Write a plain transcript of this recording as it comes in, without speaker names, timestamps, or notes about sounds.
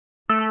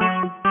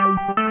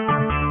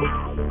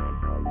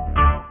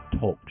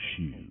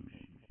Shoes.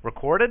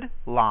 Recorded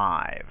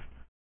live.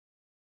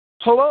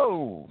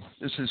 Hello,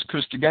 this is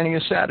Christogenea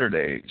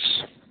Saturdays.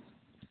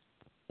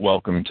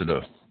 Welcome to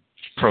the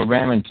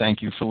program and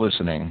thank you for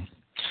listening.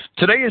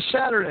 Today is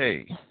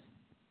Saturday,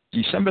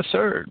 December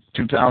 3rd,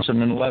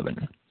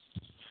 2011.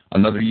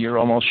 Another year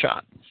almost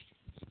shot.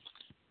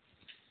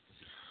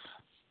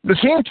 The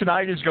theme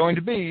tonight is going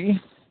to be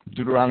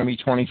Deuteronomy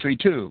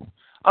 23:2.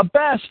 A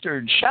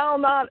bastard shall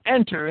not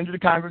enter into the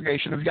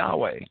congregation of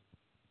Yahweh,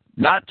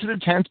 not to the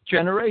 10th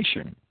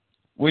generation,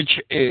 which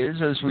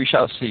is, as we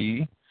shall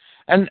see,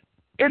 an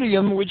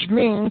idiom which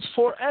means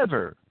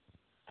forever.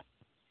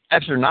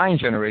 After 9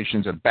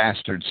 generations, a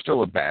bastard's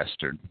still a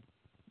bastard.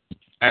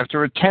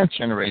 After a 10th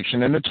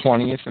generation and the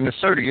 20th and the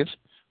 30th,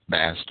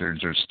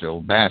 bastards are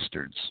still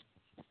bastards.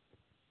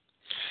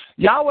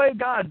 Yahweh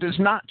God does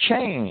not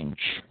change.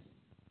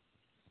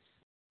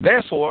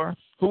 Therefore,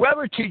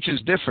 whoever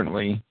teaches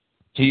differently,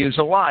 he is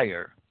a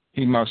liar.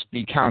 He must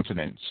be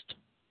countenanced.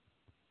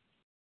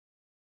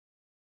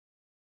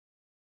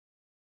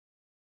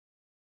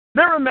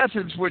 There are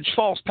methods which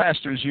false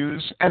pastors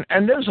use, and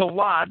there's a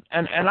lot,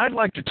 and I'd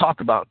like to talk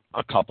about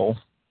a couple.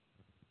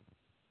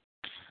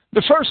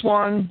 The first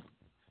one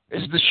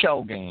is the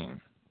shell game.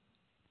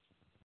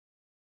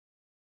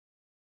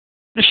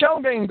 The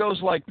shell game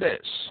goes like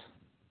this.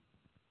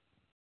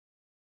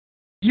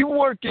 You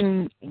work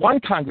in one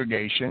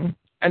congregation,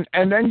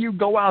 and then you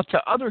go out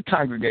to other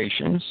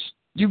congregations.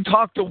 You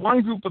talk to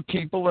one group of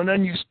people, and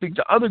then you speak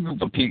to other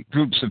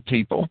groups of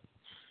people.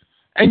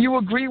 And you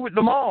agree with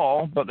them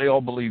all, but they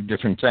all believe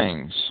different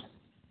things.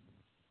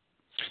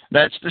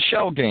 That's the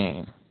shell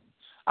game.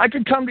 I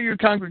could come to your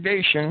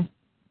congregation,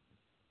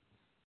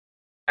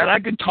 and I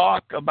could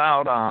talk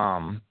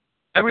about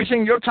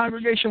everything your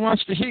congregation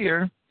wants to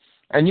hear,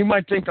 and you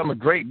might think I'm a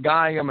great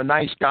guy, I'm a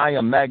nice guy,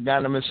 I'm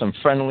magnanimous, I'm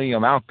friendly,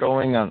 I'm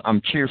outgoing,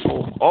 I'm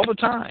cheerful, all the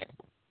time.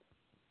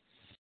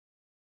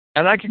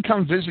 And I could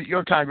come visit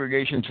your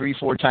congregation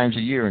 3-4 times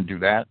a year and do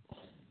that.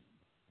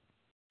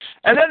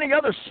 And then the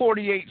other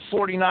 48,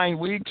 49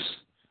 weeks,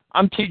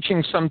 I'm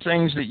teaching some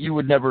things that you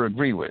would never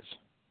agree with.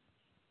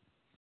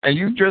 And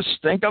you just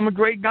think I'm a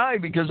great guy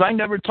because I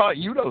never taught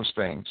you those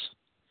things.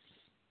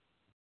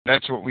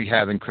 That's what we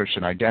have in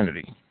Christian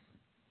identity.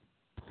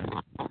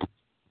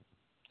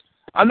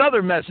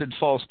 Another method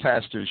false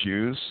pastors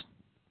use,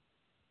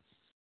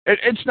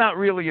 it's not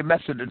really a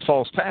method that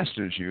false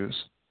pastors use.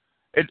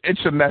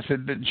 It's a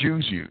method that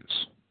Jews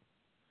use.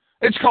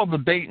 It's called the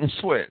bait and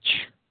switch.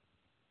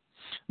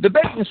 The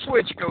bait and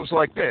switch goes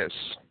like this.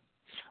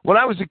 When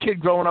I was a kid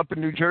growing up in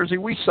New Jersey,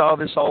 we saw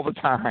this all the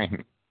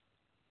time.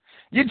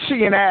 You'd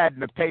see an ad in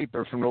the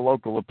paper from the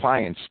local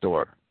appliance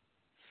store.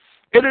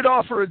 It'd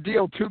offer a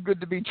deal too good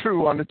to be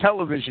true on the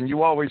television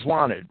you always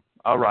wanted.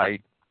 All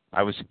right,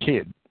 I was a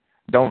kid.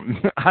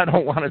 I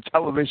don't want a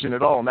television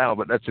at all now,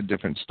 but that's a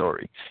different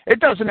story.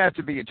 It doesn't have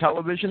to be a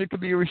television. It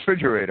could be a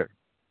refrigerator.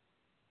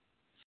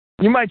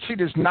 You might see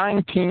this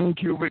 19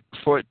 cubic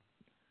foot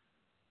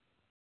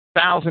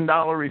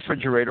 $1,000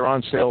 refrigerator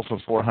on sale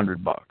for $400.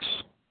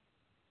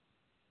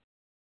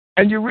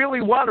 And you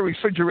really want a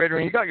refrigerator,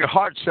 and you got your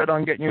heart set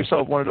on getting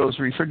yourself one of those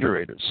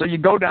refrigerators. So you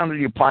go down to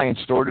the appliance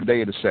store the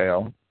day of the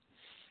sale,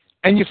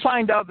 and you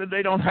find out that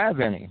they don't have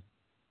any.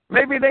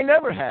 Maybe they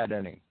never had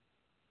any.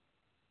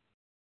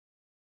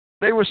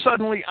 They were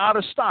suddenly out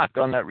of stock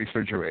on that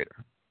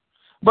refrigerator.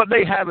 But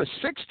they have a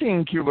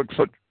 16 cubic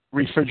foot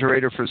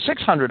refrigerator for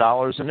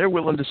 $600, and they're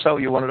willing to sell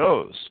you one of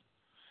those.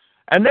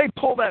 And they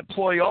pull that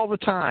ploy all the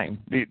time,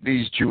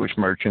 these Jewish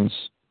merchants.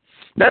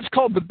 That's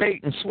called the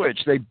bait and switch.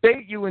 They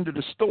bait you into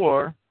the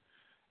store,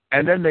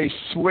 and then they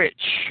switch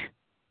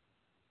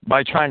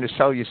by trying to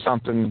sell you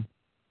something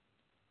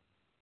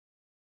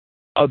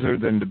other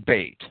than the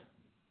bait.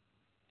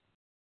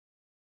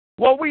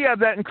 Well, we have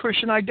that in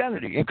Christian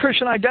identity. In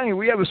Christian identity,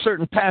 we have a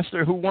certain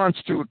pastor who wants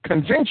to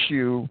convince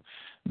you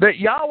that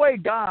Yahweh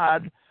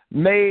God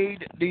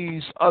made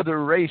these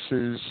other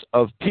races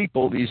of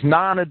people, these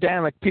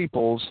non-Adamic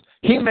peoples,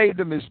 he made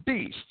them as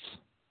beasts.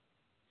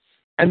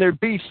 And they're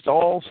beasts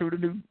all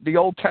through the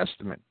Old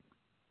Testament.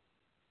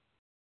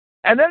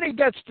 And then he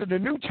gets to the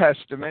New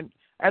Testament,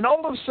 and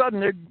all of a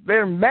sudden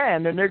they're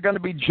men, and they're going to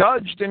be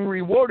judged and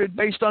rewarded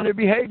based on their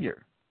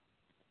behavior.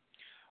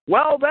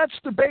 Well, that's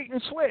the bait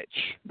and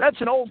switch. That's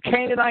an old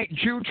Canaanite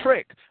Jew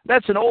trick.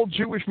 That's an old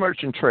Jewish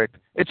merchant trick.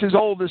 It's as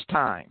old as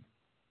time.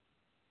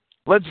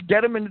 Let's get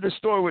them into the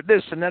store with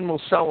this, and then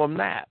we'll sell them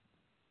that.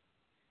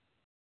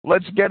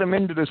 Let's get them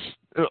into this.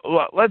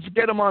 Let's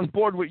get them on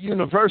board with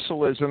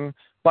universalism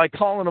by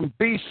calling them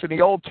beasts in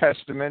the Old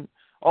Testament.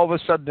 All of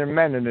a sudden, they're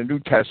men in the New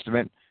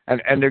Testament,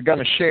 and they're going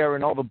to share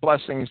in all the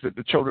blessings that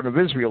the children of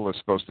Israel are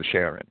supposed to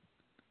share in.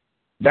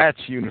 That's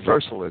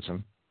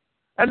universalism,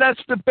 and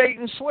that's the bait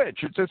and switch.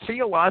 It's a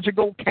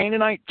theological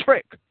Canaanite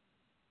trick.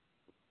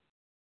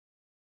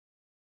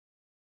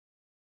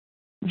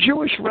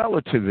 Jewish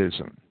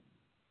relativism.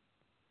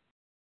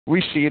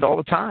 We see it all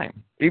the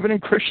time. Even in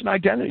Christian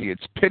identity,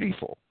 it's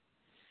pitiful.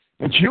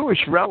 And Jewish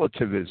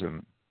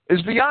relativism is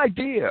the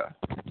idea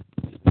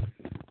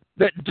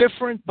that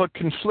different but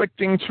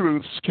conflicting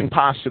truths can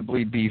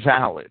possibly be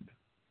valid.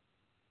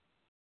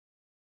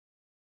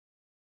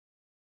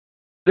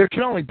 There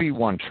can only be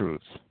one truth.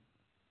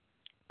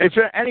 If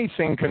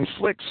anything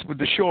conflicts with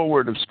the sure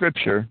word of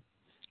Scripture,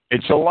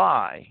 it's a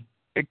lie.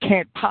 It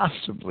can't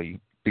possibly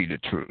be the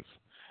truth.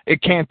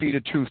 It can't be the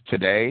truth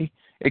today.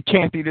 It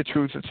can't be the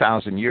truth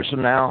 1,000 years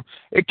from now.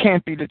 It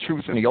can't be the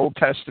truth in the Old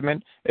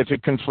Testament if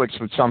it conflicts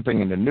with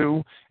something in the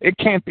New. It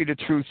can't be the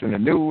truth in the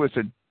New if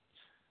it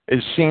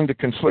is seen to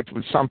conflict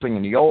with something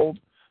in the Old.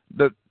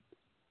 The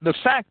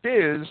fact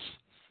is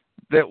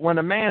that when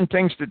a man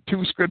thinks that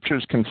two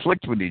Scriptures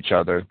conflict with each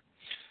other,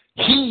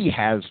 he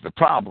has the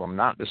problem,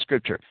 not the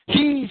Scripture.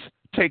 He's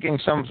taking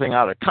something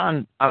out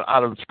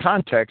of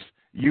context,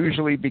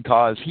 usually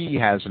because he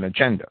has an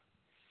agenda.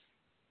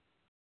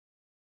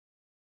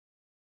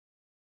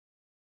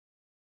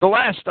 The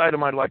last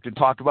item I'd like to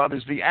talk about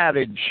is the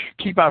adage,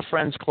 keep our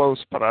friends close,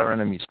 but our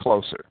enemies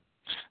closer.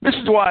 This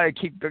is why I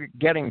keep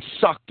getting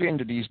sucked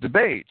into these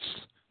debates.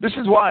 This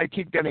is why I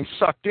keep getting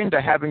sucked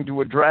into having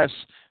to address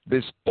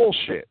this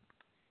bullshit.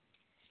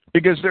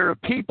 Because there are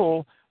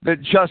people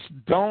that just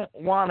don't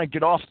want to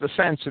get off the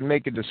fence and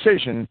make a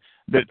decision,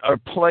 that are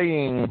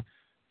playing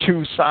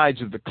two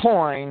sides of the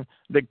coin,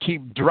 that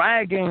keep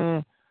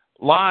dragging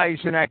lies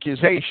and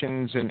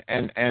accusations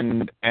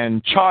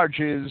and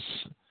charges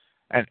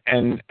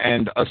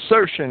and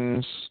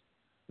assertions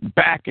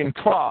back and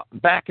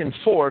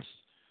forth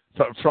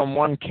from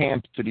one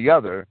camp to the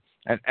other,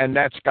 and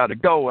that's got to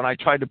go. And I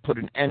tried to put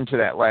an end to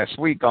that last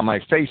week on my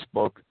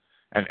Facebook,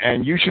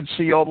 and you should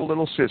see all the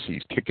little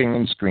sissies kicking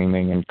and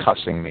screaming and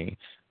cussing me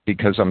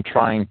because I'm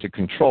trying to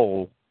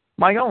control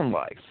my own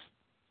life.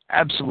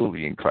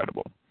 Absolutely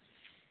incredible.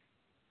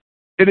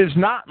 It is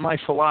not my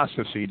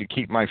philosophy to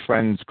keep my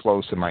friends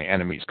close and my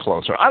enemies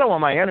closer. I don't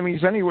want my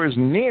enemies anywhere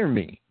near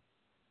me.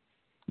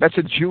 That's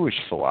a Jewish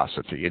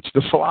philosophy. It's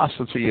the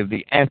philosophy of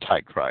the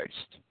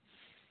Antichrist.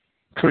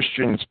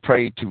 Christians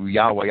pray to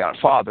Yahweh our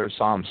Father.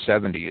 Psalm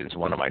 70 is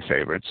one of my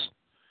favorites.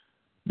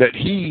 That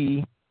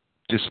He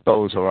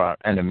dispose of our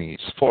enemies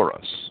for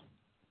us.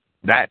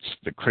 That's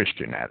the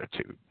Christian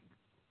attitude.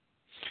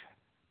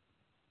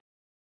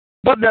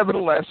 But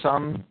nevertheless,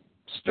 I'm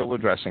still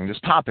addressing this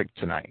topic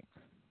tonight.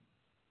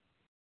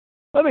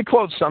 Let me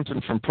quote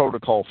something from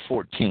Protocol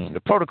 14,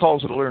 the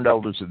Protocols of the Learned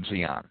Elders of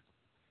Zion.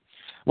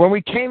 When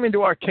we came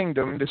into our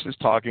kingdom, this is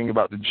talking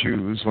about the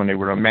Jews when they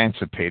were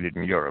emancipated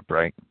in Europe,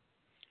 right?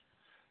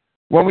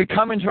 When we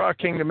come into our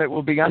kingdom, it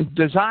will be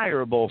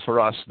undesirable for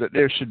us that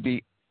there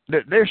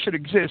should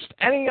exist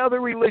any other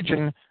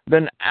religion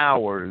than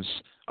ours,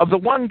 of the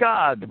one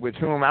God with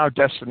whom our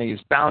destiny is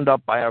bound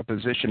up by our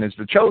position as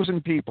the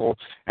chosen people,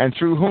 and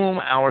through whom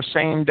our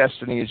same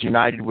destiny is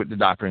united with the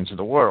doctrines of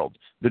the world,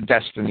 the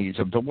destinies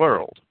of the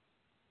world.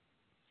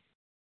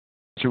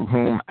 Through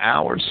whom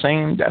our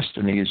same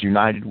destiny is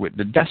united with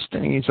the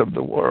destinies of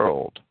the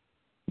world.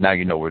 Now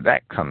you know where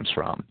that comes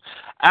from.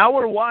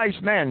 Our wise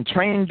men,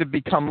 trained to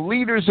become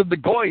leaders of the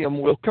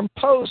Goyim, will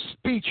compose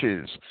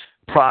speeches,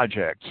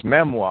 projects,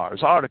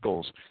 memoirs,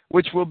 articles,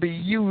 which will be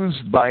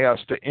used by us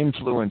to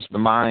influence the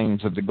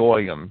minds of the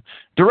Goyim,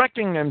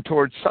 directing them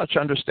towards such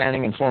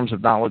understanding and forms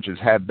of knowledge as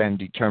have been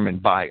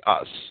determined by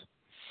us.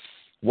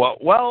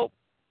 Well,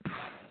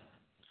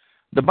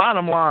 the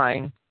bottom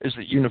line is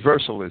that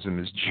universalism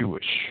is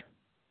Jewish.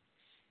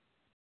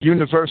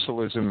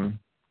 Universalism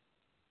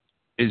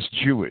is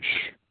Jewish.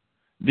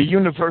 The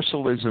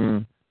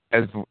universalism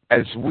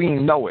as we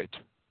know it,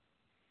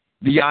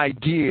 the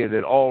idea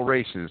that all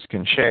races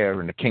can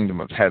share in the kingdom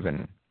of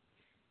heaven,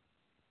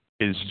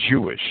 is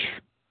Jewish.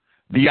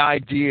 The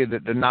idea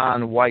that the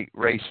non-white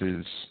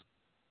races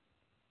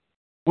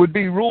would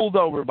be ruled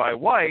over by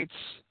whites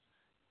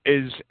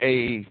is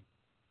a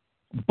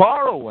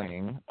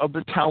borrowing of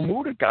the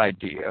Talmudic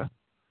idea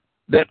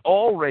that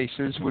all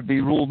races would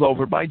be ruled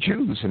over by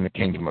Jews in the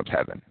kingdom of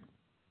heaven.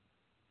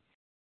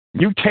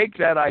 You take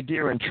that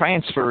idea and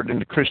transfer it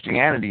into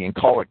Christianity and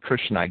call it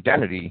Christian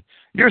identity,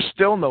 you're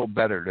still no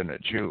better than a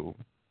Jew.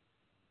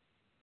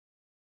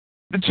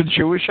 It's a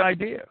Jewish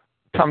idea.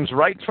 It comes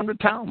right from the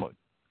Talmud.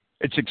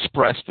 It's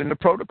expressed in the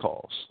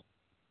protocols.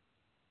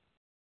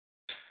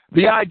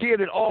 The idea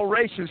that all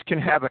races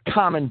can have a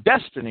common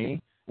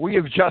destiny, we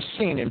have just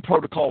seen in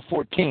Protocol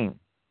 14.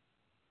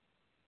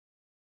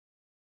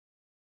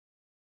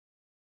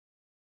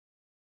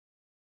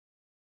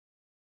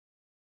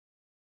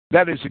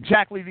 That is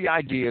exactly the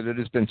idea that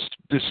has been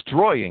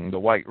destroying the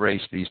white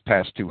race these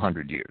past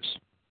 200 years.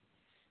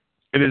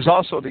 It is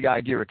also the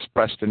idea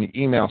expressed in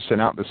the email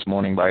sent out this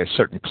morning by a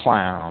certain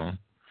clown,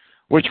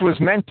 which was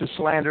meant to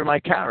slander my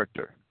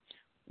character,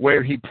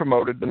 where he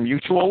promoted the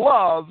mutual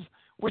love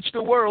which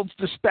the world's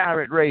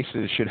disparate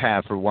races should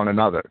have for one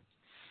another.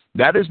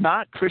 That is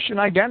not Christian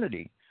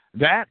identity.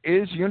 That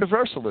is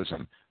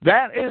universalism.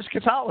 That is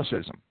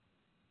Catholicism.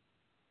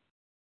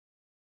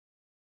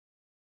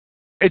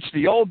 It's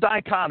the old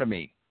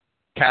dichotomy,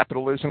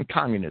 capitalism,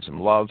 communism,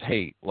 love,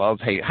 hate,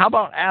 love, hate. How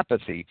about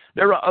apathy?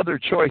 There are other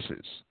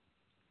choices.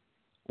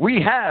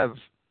 We,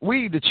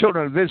 the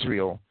children of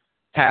Israel,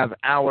 have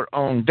our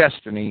own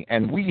destiny,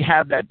 and we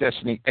have that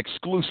destiny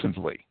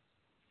exclusively.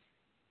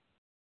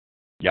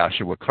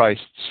 Yahshua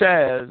Christ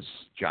says,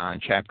 John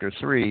chapter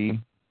 3,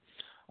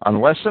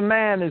 unless a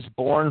man is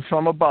born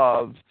from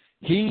above,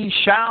 he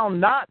shall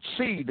not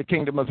see the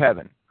kingdom of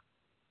heaven.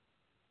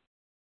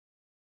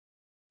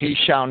 He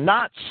shall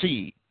not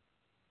see,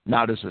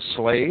 not as a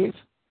slave,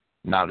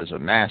 not as a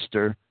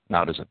master,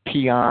 not as a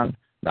peon,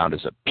 not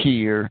as a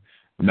peer,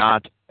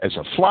 not as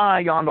a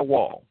fly on the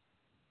wall.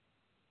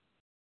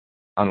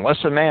 Unless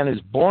a man is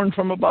born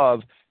from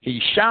above,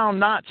 he shall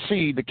not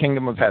see the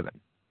kingdom of heaven.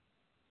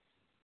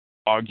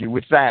 Argue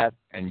with that,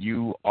 and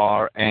you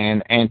are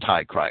an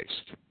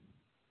antichrist.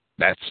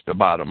 That's the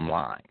bottom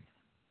line.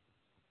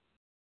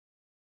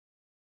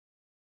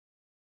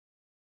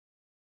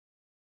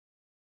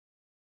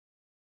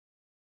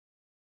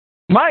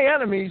 My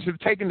enemies have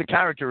taken the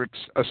character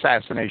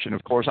assassination,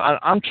 of course.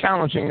 I'm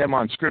challenging them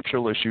on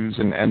scriptural issues,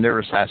 and they're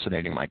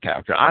assassinating my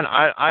character.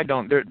 I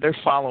don't. They're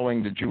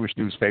following the Jewish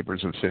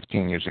newspapers of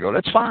 15 years ago.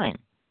 That's fine.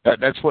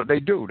 That's what they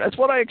do. That's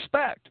what I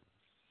expect.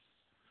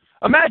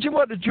 Imagine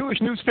what the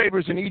Jewish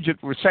newspapers in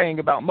Egypt were saying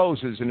about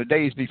Moses in the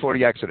days before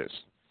the Exodus.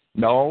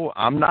 No,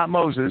 I'm not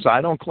Moses.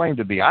 I don't claim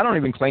to be. I don't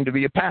even claim to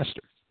be a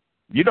pastor.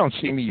 You don't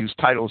see me use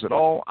titles at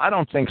all. I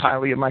don't think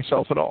highly of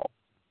myself at all.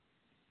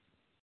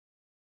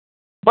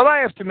 But I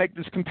have to make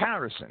this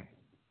comparison.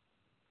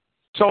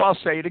 So I'll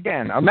say it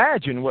again.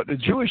 Imagine what the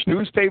Jewish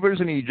newspapers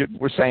in Egypt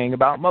were saying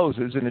about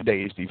Moses in the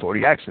days before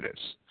the Exodus.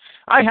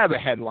 I have a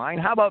headline.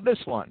 How about this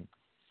one?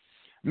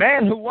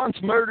 Man who once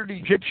murdered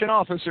Egyptian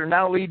officer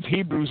now leads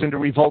Hebrews into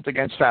revolt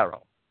against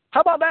Pharaoh.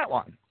 How about that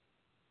one?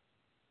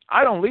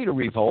 I don't lead a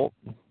revolt.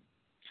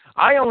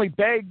 I only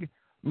beg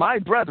my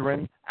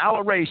brethren,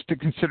 our race, to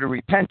consider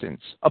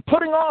repentance, a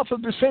putting off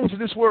of the sins of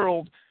this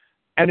world,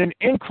 and an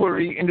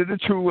inquiry into the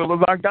true will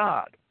of our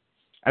God.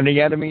 And the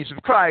enemies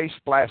of Christ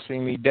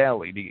blaspheme me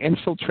daily. The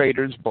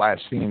infiltrators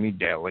blaspheme me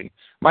daily.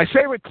 My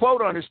favorite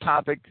quote on this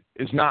topic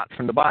is not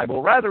from the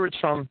Bible. Rather, it's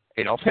from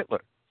Adolf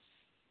Hitler.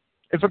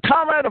 If a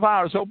comrade of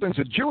ours opens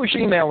a Jewish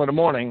email in the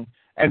morning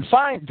and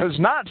does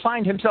not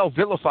find himself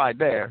vilified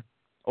there,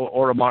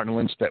 or a Martin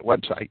Lindstedt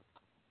website,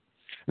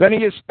 then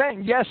he has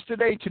spent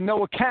yesterday to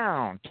no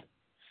account.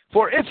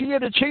 For if he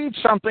had achieved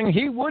something,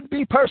 he would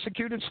be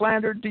persecuted,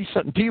 slandered,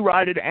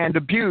 derided, and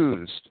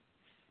abused.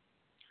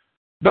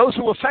 Those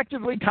who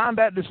effectively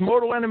combat this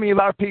mortal enemy of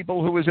our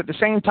people, who is at the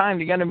same time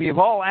the enemy of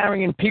all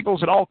Aryan peoples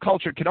and all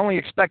culture, can only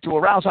expect to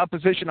arouse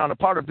opposition on the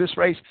part of this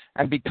race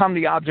and become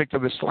the object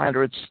of its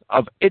slanderous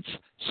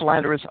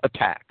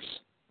attacks.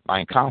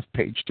 Mein Kampf,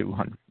 page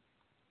 200.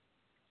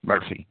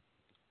 Murphy.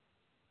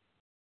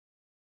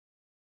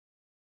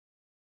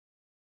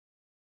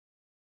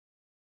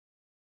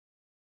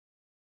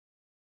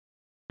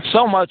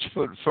 So much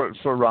for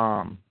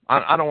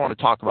I don't want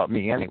to talk about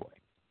me anyway.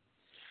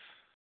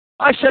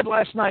 I said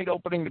last night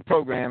opening the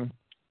program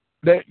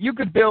that you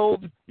could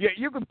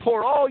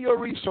pour all your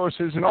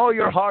resources and all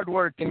your hard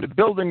work into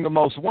building the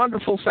most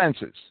wonderful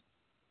fences.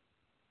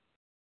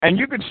 And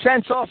you could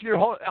fence off your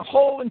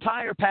whole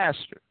entire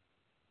pasture.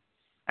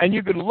 And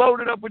you could load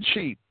it up with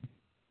sheep.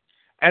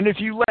 And if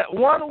you let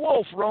one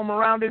wolf roam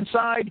around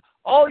inside,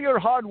 all your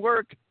hard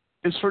work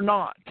is for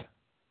naught.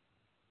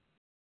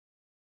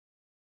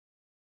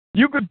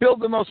 You could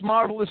build the most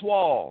marvelous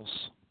walls.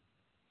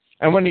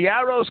 And when the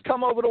arrows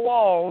come over the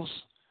walls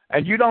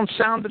and you don't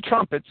sound the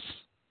trumpets,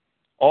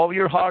 all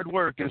your hard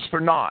work is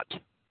for naught.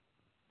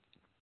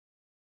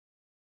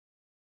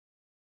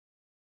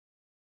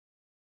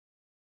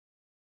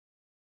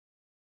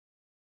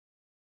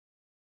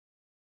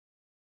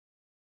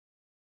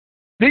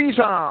 There's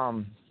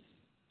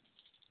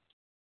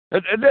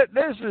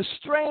this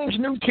strange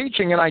new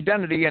teaching in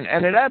identity,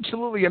 and it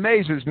absolutely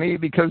amazes me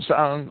because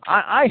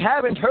I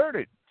haven't heard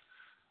it.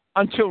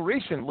 Until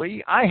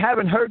recently, I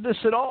haven't heard this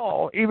at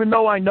all, even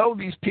though I know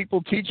these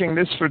people teaching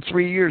this for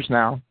 3 years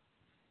now.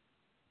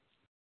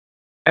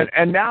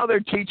 And now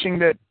they're teaching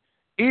that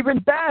even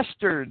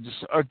bastards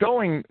are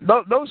going,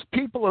 those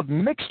people of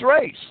mixed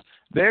race,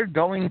 they're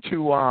going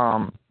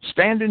to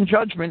stand in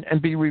judgment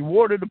and be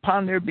rewarded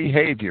upon their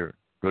behavior,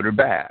 good or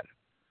bad,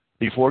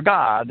 before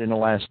God in the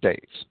last days.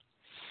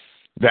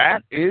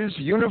 That is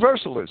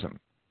universalism.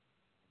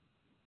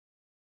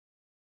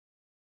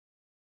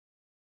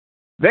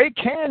 They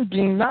can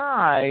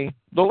deny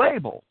the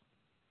label,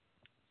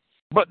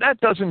 but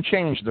that doesn't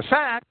change the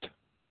fact.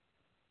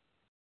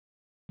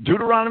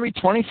 Deuteronomy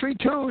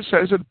 23:2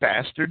 says a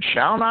bastard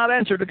shall not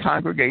enter the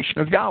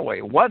congregation of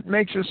Yahweh. What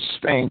makes us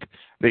think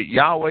that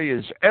Yahweh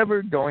is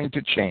ever going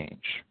to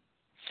change?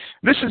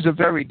 This is a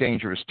very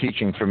dangerous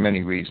teaching for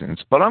many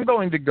reasons, but I'm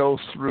going to go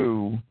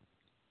through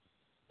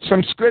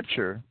some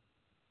scripture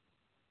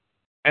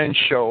and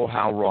show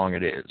how wrong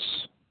it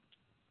is.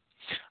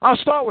 I'll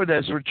start with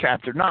Ezra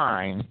chapter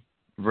 9,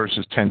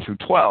 verses 10 through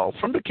 12,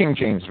 from the King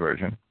James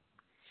Version.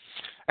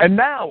 And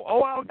now,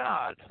 O our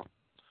God,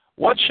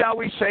 what shall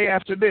we say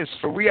after this?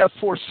 For we have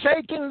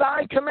forsaken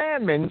thy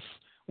commandments,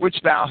 which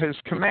thou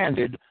hast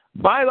commanded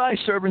by thy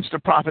servants the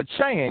prophets,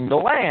 saying, the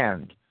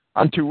land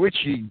unto which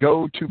ye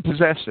go to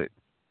possess it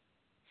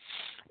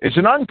is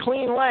an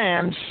unclean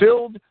land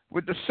filled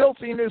with the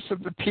filthiness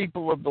of the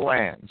people of the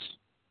lands,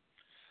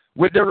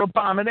 with their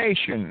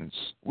abominations,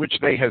 which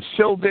they have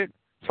filled it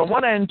from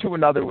one end to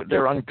another with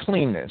their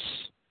uncleanness.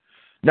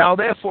 Now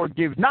therefore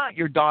give not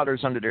your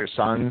daughters unto their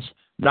sons,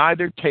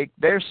 neither take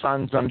their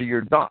sons unto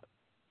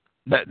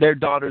their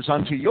daughters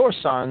unto your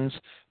sons,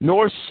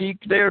 nor seek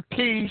their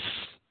peace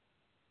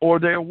or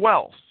their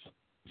wealth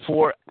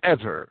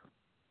forever,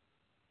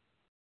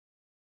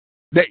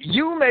 that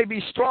you may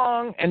be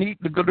strong and eat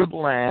the good of the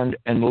land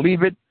and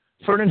leave it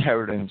for an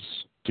inheritance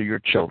to your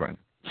children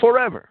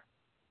forever.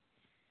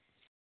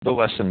 The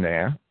lesson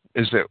there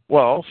is that,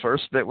 well,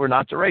 first, that we're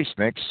not to race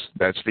mix.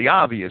 That's the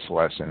obvious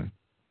lesson.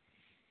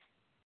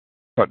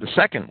 But the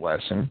second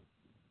lesson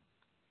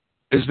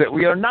is that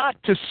we are not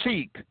to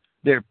seek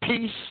their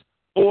peace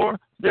or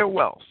their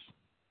wealth.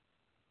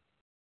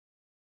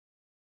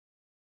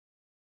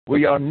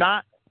 We are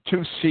not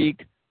to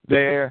seek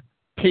their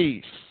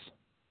peace.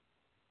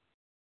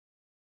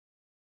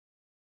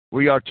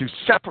 We are to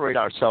separate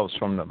ourselves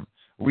from them.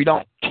 We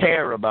don't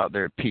care about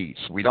their peace.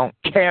 We don't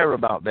care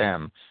about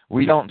them.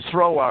 We don't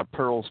throw our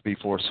pearls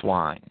before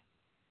swine,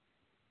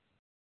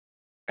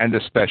 and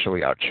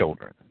especially our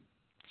children.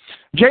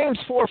 James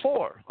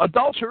 4:4,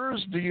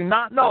 adulterers, do you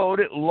not know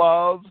that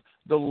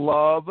the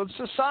love of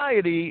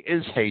society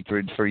is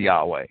hatred for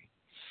Yahweh?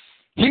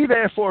 He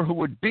therefore who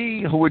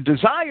would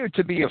desire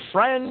to be a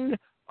friend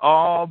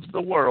of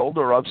the world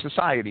or of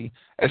society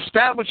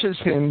establishes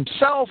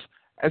himself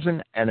as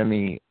an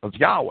enemy of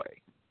Yahweh.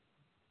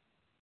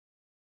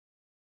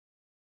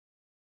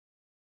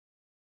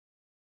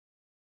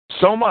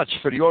 So much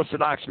for the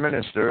Orthodox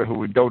minister who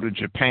would go to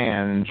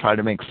Japan and try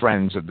to make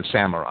friends of the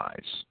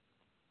samurais,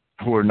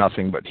 who are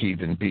nothing but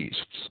heathen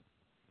beasts.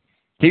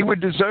 He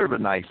would deserve a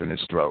knife in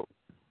his throat.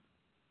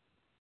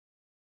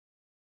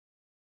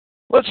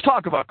 Let's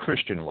talk about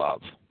Christian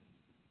love.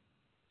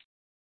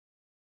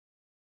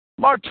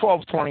 Mark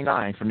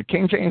 12:29 from the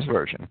King James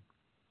Version.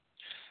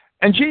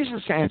 And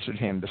Jesus answered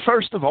him, the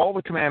first of all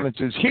the commandments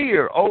is,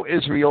 hear, O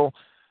Israel,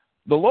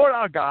 the Lord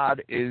our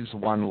God is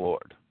one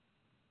Lord.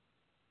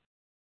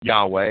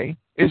 Yahweh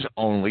is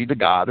only the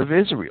God of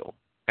Israel,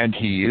 and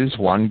he is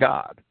one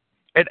God.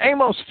 At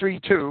Amos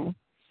 3:2,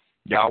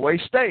 Yahweh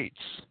states,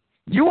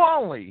 you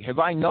only have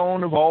I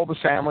known of all the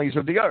families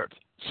of the earth,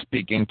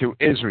 speaking to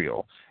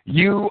Israel.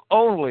 You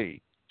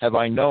only have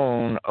I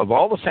known of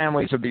all the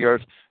families of the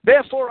earth,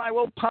 therefore I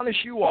will punish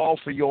you all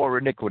for your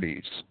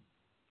iniquities.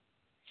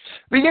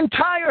 The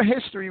entire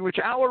history which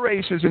our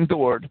race has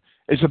endured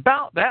is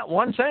about that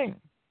one thing,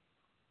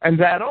 and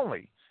that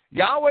only,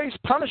 Yahweh's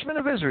punishment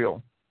of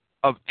Israel,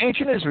 of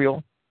ancient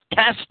Israel,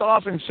 cast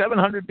off in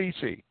 700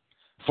 BC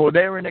for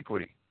their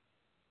iniquity.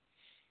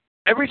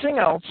 Everything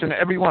else and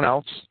everyone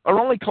else are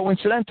only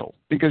coincidental,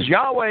 because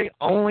Yahweh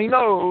only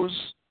knows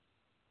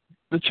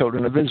the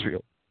children of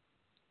Israel.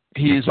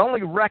 He is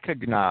only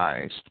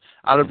recognized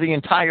out of the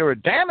entire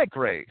Adamic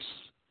race.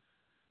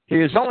 He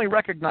has only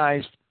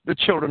recognized the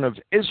children of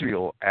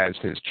Israel as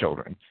his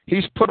children.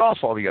 He's put off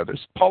all the others.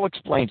 Paul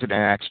explains it in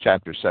Acts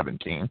chapter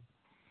 17.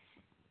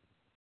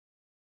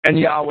 And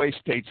Yahweh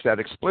states that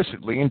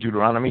explicitly in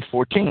Deuteronomy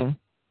 14.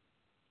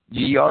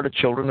 Ye are the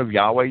children of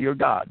Yahweh your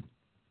God.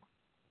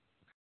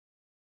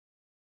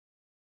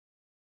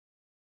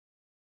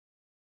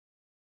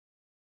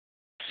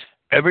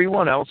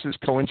 Everyone else is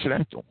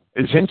coincidental,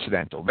 is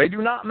incidental. They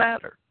do not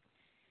matter.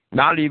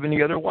 Not even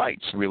the other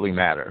whites really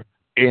matter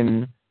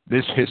in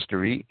this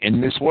history,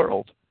 in this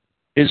world.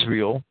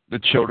 Israel, the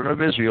children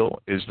of Israel,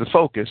 is the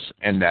focus,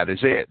 and that is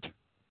it.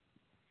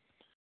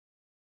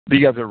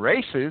 The other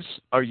races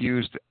are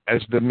used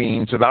as the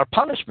means of our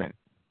punishment.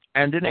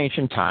 And in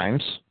ancient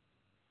times,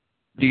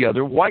 the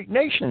other white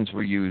nations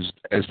were used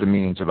as the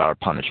means of our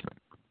punishment.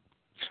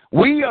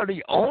 We are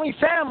the only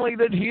family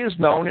that he has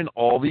known in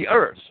all the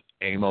earth.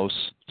 Amos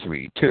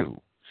 3:2.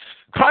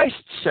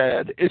 Christ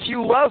said, if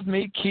you love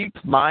me, keep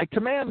my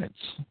commandments.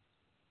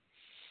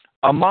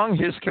 Among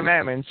his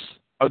commandments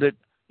are that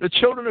the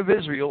children of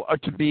Israel are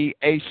to be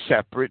a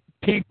separate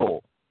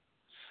people.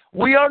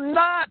 We are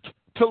not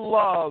to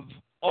love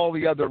all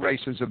the other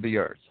races of the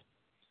earth.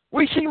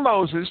 We see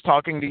Moses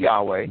talking to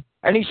Yahweh,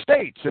 and he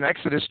states in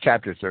Exodus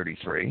chapter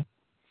 33,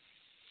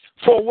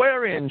 for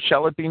wherein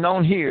shall it be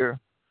known here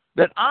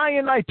that I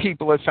and thy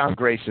people have found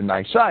grace in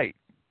thy sight?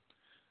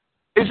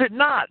 Is it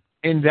not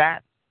in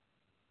that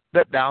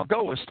thou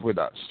goest with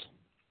us?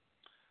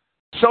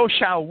 So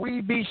shall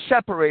we be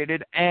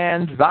separated,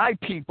 and thy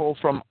people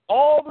from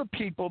all the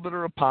people that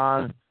are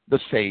upon the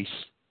face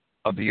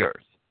of the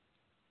earth.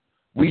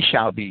 We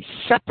shall be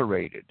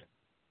separated.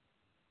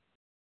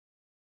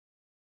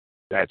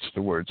 That's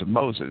the words of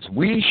Moses.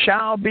 We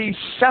shall be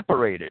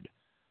separated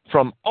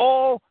from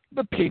all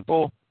the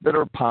people that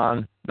are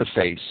upon the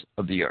face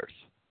of the earth.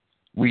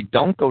 We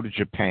don't go to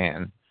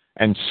Japan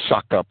and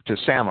suck up to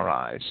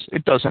samurais.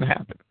 It doesn't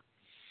happen.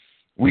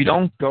 We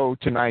don't go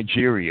to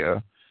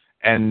Nigeria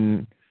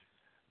and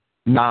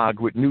nog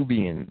with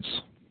Nubians.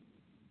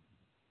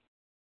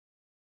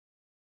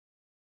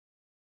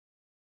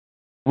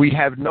 We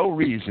have no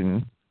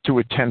reason to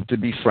attempt to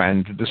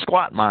befriend the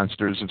squat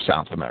monsters of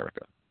South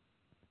America.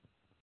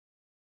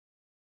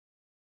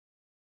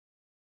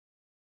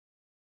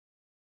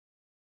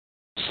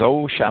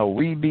 So shall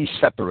we be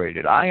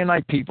separated, I and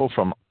thy people,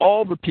 from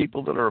all the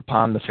people that are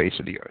upon the face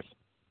of the earth.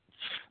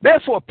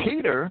 Therefore,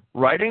 Peter,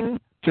 writing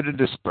to the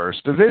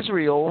dispersed of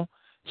Israel,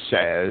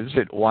 says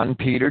at 1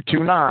 Peter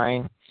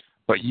 2:9,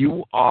 but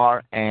you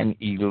are an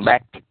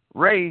elect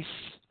race,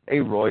 a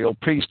royal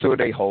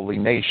priesthood, a holy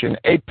nation,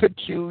 a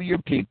peculiar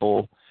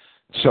people,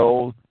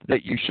 so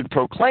that you should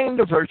proclaim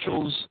the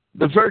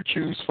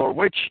virtues for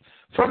which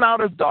from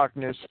out of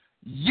darkness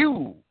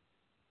you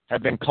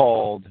have been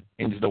called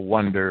into the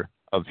wonder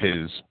of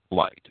his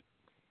light.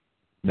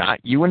 Not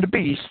you and the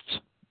beasts,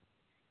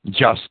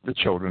 just the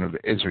children of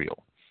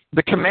Israel.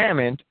 The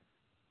commandment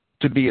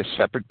to be a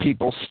separate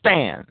people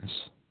stands.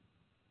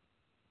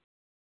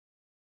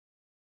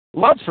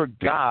 Love for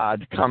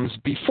God comes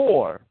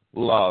before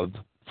love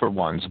for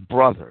one's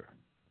brother.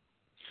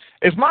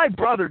 If my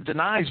brother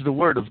denies the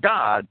word of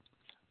God,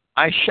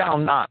 I shall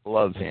not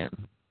love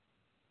him.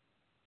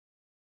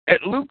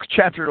 At Luke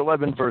chapter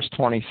 11, verse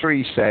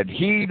 23 said,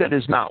 he that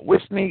is not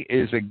with me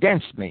is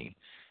against me,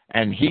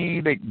 and he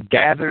that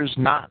gathers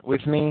not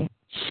with me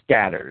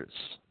scatters.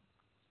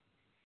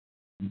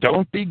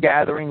 Don't be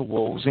gathering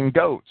wolves and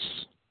goats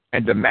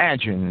and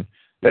imagine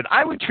that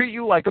I would treat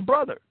you like a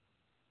brother.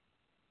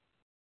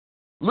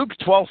 Luke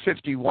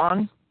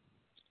 12:51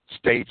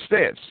 states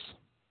this,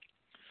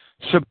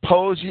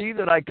 suppose ye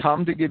that I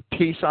come to give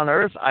peace on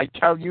earth? I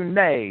tell you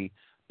nay,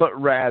 but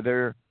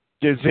rather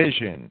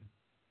division.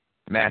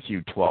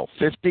 Matthew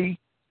 12:50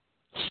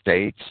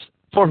 states,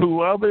 for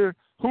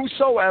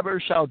whosoever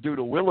shall do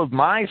the will of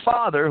my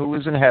Father who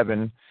is in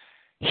heaven,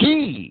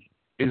 he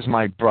is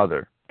my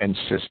brother and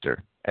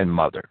sister and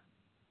mother.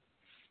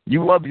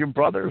 You love your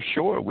brother?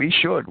 Sure, we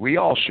should. We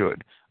all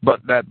should. But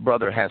that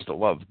brother has to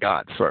love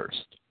God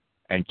first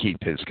and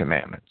keep his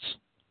commandments.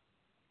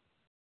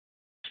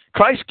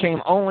 Christ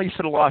came only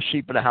for the lost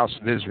sheep of the house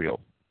of Israel.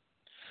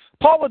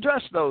 Paul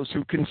addressed those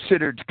who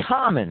considered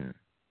common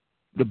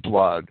the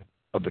blood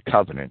of the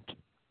covenant.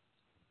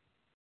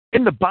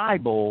 In the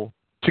Bible,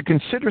 to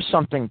consider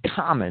something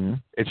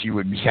common, if you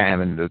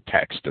examine the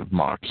text of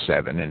Mark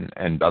 7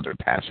 and other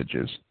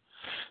passages,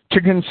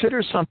 to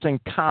consider something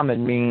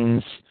common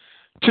means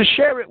to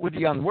share it with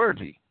the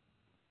unworthy.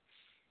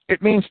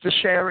 It means to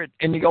share it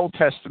in the Old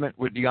Testament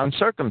with the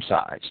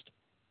uncircumcised.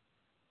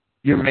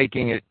 You're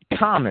making it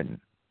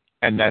common,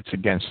 and that's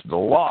against the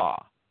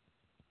law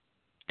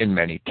in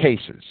many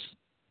cases.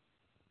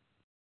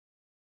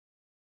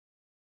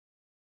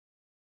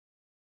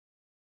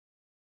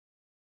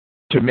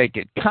 To make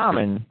it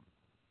common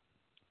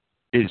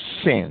is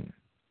sin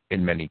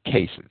in many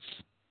cases.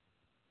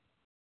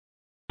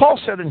 Paul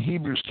said in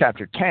Hebrews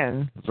chapter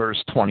 10,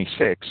 verse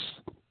 26,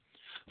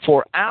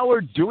 for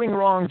our doing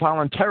wrong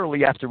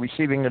voluntarily after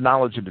receiving the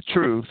knowledge of the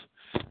truth,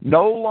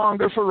 no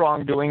longer for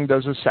wrongdoing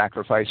does a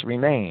sacrifice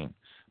remain,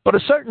 but a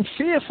certain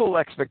fearful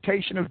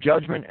expectation of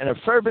judgment and a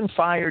fervent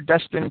fire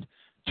destined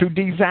to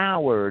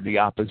devour the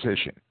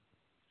opposition.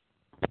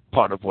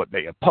 Part of what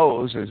they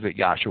oppose is that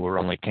Yahshua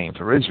only came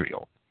for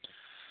Israel.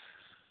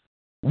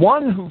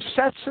 One who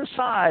sets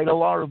aside the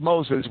law of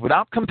Moses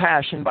without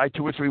compassion by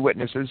 2 or 3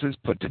 witnesses is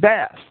put to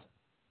death.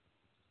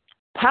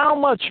 How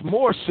much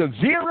more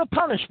severe a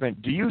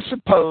punishment do you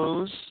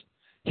suppose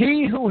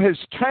he who has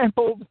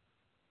trampled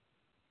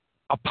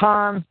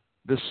upon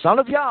the Son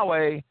of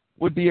Yahweh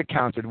would be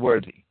accounted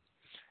worthy,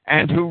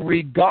 and who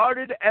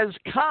regarded as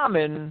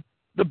common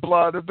the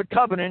blood of the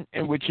covenant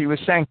in which he was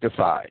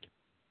sanctified?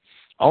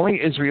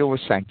 Only Israel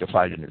was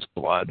sanctified in his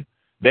blood.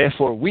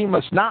 Therefore, we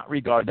must not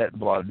regard that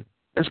blood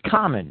as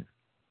common.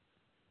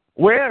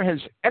 Where has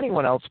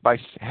anyone else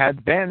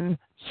had been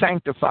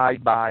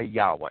sanctified by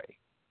Yahweh?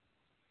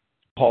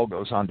 Paul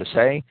goes on to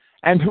say,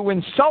 and who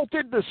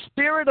insulted the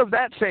spirit of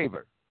that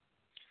favor.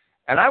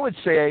 And I would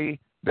say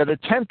that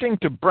attempting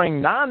to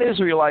bring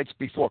non-Israelites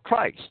before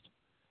Christ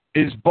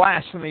is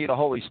blasphemy of the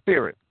Holy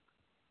Spirit.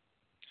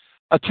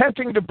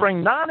 Attempting to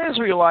bring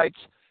non-Israelites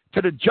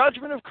to the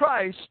judgment of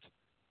Christ,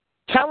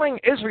 telling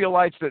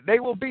Israelites that they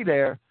will be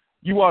there,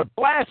 you are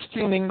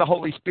blaspheming the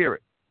Holy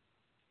Spirit.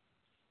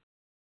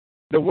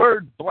 The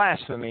word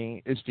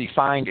blasphemy is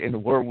defined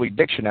in worldly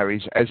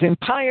dictionaries as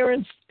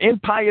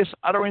impious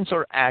utterance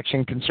or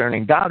action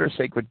concerning God or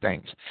sacred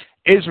things.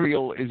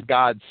 Israel is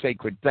God's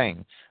sacred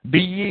thing. Be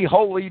ye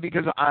holy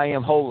because I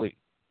am holy.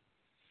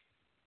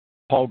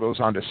 Paul goes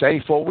on to say,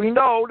 for we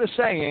know the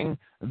saying,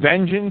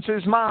 vengeance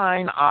is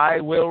mine, I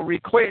will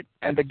requite.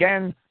 And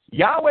again,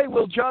 Yahweh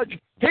will judge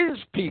his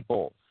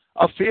people.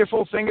 A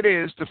fearful thing it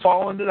is to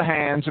fall into the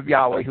hands of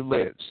Yahweh who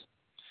lives.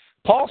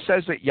 Paul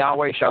says that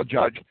Yahweh shall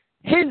judge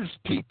his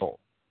people.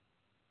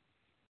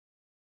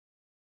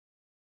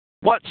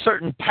 What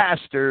certain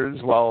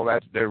pastors,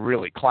 they're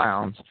really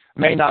clowns,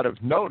 may not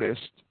have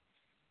noticed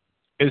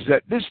is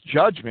that this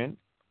judgment,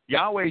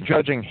 Yahweh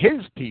judging his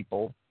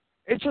people,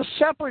 it's a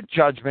separate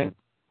judgment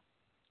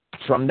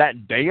from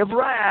that day of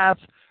wrath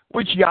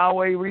which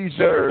Yahweh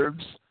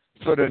reserves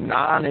for the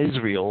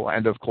non-Israel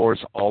and, of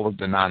course, all of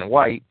the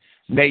non-white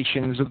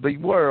nations of the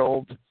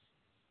world,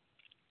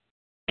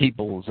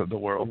 peoples of the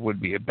world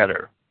would be a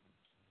better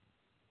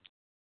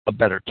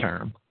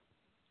term.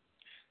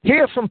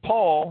 Here from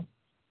Paul,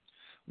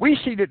 we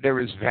see that there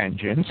is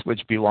vengeance,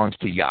 which belongs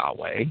to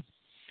Yahweh.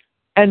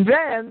 And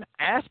then,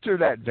 after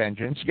that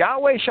vengeance,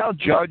 Yahweh shall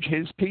judge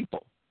his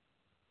people,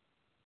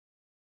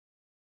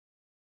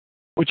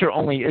 which are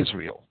only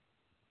Israel.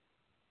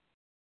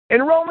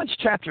 In Romans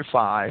chapter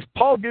 5,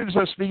 Paul gives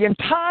us the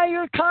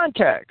entire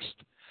context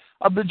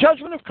of the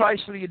judgment of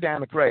Christ for the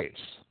Adamic race.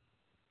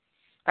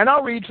 And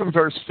I'll read from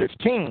verse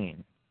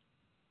 15.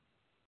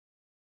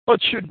 But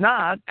should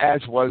not,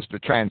 as was the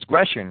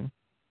transgression,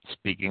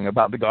 speaking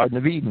about the Garden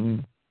of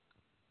Eden,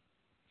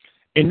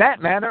 in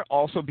that manner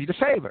also be the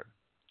favor.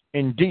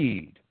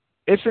 Indeed,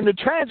 if in the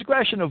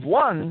transgression of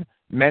one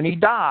many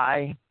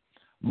die,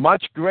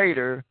 much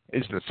greater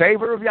is the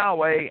favor of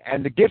Yahweh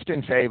and the gift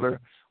in favor,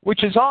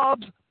 which is of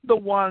the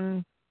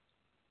one.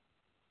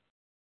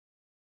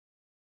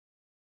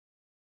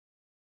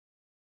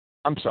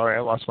 I'm sorry, I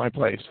lost my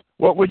place.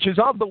 Well, which is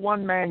of the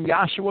one man,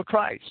 Yahshua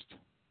Christ,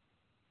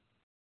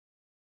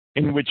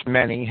 in which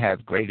many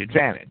have great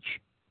advantage.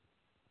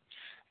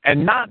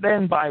 And not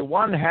then by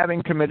one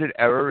having committed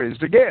error is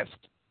the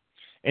gift.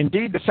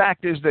 Indeed, the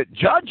fact is that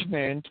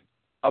judgment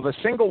of a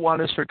single one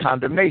is for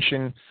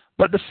condemnation,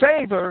 but the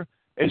favor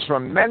is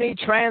from many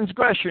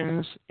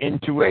transgressions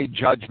into a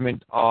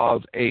judgment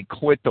of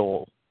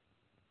acquittal.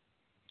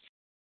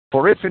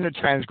 For if in the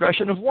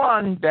transgression of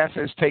one, death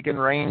has taken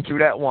reign through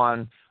that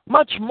one,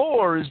 much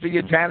more is the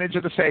advantage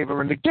of the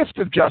favor and the gift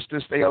of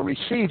justice they are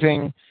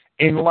receiving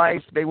in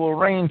life they will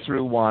reign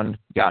through one,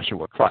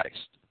 Yahshua Christ.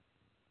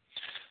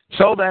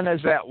 So then, as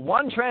that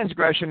one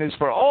transgression is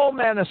for all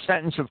men a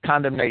sentence of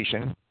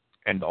condemnation,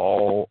 and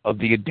all of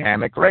the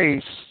Adamic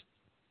race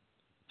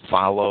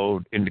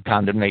followed in the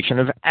condemnation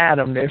of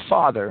Adam, their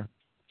father,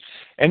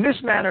 in this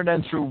manner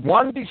then through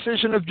one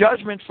decision of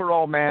judgment for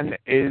all men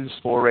is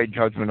for a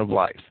judgment of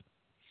life.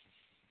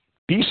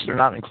 Beasts are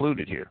not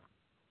included here.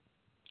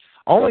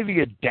 Only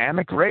the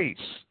Adamic race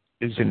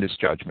is in this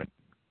judgment.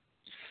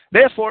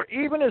 Therefore,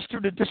 even as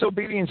through the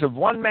disobedience of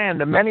one man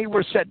the many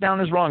were set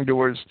down as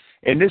wrongdoers,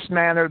 in this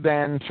manner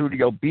then through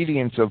the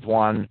obedience of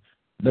one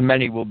the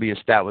many will be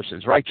established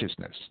as righteous.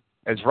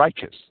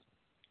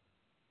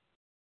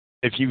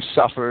 If you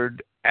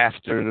suffered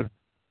after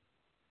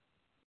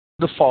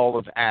the fall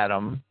of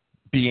Adam,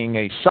 being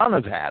a son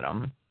of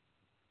Adam,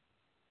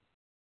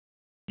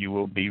 you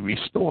will be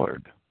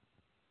restored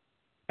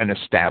and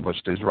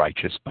established as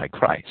righteous by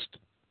Christ,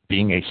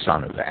 being a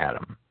son of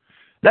Adam.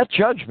 That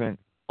judgment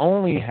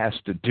only has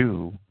to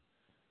do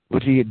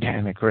with the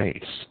Adamic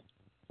race,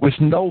 with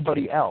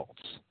nobody else.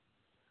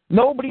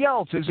 Nobody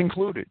else is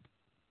included.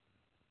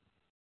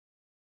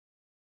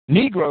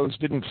 Negroes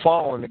didn't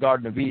fall in the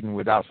Garden of Eden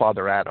without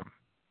Father Adam.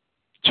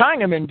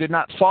 Chinamen did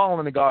not fall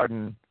in the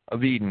Garden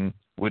of Eden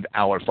with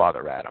our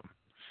Father Adam.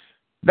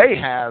 They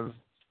have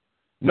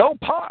no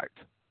part.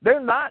 They're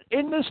not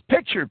in this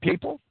picture,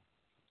 people.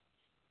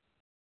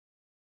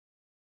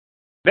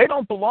 They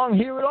don't belong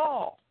here at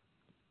all.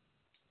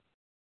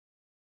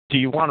 Do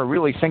you want to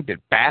really think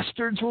that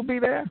bastards will be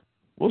there?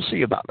 We'll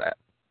see about that.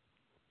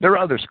 There are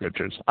other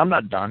scriptures. I'm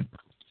not done.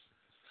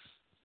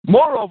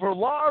 Moreover,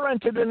 law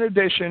rented an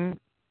addition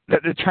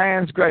that the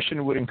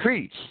transgression would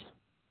increase.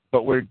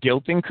 But where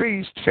guilt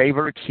increased,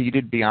 favor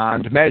exceeded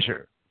beyond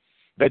measure.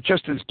 That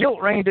just as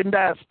guilt reigned in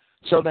death,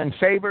 so then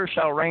favor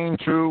shall reign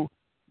through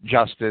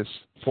justice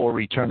for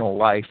eternal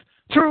life,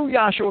 through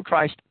Yahshua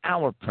Christ,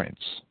 our Prince.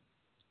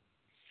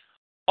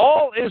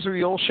 All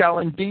Israel shall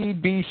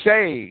indeed be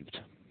saved.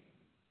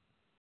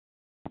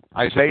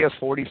 Isaiah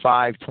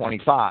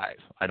 45:25.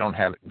 I don't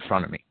have it in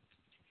front of me.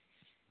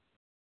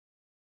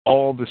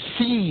 All the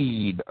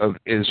seed of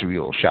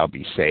Israel shall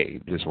be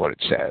saved, is what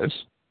it says.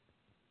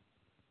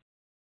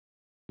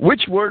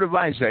 Which word of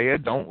Isaiah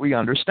don't we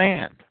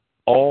understand?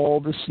 All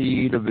the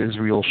seed of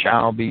Israel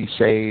shall be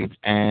saved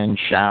and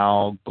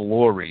shall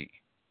glory.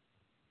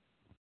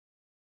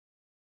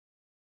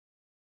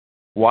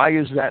 Why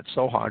is that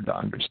so hard to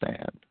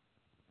understand?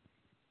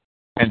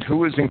 And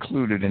who is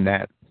included in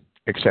that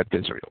except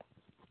Israel?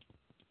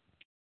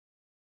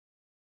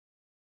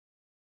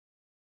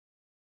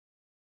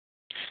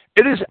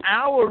 It is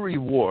our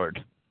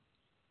reward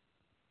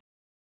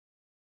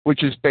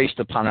which is based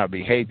upon our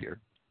behavior.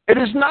 It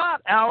is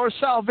not our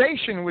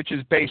salvation which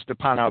is based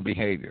upon our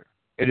behavior.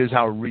 It is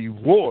our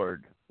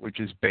reward which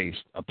is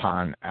based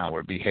upon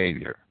our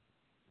behavior.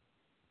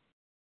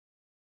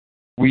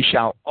 We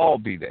shall all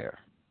be there.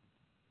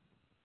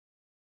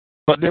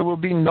 But there will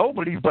be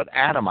nobody but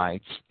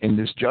Adamites in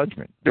this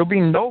judgment. There will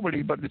be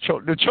nobody but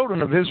the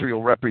children of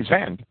Israel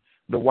represent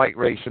the white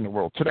race in the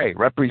world today,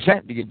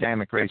 represent the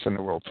Adamic race in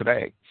the world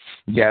today.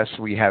 Yes,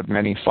 we have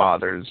many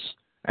fathers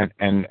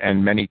and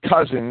many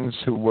cousins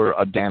who were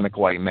Adamic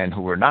white men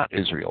who were not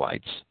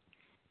Israelites.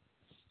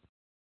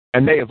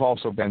 And they have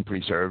also been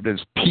preserved, as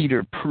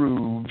Peter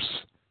proves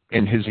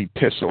in his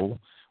epistle,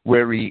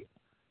 where he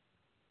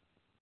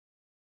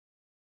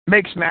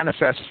makes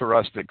manifest for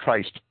us that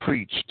Christ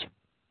preached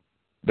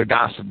the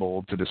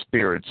gospel to the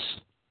spirits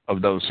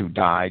of those who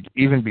died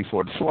even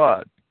before the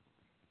flood,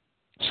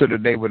 so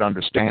that they would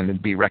understand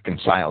and be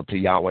reconciled to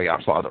Yahweh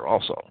our Father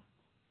also.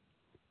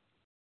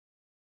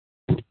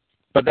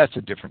 But that's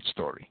a different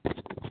story.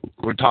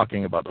 We're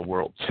talking about the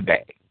world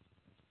today.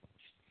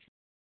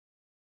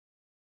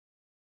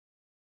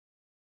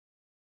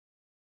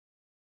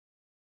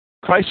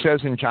 Christ says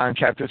in John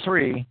chapter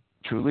 3,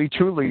 "Truly,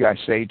 truly, I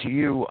say to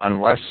you,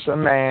 unless a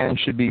man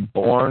should be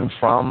born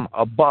from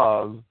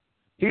above,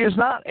 he is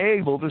not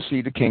able to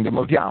see the kingdom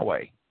of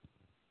Yahweh."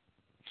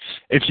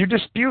 If you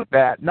dispute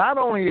that, not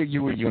only are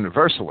you a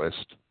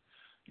universalist,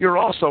 you're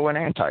also an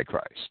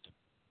antichrist,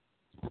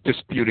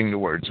 disputing the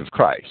words of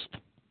Christ.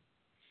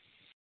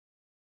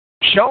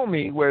 Show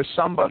me where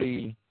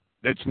somebody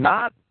that's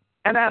not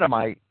an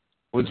Adamite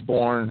was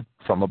born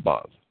from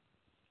above,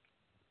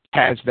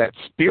 has that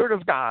Spirit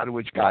of God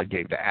which God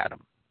gave to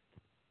Adam.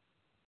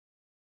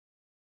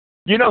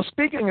 You know,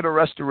 speaking of the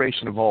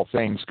restoration of all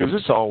things, because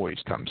this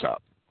always comes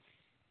up,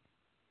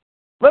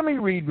 let me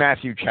read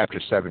Matthew chapter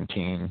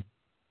 17,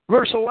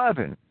 verse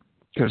 11,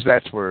 because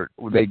that's where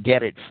they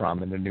get it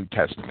from in the New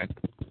Testament.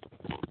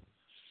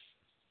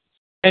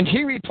 And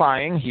he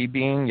replying, he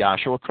being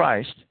Yahshua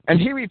Christ, and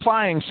he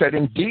replying said,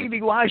 "Indeed,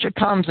 Elijah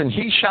comes, and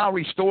he shall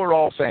restore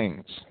all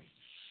things.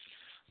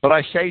 But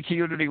I say to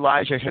you that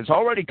Elijah has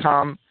already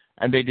come,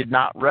 and they did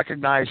not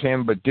recognize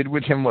him, but did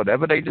with him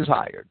whatever they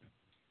desired.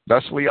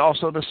 Thusly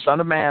also the Son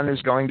of Man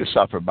is going to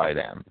suffer by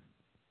them."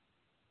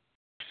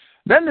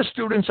 Then the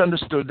students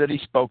understood that he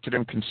spoke to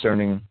them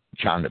concerning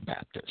John the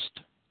Baptist.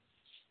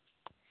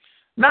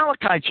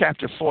 Malachi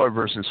chapter 4,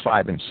 verses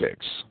 5 and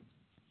 6.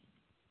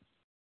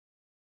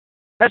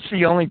 That's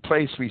the only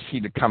place we see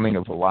the coming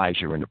of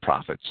Elijah and the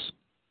prophets.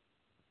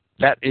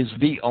 That is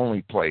the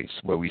only place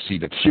where we see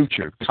the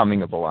future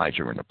coming of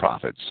Elijah and the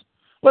prophets.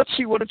 Let's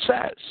see what it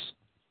says.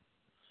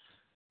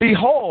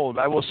 "Behold,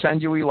 I will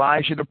send you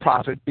Elijah the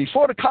prophet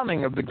before the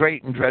coming of the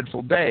great and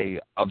dreadful day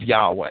of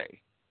Yahweh.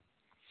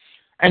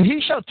 And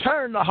he shall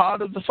turn the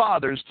heart of the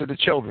fathers to the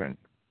children."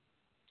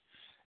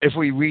 If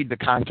we read the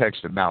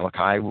context of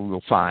Malachi, we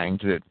will find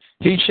that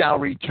he shall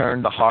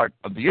return the heart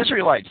of the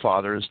Israelite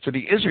fathers to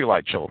the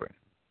Israelite children,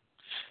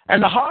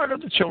 and the heart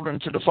of the children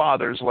to the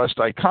fathers, lest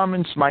I come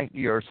and smite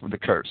the earth with a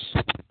curse.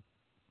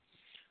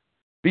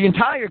 The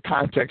entire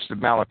context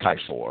of Malachi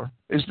 4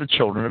 is the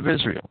children of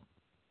Israel.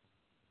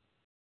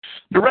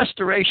 The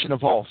restoration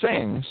of all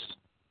things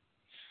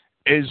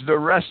is the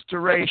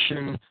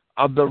restoration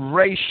of the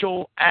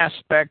racial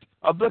aspect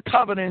of the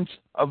covenant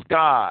of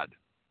God,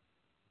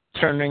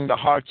 turning the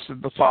hearts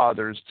of the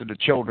fathers to the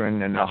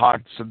children and the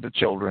hearts of the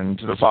children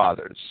to the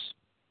fathers,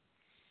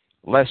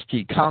 lest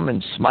he come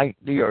and smite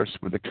the earth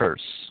with a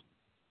curse.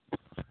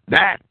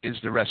 That is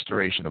the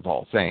restoration of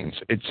all things.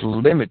 It's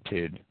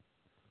limited.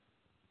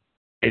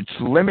 It's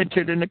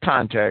limited in the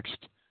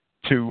context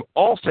to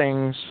all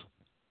things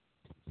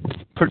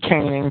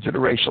pertaining to the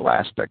racial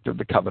aspect of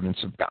the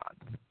covenants of God.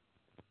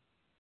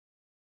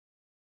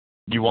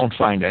 You won't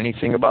find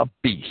anything about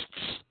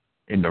beasts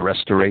in the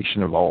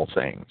restoration of all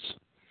things.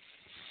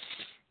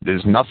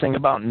 There's nothing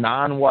about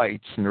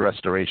non-whites in the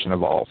restoration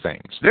of all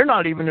things. They're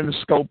not even in the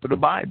scope of the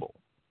Bible.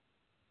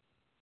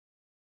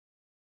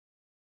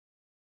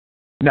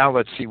 Now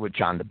let's see what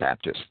John the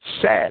Baptist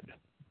said.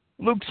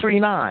 Luke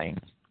 3:9.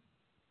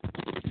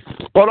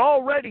 "But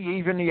already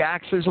even the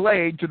axe is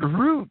laid to the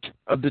root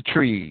of the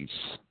trees.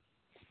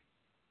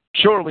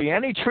 Surely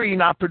any tree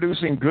not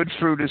producing good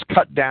fruit is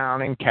cut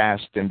down and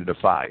cast into the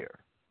fire."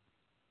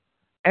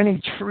 Any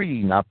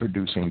tree not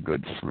producing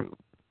good fruit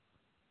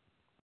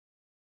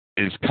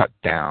is cut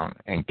down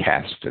and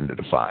cast into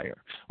the fire.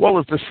 Well,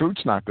 if the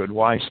fruit's not good,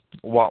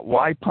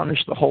 why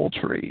punish the whole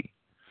tree?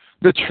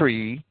 The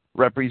tree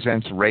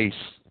represents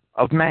race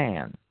of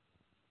man,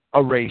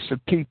 a race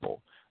of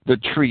people. The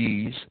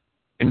trees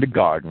in the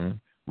garden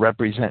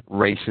represent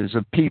races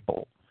of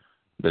people.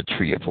 The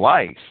tree of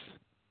life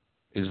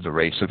is the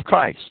race of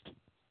Christ.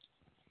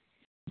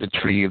 The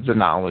tree of the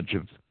knowledge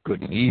of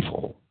good and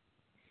evil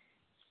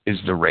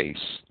is the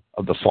race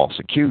of the false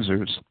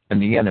accusers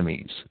and the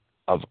enemies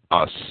of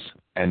us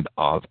and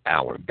of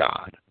our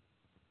God.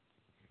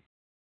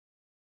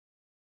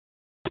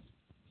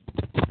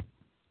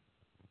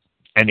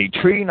 Any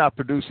tree not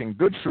producing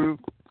good fruit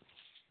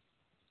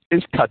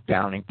is cut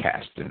down and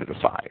cast into the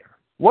fire.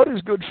 What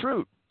is good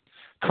fruit?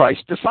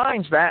 Christ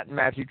defines that in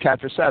Matthew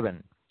chapter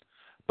 7.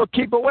 "But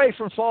keep away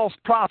from false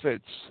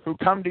prophets who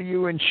come to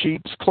you in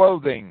sheep's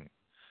clothing,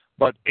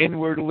 but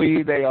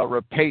inwardly they are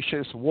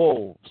rapacious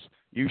wolves.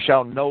 You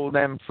shall know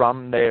them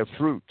from their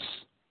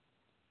fruits.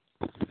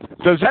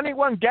 Does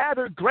anyone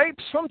gather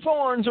grapes from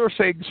thorns or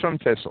figs from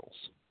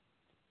thistles?"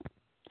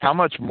 How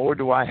much more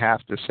do I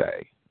have to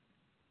say?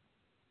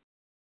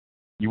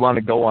 You want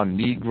to go on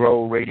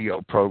Negro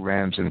radio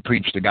programs and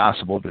preach the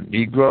gospel to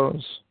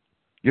Negroes?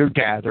 You're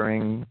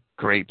gathering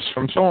grapes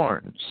from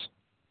thorns.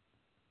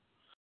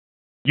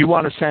 You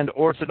want to send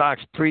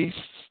Orthodox priests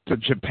to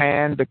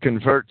Japan to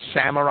convert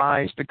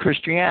samurais to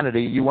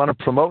Christianity? You want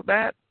to promote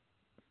that?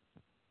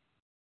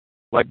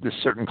 like this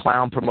certain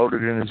clown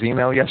promoted in his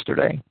email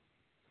yesterday.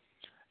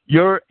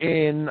 You're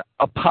in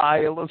a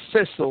pile of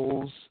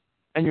thistles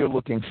and you're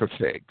looking for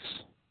figs.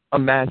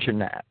 Imagine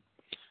that.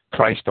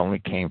 Christ only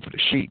came for the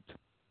sheep.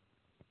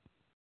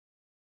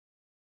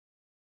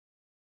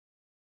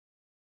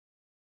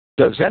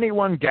 Does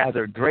anyone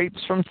gather grapes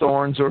from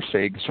thorns or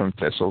figs from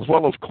thistles?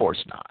 Well, of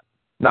course not.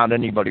 Not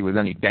anybody with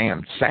any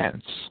damn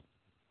sense.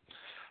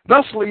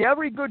 Thusly,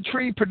 every good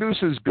tree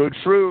produces good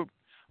fruit,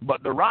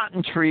 but the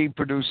rotten tree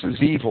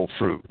produces evil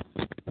fruit.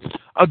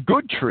 A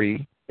good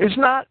tree is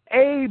not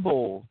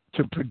able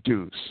to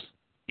produce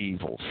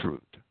evil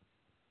fruit.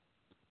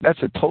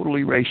 That's a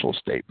totally racial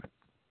statement.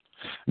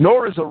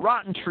 Nor is a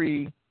rotten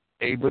tree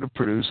able to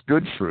produce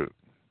good fruit.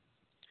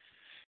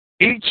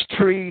 Each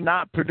tree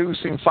not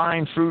producing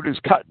fine fruit is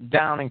cut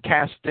down and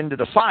cast into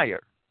the fire.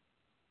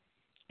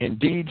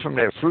 Indeed, from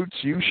their fruits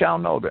you shall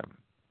know them.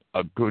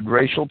 A good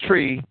racial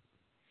tree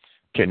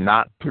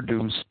cannot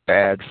produce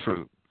bad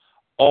fruit.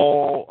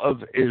 All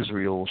of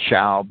Israel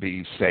shall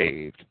be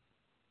saved.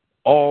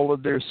 All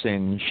of their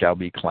sins shall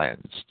be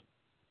cleansed.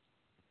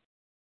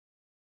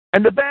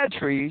 And the bad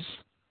trees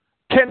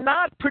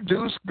cannot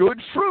produce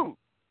good fruit.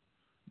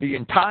 The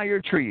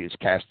entire tree is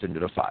cast into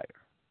the fire.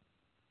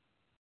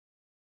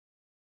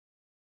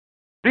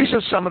 These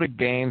are some of the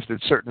games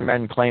that certain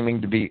men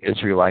claiming to be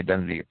Israel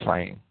identity are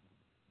playing.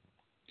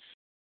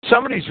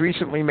 Somebody's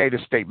recently made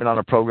a statement on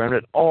a program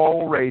that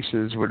all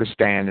races were to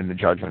stand in the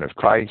judgment of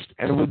Christ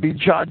and would be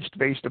judged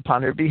based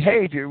upon their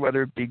behavior,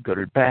 whether it be good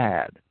or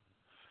bad.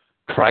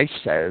 Christ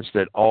says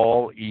that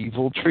all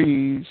evil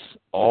trees,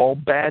 all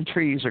bad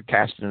trees are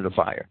cast into the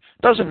fire.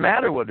 Doesn't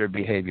matter what their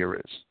behavior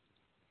is.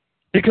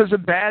 Because a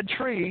bad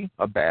tree,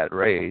 a bad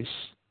race,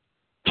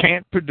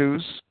 can't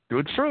produce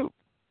good fruit.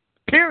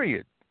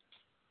 Period.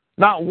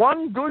 Not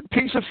one good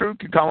piece of fruit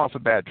can come off a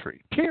bad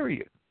tree.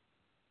 Period.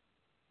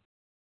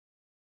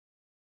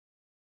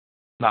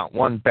 Not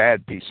one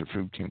bad piece of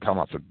fruit can come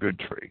off a good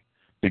tree.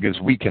 Because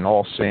we can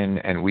all sin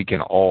and we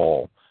can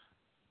all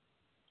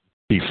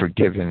be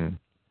forgiven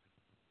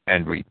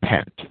and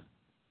repent.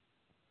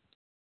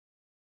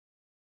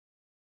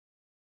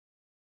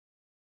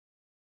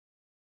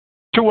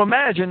 To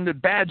imagine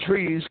that bad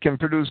trees can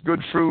produce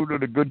good fruit or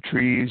the good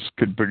trees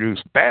could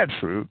produce bad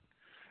fruit,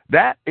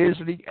 that is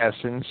the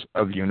essence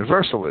of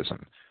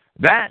universalism.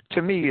 That,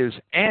 to me, is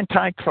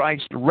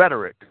Antichrist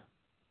rhetoric.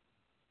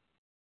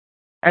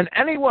 And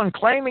anyone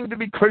claiming to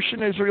be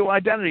Christian Israel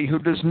identity who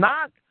does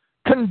not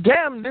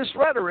condemn this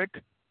rhetoric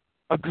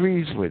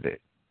agrees with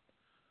it.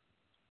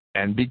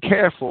 And be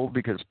careful,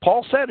 because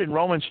Paul said in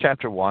Romans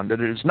chapter 1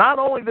 that it is not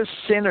only the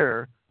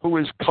sinner who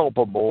is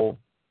culpable,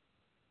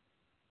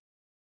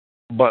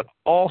 but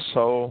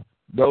also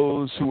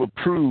those who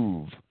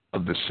approve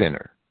of the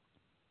sinner.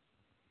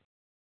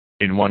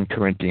 In 1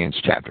 Corinthians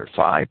chapter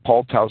 5,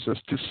 Paul tells us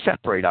to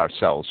separate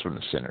ourselves from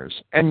the sinners,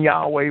 and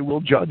Yahweh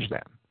will judge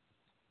them.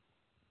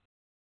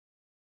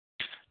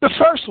 The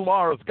first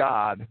law of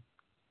God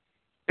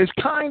is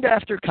kind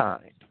after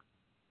kind.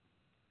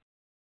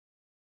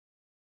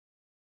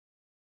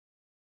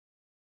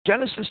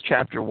 Genesis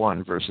chapter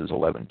 1, verses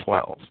 11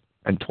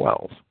 and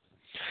 12.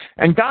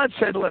 And God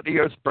said, let the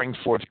earth bring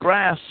forth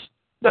grass,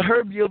 the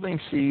herb yielding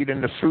seed,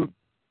 and the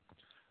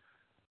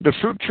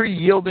fruit tree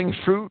yielding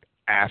fruit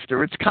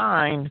after its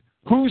kind,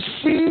 whose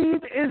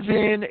seed is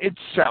in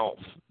itself.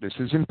 This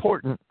is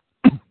important.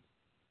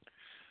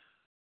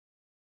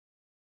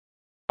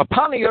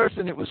 Upon the earth,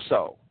 and it was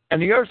so.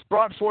 And the earth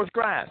brought forth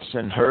grass,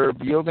 and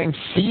herb yielding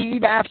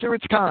seed after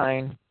its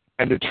kind,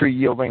 and a tree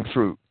yielding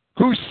fruit,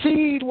 whose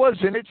seed was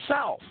in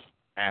itself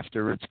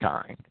after its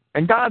kind.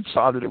 And God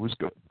saw that it was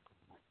good.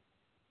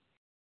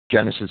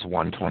 Genesis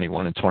 1,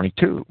 21 and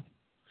 22.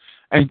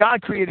 And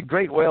God created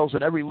great whales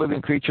and every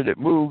living creature that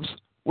moves,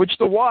 which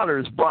the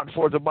waters brought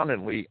forth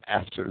abundantly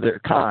after their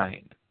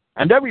kind,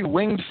 and every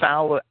winged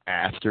fowl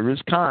after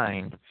his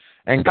kind.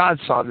 And God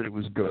saw that it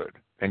was good,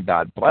 and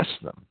God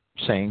blessed them,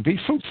 saying, be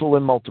fruitful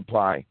and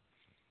multiply,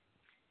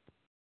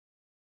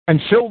 and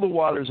fill the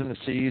waters and the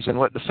seas, and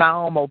let the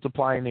fowl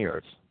multiply in the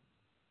earth.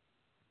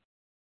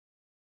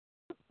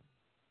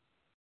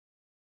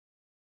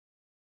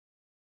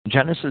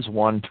 Genesis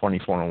 1,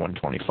 24 and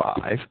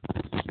 125.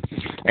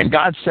 And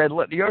God said,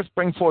 let the earth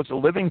bring forth a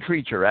living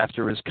creature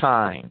after his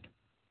kind,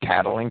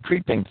 cattle and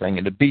creeping thing,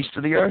 and the beast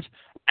of the earth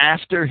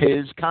after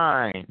his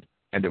kind.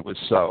 And it was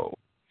so.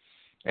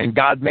 And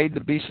God made the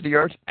beast of the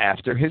earth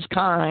after his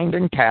kind,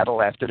 and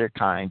cattle after their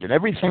kind, and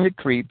everything that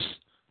creeps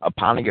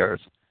upon the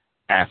earth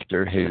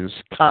after his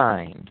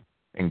kind.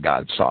 And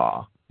God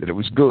saw that it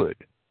was good.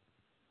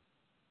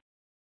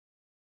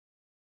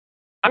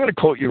 I'm going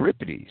to quote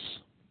Euripides.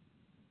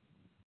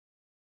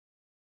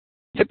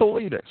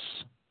 Hippolytus,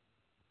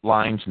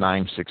 lines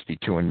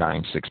 962 and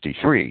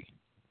 963,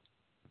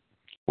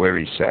 where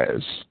he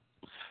says,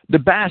 the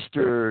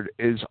bastard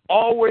is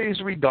always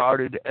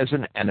regarded as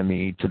an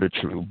enemy to the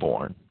true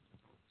born.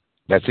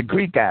 That's a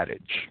Greek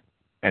adage,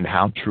 and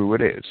how true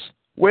it is.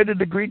 Where did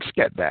the Greeks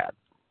get that?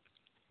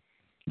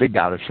 They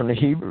got it from the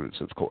Hebrews,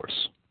 of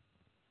course.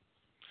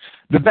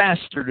 The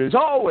bastard is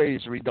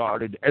always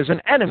regarded as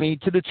an enemy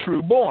to the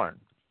true born,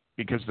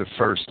 because the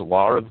first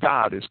law of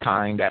God is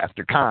kind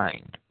after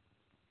kind.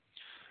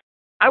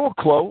 I will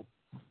quote,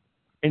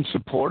 in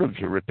support of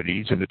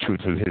Euripides and the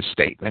truth of his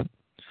statement,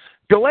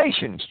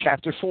 Galatians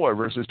chapter 4,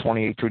 verses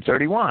 28 through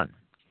 31,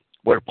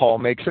 where Paul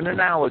makes an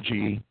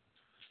analogy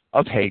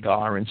of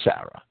Hagar and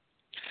Sarah.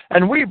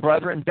 And we,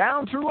 brethren,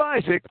 down through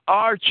Isaac,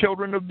 are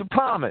children of the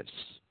promise.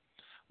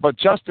 But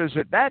just as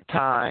at that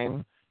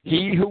time,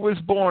 he who was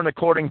born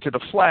according to the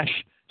flesh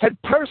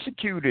had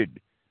persecuted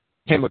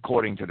him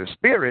according to the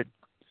Spirit,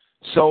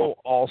 so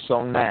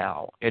also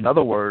now. In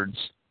other words,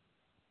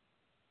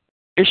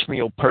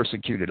 Ishmael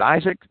persecuted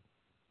Isaac,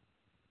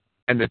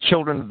 and the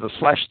children of the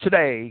flesh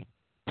today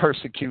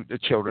persecute the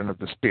children of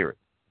the Spirit.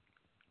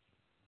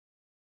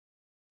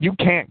 You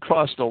can't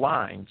cross the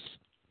lines.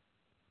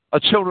 A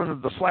child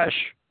of the flesh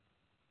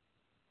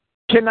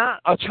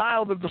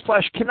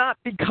cannot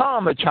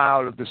become a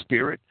child of the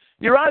Spirit.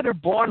 You're either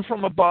born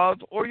from above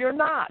or you're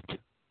not.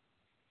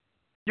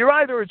 You're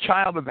either a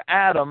child of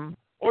Adam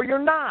or you're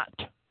not.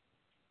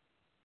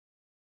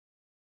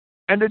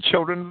 And the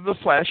children of the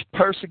flesh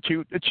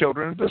persecute the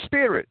children of the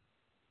Spirit,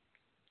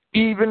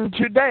 even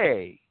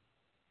today.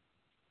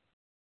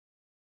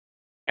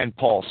 And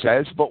Paul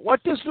says, but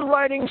what does the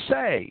writing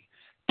say?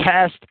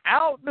 Cast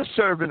out the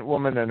servant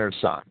woman and her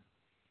son.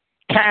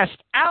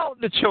 Cast out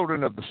the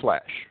children of the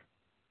flesh.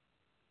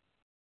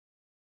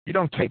 You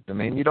don't take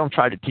them in. You don't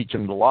try to teach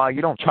them the law.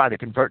 You don't try to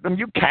convert them.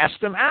 You cast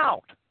them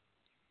out.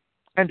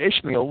 And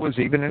Ishmael was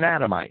even an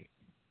Adamite.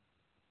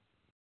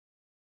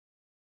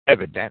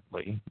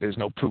 Evidently, there's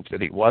no proof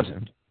that he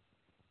wasn't.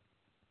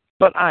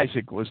 But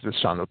Isaac was the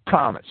son of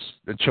promise.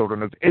 The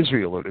children of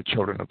Israel are the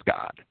children of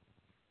God.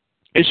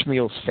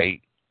 Ishmael's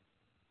fate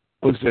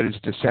was that his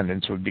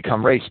descendants would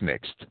become race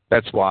mixed.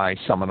 That's why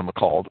some of them are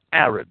called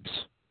Arabs.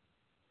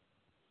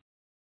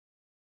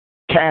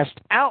 Cast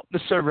out the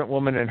servant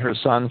woman and her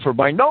son, for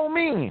by no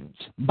means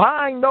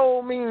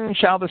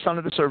shall the son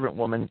of the servant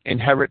woman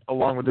inherit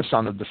along with the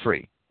son of the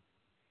free.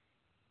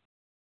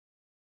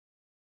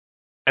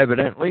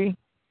 Evidently,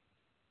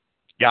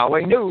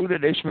 Yahweh knew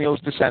that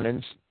Ishmael's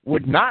descendants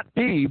would not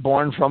be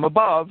born from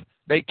above.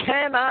 They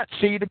cannot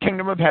see the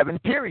kingdom of heaven,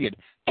 period.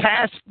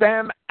 Cast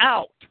them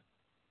out.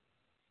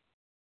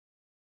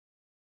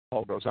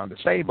 Paul goes on to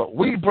say, but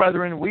we,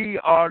 brethren, we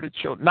are the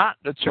children, not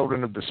the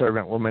children of the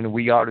servant woman,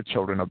 we are the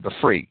children of the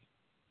free.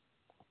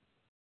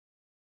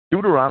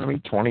 Deuteronomy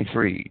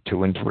 23,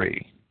 2 and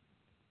 3.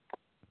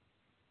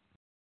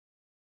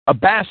 A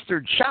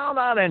bastard shall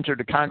not enter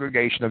the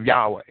congregation of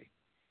Yahweh.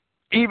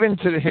 Even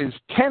to his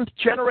 10th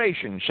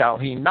generation shall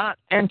he not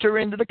enter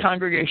into the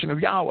congregation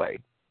of Yahweh.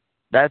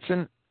 That's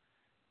an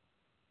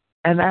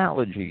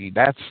analogy.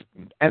 That's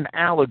an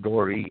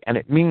allegory, and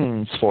it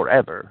means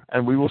forever.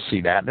 And we will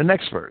see that in the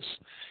next verse.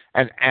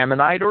 An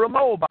Ammonite or a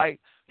Moabite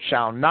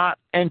shall not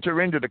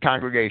enter into the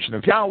congregation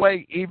of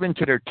Yahweh. Even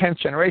to their 10th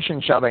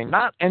generation shall they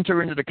not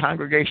enter into the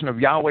congregation of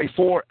Yahweh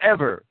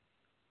forever.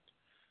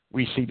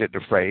 We see that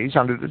the phrase,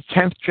 under the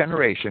 10th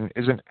generation,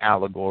 is an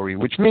allegory,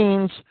 which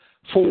means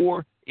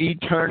for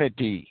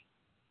eternity.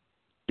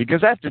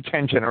 Because after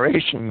 10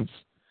 generations,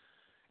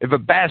 if a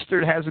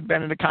bastard hasn't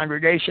been in the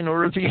congregation,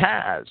 or if he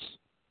has,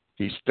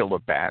 he's still a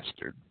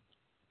bastard.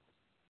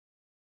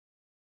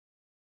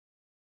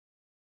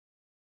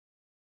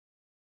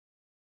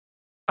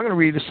 I'm going to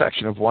read a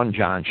section of 1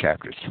 John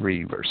chapter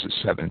 3, verses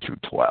 7 through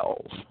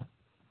 12.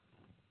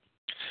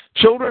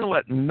 Children,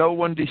 let no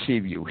one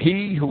deceive you.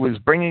 He who is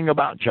bringing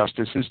about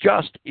justice is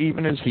just,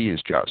 even as he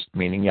is just,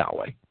 meaning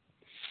Yahweh.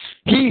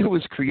 He who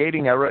is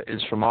creating error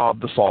is from of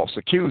the false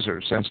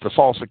accuser, since the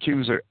false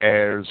accuser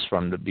errs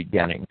from the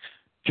beginning.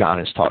 John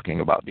is talking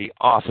about the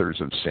authors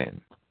of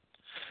sin.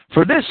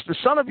 For this, the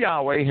Son of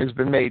Yahweh has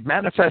been made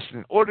manifest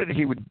in order that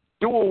he would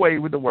do away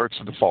with the works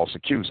of the false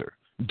accuser.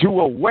 Do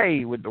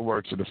away with the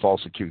works of the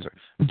false accuser.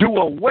 Do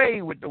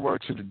away with the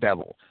works of the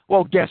devil.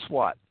 Well, guess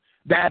what?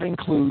 That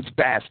includes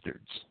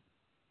bastards.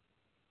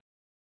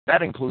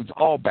 That includes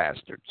all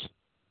bastards.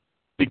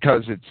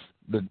 Because it's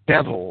the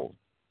devil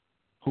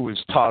who has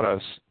taught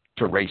us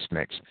to race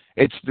mix.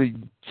 It's the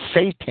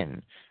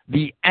Satan,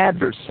 the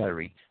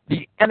adversary,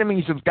 the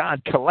enemies of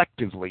God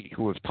collectively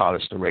who have taught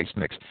us to race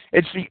mix.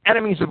 It's the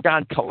enemies of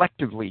God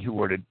collectively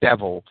who are the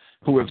devil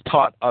who have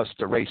taught us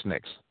to race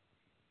mix.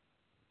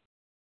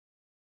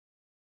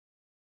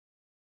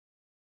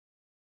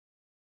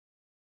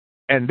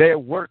 And their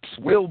works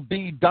will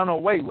be done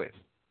away with.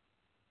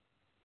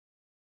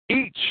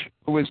 Each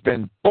who has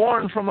been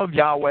born from of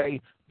Yahweh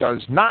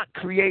does not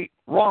create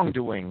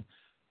wrongdoing,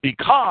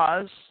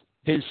 because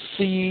his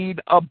seed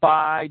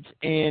abides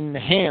in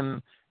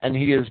him, and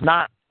he is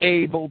not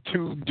able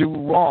to do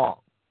wrong.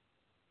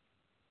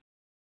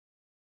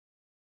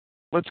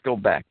 Let's go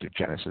back to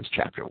Genesis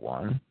chapter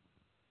 1.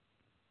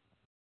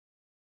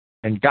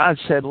 And God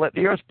said, let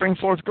the earth bring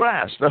forth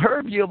grass, the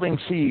herb yielding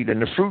seed,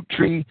 and the fruit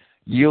tree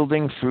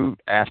yielding fruit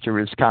after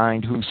his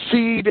kind, whose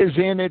seed is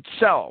in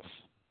itself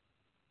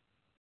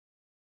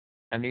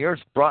And the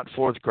earth brought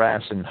forth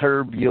grass and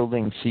herb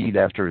yielding seed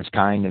after his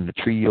kind, and the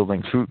tree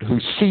yielding fruit,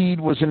 whose seed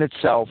was in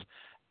itself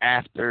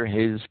after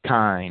his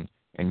kind.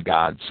 And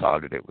God saw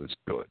that it was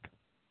good.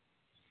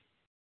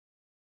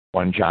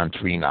 1 John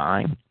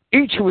 3:9.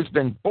 Each who has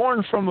been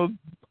born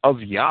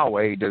of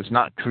Yahweh does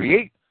not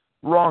create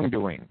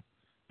wrongdoing,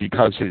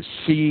 because his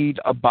seed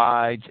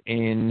abides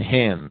in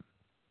him,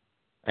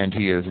 and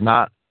he is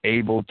not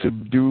able to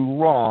do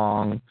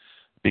wrong,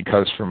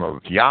 because from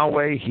of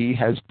Yahweh he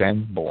has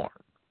been born.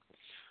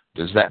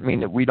 Does that mean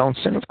that we don't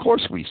sin? Of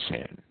course we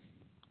sin.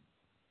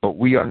 But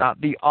we are not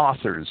the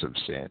authors of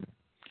sin.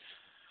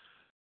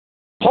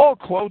 Paul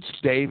quotes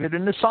David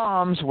in the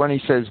Psalms when he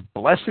says,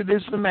 "Blessed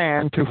is the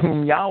man to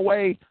whom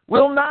Yahweh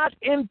will not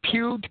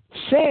impute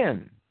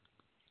sin."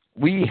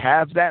 We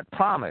have that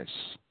promise.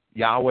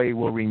 Yahweh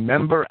will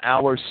remember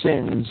our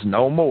sins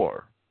no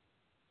more,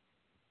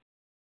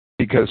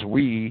 because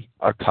we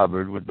are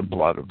covered with the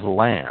blood of the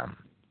Lamb.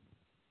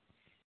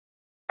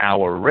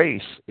 Our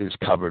race is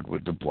covered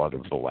with the blood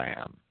of the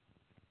Lamb.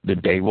 The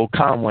day will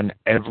come when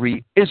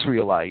every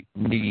Israelite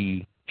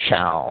knee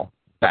shall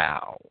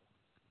bow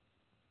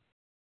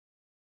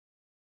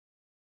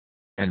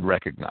and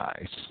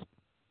recognize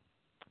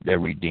their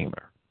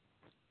Redeemer.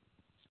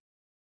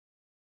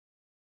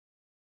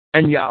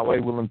 And Yahweh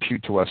will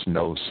impute to us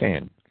no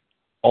sin.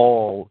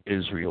 All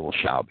Israel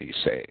shall be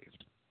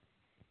saved.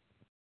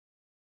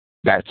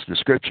 That's the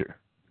scripture.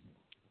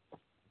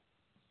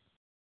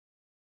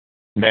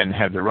 Men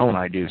have their own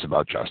ideas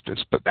about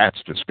justice, but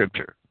that's the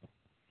scripture.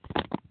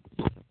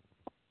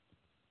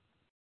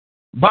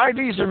 By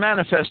these are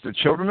manifest the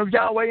children of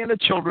Yahweh and the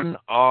children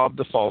of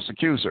the false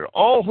accuser.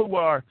 All who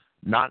are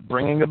not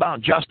bringing about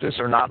justice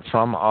are not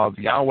from of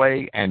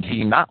Yahweh, and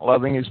he not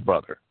loving his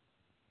brother.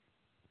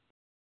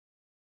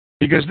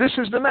 Because this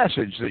is the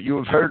message that you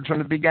have heard from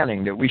the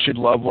beginning, that we should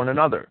love one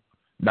another.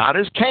 Not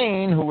as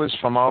Cain, who was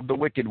from of the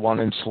wicked one,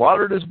 and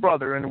slaughtered his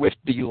brother, and with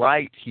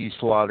delight he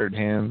slaughtered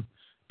him,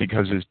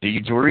 because his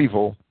deeds were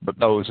evil, but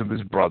those of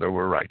his brother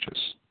were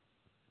righteous.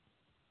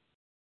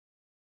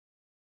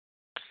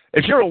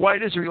 If you're a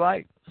white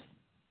Israelite,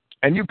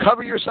 and you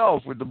cover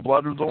yourself with the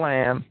blood of the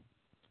Lamb,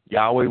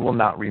 Yahweh will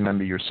not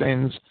remember your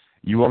sins.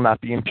 You will not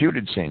be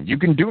imputed sin. You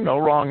can do no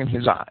wrong in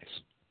his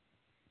eyes.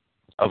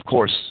 Of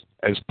course,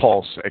 as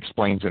Paul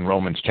explains in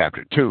Romans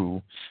chapter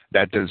 2,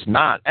 that does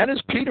not, and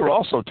as Peter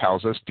also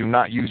tells us, do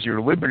not use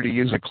your liberty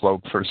as a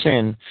cloak for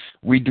sin.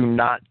 We do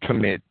not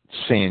commit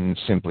sin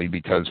simply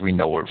because we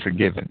know we're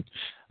forgiven.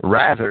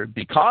 Rather,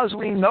 because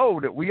we know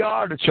that we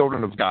are the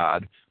children of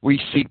God,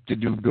 we seek to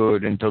do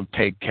good and to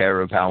take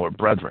care of our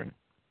brethren.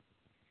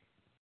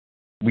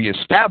 We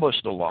establish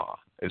the law,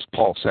 as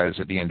Paul says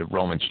at the end of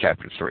Romans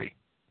chapter 3.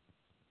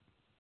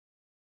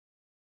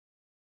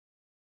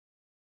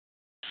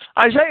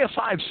 Isaiah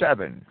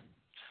 5:7.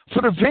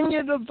 For the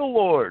vineyard of the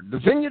Lord, the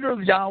vineyard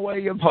of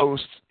Yahweh of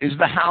hosts, is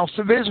the house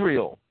of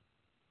Israel.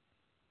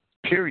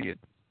 Period.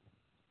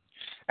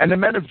 And the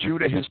men of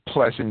Judah his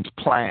pleasant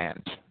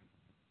plant.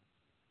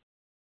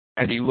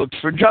 And he looked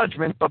for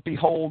judgment, but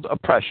behold,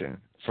 oppression.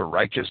 For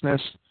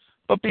righteousness,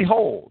 but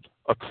behold,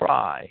 a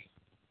cry.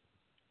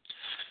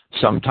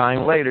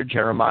 Sometime later,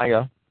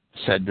 Jeremiah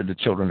said to the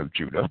children of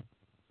Judah,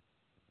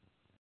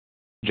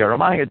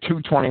 Jeremiah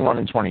 2:21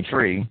 and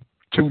 23,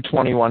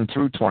 2:21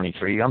 through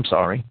 23,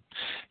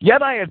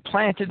 Yet I had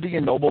planted thee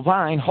a noble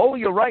vine,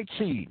 wholly a right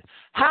seed.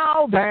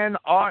 How then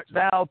art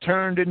thou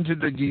turned into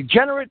the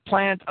degenerate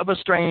plant of a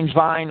strange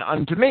vine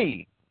unto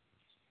me?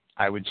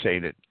 I would say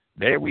that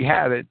there we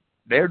have it.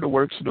 They're the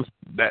works of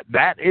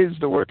that is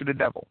the work of the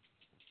devil,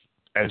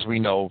 as we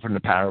know from the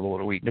parable of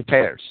the wheat and the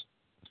tares.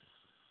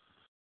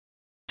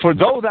 For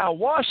though thou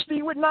wash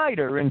thee with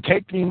niter, and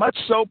take thee much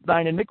soap,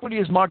 thine iniquity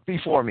is marked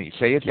before me,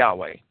 saith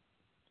Yahweh.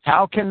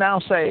 How can thou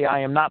say, I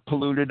am not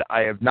polluted,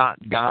 I have not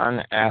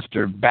gone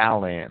after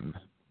Balaam?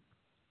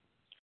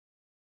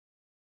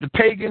 The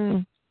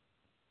pagan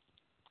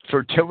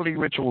fertility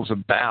rituals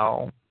of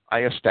Baal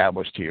I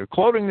established here,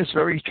 quoting this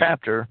very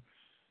chapter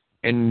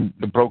in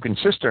the Broken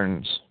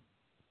Cisterns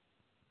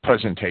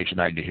presentation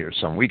I did here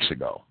some weeks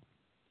ago.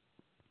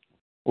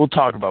 We'll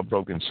talk about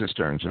broken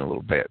cisterns in a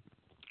little bit.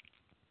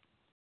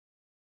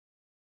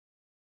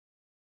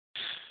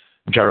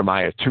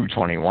 Jeremiah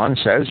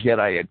 2:21 says, Yet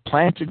I had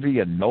planted thee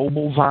a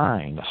noble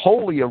vine,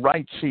 wholly a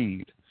right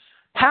seed.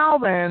 How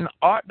then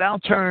art thou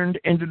turned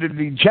into the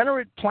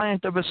degenerate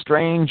plant of a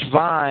strange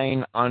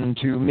vine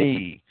unto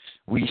me?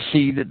 We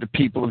see that the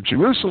people of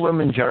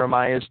Jerusalem in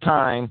Jeremiah's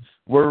time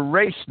were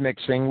race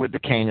mixing with the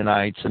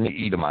Canaanites and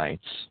the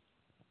Edomites.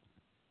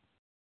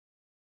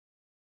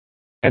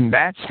 And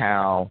that's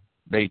how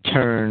they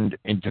turned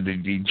into the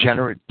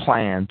degenerate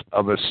plant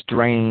of a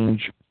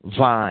strange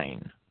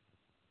vine.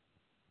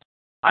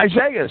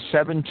 Isaiah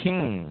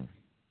 17,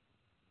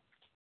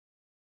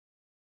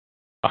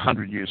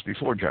 100 years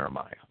before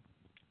Jeremiah.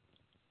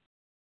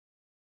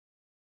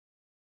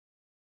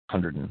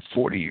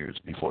 140 years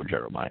before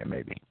Jeremiah,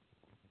 maybe.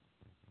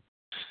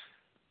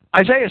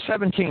 Isaiah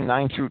 17,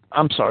 10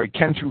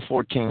 through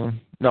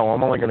 14, No,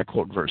 I'm only going to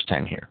quote verse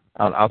 10 here.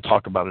 I'll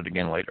talk about it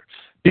again later.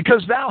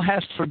 Because thou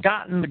hast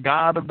forgotten the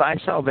God of thy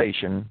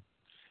salvation,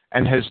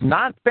 and hast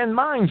not been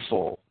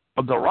mindful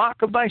of the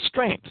rock of thy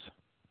strength.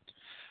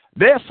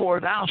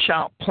 Therefore thou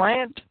shalt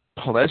plant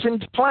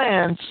pleasant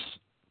plants,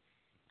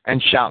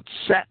 and shalt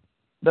set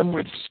them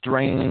with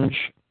strange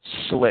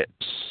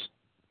slips.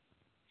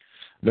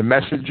 The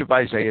message of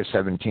Isaiah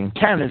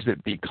 17:10 is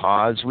that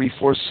because we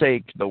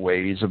forsake the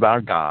ways of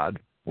our God,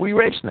 we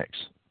race mix.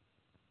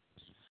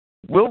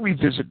 We'll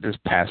revisit this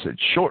passage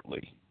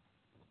shortly.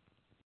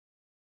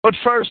 But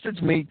first,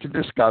 it's meet to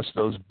discuss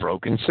those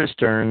broken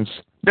cisterns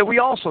that we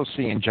also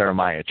see in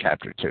Jeremiah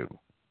chapter 2.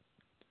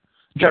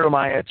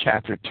 Jeremiah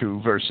chapter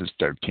 2, verses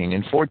 13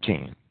 and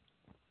 14.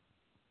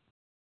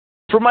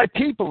 For my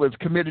people have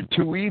committed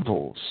two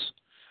evils.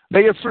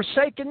 They have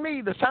forsaken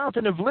me, the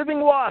fountain of living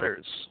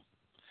waters,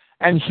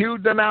 and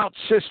hewed them out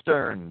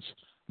cisterns,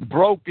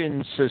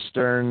 broken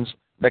cisterns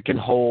that can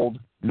hold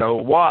no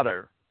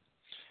water.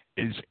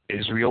 Is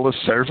Israel a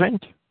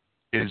servant?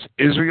 Is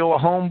Israel a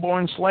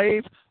homeborn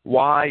slave?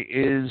 Why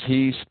is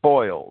he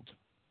spoiled?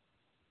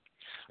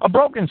 A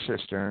broken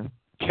cistern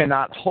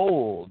cannot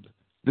hold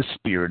the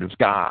Spirit of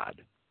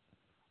God.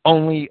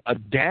 Only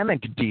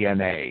Adamic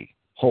DNA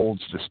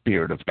holds the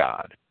Spirit of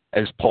God.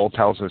 As Paul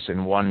tells us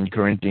in 1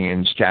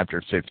 Corinthians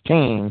chapter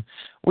 15,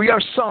 we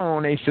are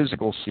sown a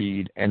physical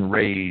seed and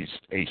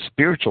raised a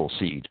spiritual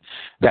seed,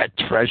 that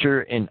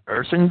treasure in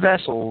earthen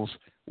vessels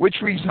which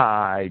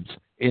resides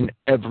in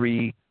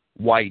every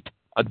white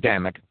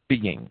Adamic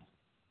being.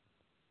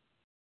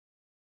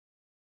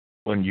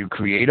 When you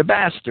create a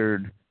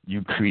bastard,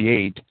 you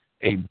create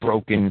a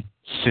broken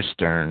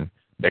cistern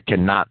that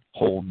cannot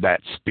hold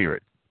that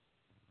spirit.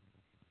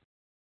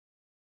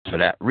 For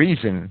that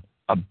reason,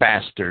 a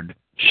bastard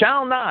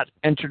shall not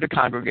enter the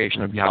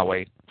congregation of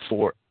Yahweh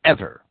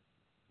forever.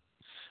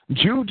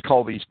 Jude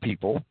calls these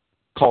people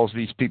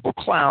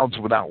clouds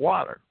without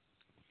water.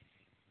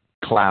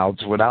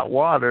 Clouds without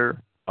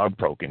water are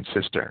broken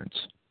cisterns.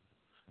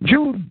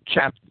 Jude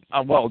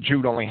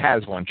only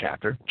has one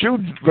chapter.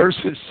 Jude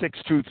verses 6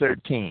 through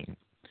 13.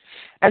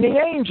 And the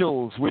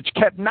angels which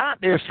kept not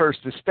their first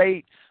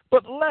estate,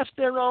 but left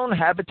their own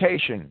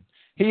habitation,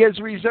 he has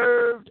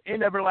reserved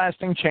in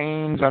everlasting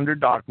chains under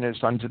darkness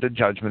unto the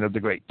judgment of the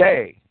great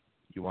day.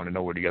 You want to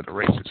know where the other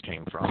races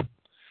came from.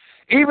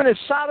 Even as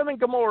Sodom and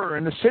Gomorrah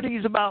and the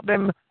cities about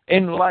them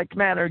in like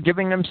manner,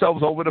 giving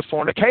themselves over to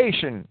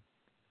fornication,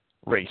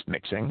 race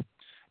mixing,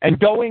 and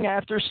going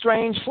after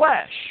strange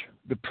flesh,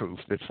 the proof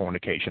that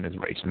fornication is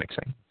race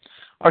mixing,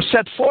 are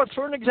set forth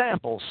for an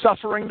example,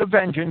 suffering the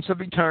vengeance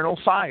of eternal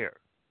fire.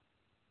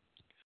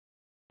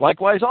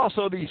 Likewise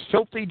also these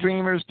filthy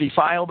dreamers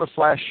defile the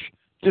flesh,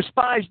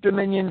 despise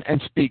dominion,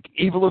 and speak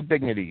evil of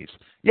dignities.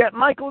 Yet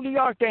Michael the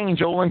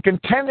archangel, in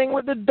contending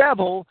with the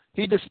devil,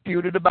 he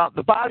disputed about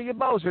the body of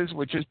Moses,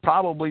 which is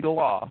probably the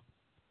law,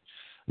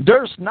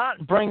 durst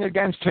not bring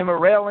against him a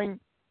railing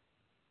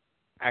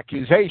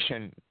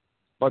accusation,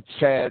 but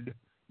said,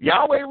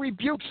 Yahweh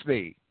rebukes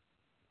thee.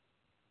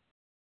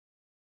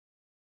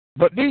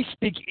 But these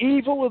speak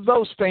evil of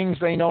those things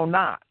they know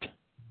not,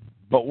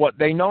 but what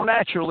they know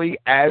naturally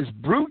as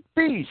brute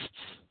beasts,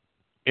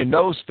 in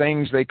those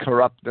things they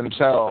corrupt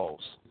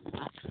themselves.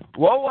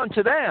 Woe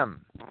unto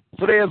them,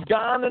 for they have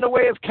gone in the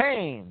way of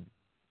Cain,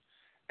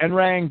 and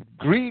ran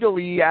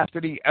greedily after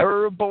the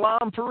error of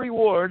Balaam for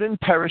reward, and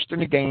perished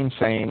in the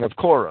gainsaying of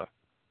Korah.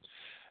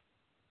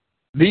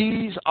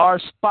 These are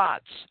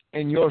spots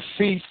in your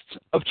feasts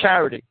of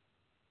charity.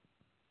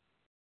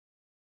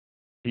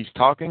 He's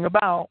talking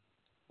about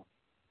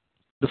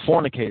the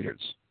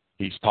fornicators.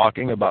 He's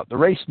talking about the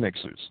race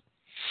mixers,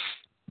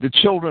 the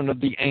children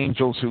of the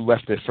angels who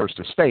left their first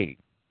estate,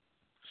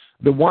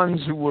 the ones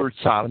who were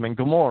Sodom and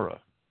Gomorrah,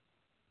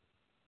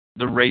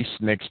 the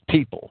race-mixed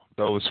people,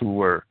 those who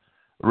were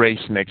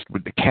race-mixed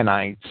with the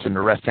Kenites and the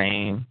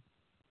Rephaim,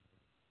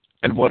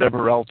 and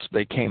whatever else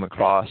they came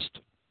across.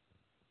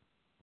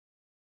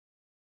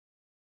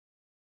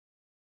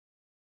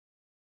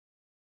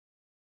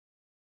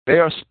 They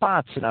are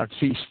spots in our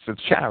feasts of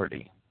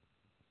charity.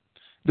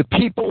 The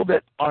people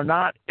that are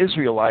not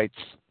Israelites,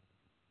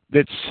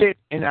 that sit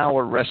in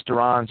our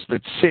restaurants,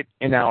 that sit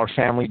in our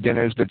family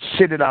dinners, that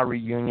sit at our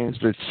reunions,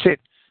 that sit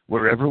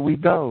wherever we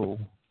go,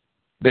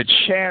 that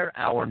share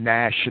our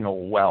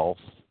national wealth,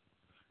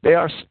 they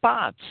are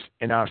spots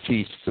in our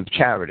feasts of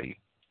charity.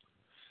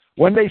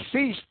 When they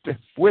feast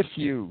with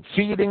you,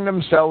 feeding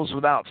themselves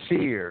without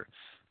fear,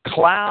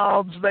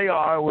 clouds they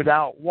are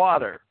without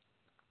water,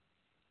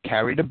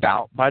 carried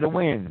about by the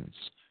winds,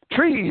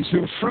 trees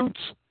whose fruits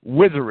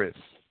withereth,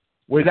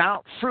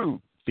 without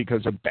fruit,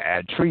 because a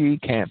bad tree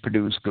can't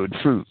produce good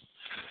fruit,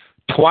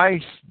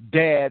 twice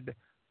dead,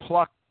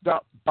 plucked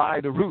up by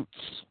the roots.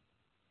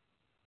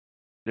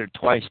 They're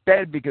twice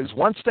dead because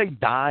once they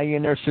die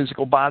in their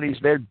physical bodies,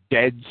 they're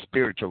dead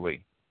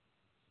spiritually.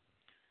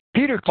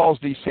 Peter calls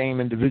these same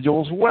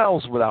individuals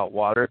wells without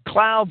water,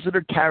 clouds that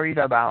are carried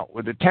about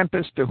with a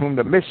tempest, to whom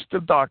the mist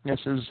of darkness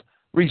is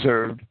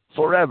reserved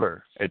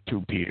forever, at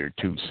 2 Peter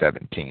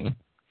 2:17.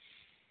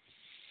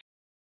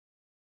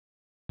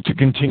 To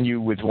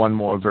continue with one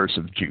more verse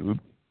of Jude,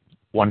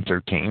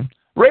 1:13.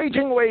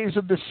 Raging waves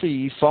of the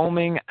sea,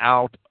 foaming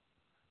out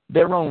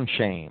their own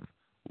shame.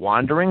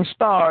 Wandering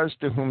stars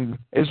to whom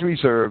is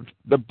reserved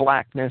the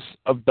blackness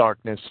of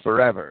darkness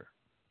forever.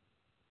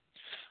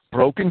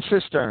 Broken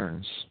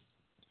cisterns.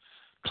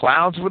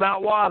 Clouds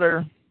without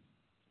water.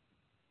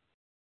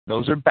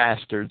 Those are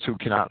bastards who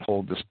cannot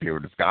hold the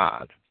Spirit of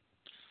God.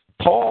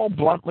 Paul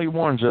bluntly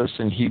warns us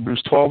in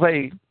Hebrews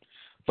 12:8,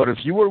 but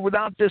if you are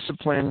without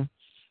discipline,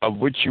 of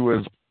which you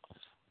have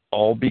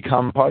all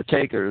become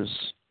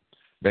partakers,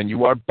 then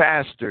you are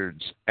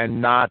bastards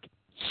and not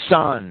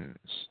sons.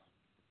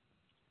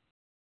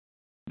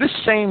 This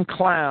same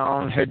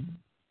clown had,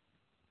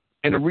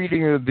 in a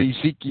reading of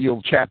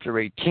Ezekiel chapter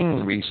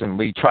 18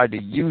 recently, tried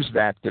to use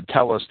that to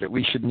tell us that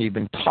we shouldn't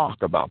even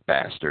talk about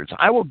bastards.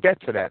 I will get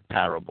to that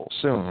parable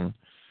soon.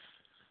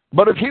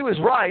 But if he was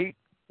right,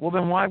 well,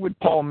 then why would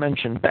Paul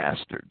mention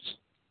bastards?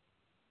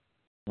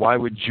 Why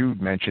would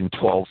Jude mention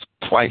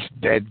twice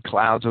dead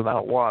clouds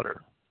without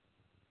water?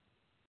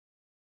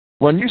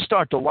 When you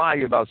start to lie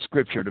about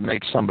Scripture to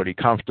make somebody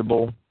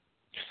comfortable,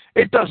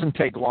 it doesn't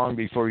take long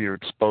before you're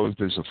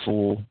exposed as a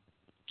fool.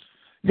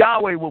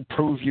 Yahweh will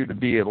prove you to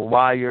be a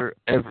liar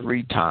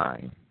every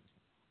time.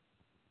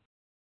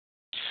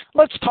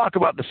 Let's talk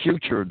about the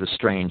future of the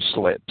strange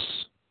slips.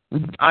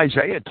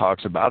 Isaiah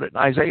talks about it in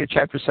Isaiah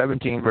chapter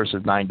 17,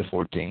 verses 9 to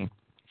 14.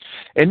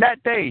 In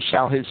that day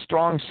shall his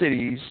strong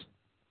cities,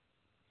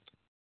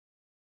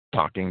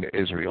 talking to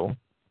Israel,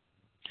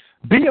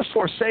 be a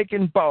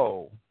forsaken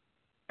bow,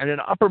 and an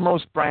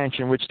uppermost branch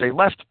in which they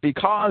left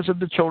because of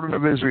the children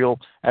of Israel,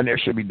 and there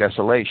shall be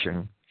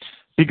desolation.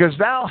 Because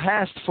thou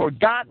hast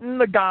forgotten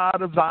the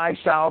God of thy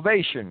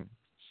salvation,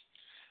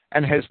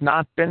 and hast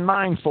not been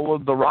mindful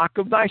of the rock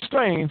of thy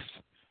strength,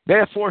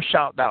 therefore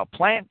shalt thou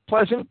plant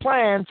pleasant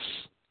plants,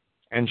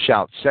 and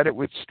shalt set it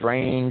with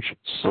strange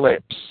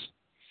slips.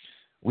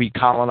 We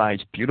colonize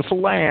beautiful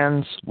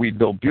lands, we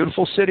build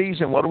beautiful cities,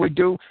 and what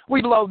do?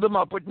 We load them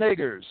up with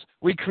niggers.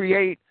 We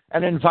create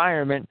an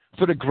environment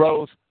for the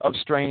growth of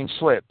strange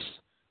slips.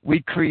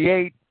 We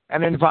create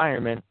an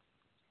environment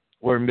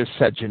where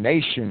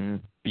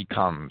miscegenation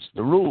becomes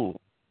the rule.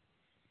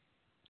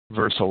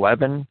 Verse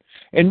 11,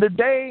 in the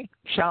day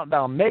shalt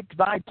thou make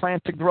thy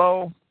plant to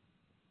grow,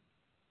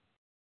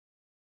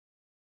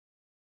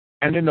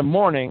 and in the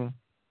morning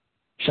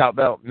shalt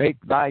thou make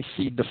thy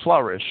seed to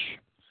flourish,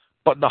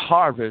 but the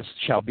harvest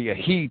shall be a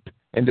heap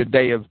in the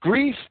day of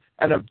grief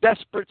and of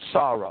desperate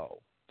sorrow.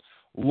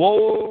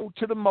 Woe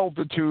to the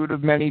multitude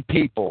of many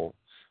people,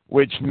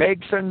 which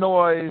makes a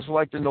noise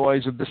like the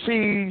noise of the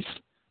seas,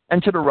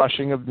 and to the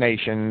rushing of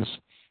nations,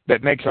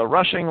 that makes a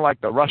rushing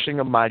like the rushing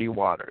of mighty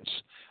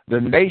waters.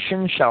 The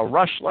nations shall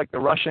rush like the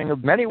rushing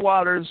of many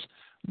waters,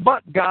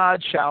 but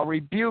God shall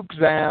rebuke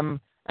them,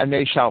 and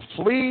they shall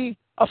flee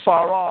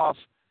afar off,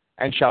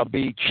 and shall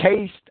be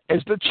chased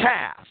as the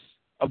chaff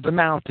of the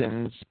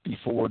mountains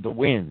before the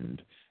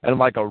wind, and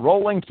like a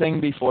rolling thing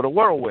before the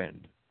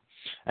whirlwind.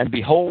 And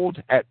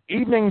behold, at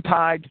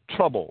eveningtide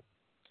trouble,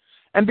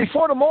 and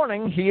before the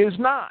morning he is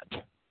not.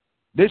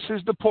 This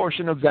is the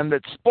portion of them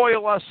that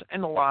spoil us,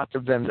 and the lot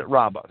of them that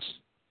rob us.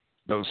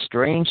 Those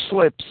strange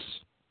slips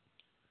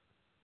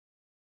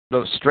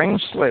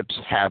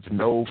have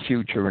no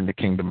future in the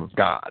kingdom of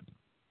God.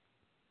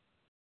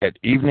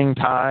 At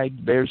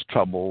eveningtide there's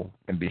trouble,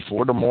 and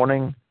before the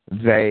morning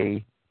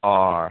they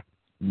are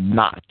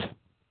not.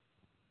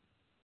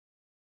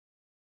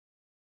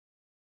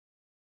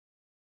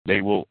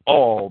 They will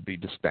all be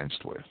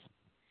dispensed with.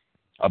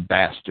 A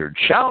bastard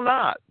shall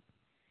not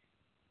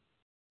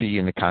be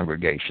in the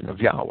congregation of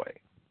Yahweh.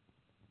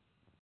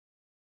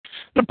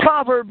 The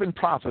proverb and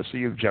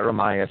prophecy of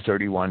Jeremiah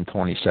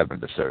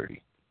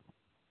 31:27-30.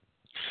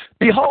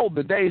 Behold,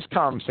 the days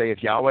come,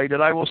 saith Yahweh,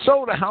 that I will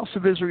sow the house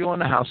of Israel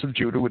and the house of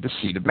Judah with the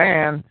seed of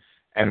man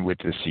and with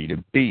the seed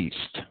of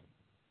beast.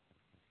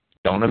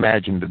 Don't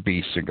imagine the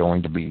beasts are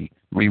going to be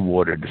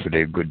rewarded for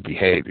their good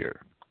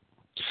behavior.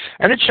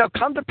 And it shall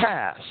come to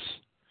pass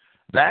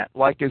that,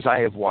 like as I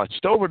have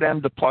watched over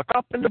them, to pluck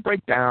up and to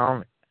break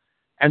down,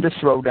 and to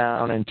throw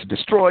down, and to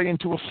destroy, and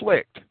to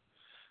afflict,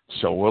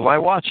 so will I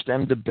watch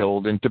them to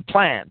build and to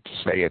plant,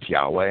 saith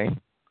Yahweh.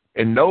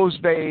 In those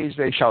days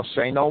they shall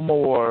say no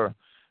more,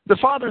 the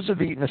fathers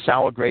have eaten the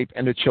sour grape,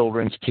 and the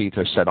children's teeth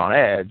are set on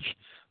edge.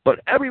 But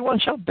everyone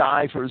shall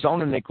die for his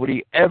own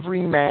iniquity.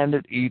 Every man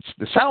that eats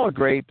the sour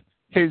grape,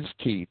 his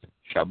teeth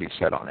shall be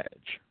set on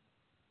edge.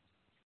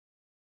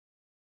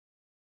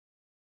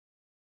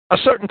 A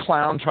certain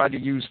clown tried to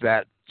use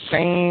that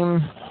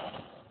same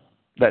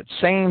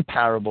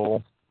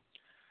parable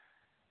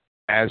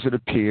as it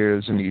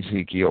appears in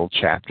Ezekiel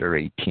chapter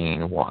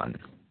 18:1.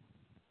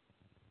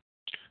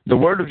 The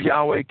word of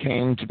Yahweh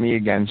came to me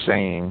again,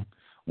 saying,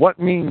 What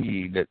mean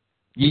ye that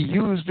ye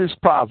use this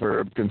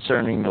proverb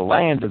concerning the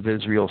land of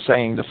Israel,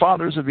 saying, The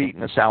fathers have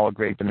eaten the sour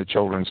grape, and the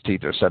children's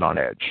teeth are set on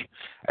edge?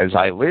 As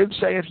I live,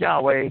 saith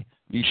Yahweh,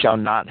 ye shall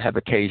not have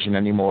occasion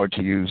any more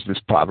to use this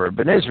proverb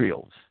in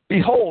Israel.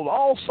 Behold,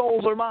 all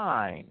souls are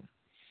mine,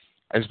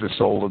 As the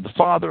soul of the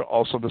Father,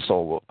 also the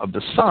soul of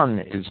the Son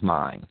is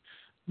mine.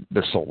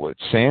 The soul that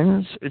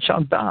sins, it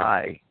shall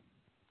die.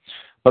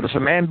 But if a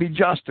man be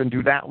just and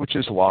do that which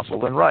is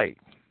lawful and right,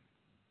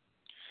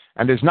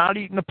 and is not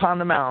eaten upon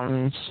the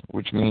mountains,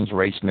 which means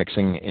race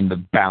mixing in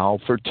the Baal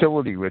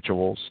fertility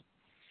rituals,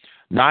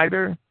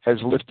 neither has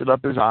lifted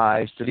up his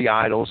eyes to the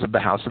idols of the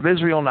house of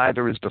Israel,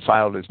 neither is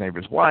defiled his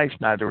neighbor's wife,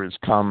 neither is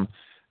come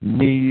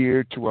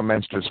near to a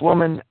menstruous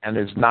woman, and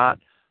is not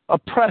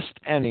oppressed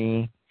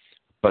any,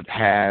 but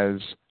has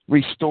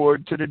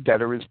restored to the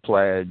debtor his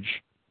pledge,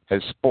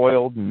 has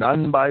spoiled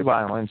none by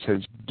violence,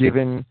 has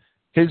given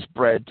his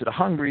bread to the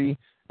hungry,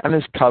 and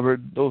has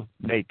covered the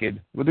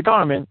naked with a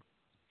garment.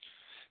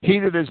 He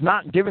that is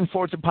not given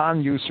forth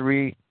upon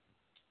usury,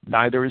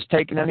 neither has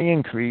taken any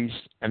increase,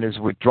 and has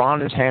withdrawn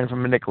his hand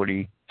from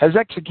iniquity, has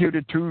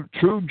executed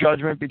true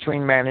judgment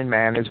between man and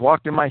man, has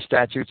walked in my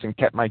statutes and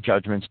kept my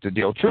judgments to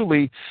deal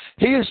truly.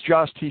 He is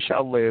just, he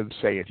shall live,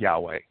 saith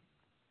Yahweh.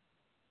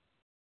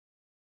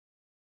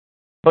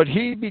 But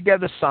he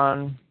beget a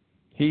son,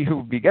 he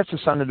who begets a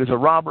son that is a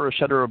robber, a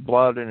shedder of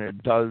blood, and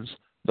it does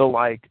the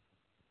like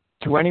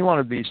to any one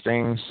of these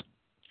things,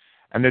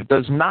 and it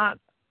does not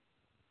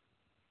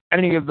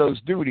any of those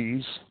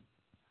duties,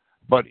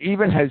 but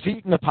even has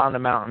eaten upon the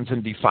mountains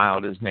and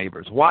defiled his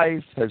neighbor's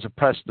wife, has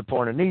oppressed the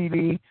poor and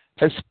needy,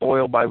 has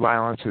spoiled by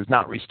violence, has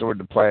not restored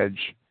the pledge,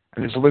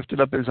 and has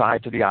lifted up his eye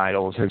to the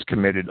idols, has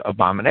committed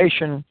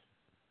abomination,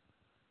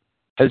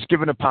 has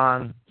given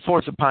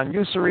forth upon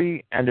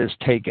usury, and has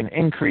taken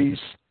increase.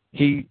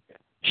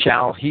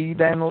 Shall he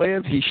then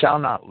live? He shall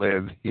not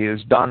live. He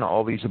has done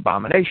all these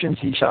abominations.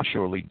 He shall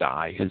surely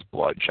die. His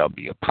blood shall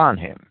be upon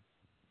him.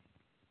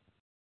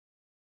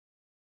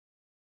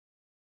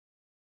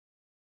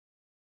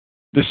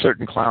 This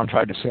certain clown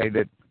tried to say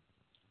that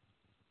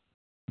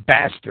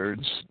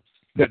bastards,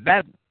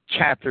 that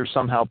chapter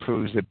somehow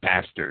proves that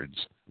bastards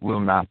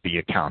will not be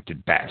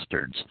accounted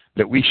bastards,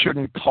 that we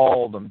shouldn't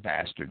call them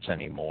bastards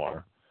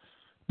anymore,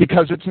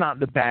 because it's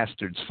not the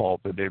bastards' fault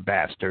that they're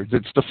bastards,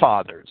 it's the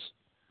fathers.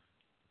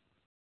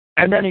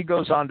 And then he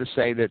goes on to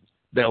say that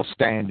they'll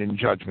stand in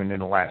judgment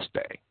in the last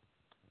day.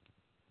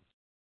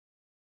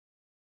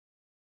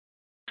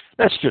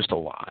 That's just a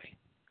lie.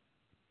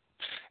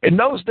 In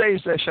those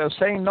days they shall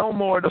say no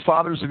more, the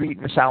fathers have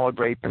eaten the sour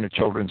grape and the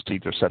children's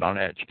teeth are set on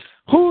edge.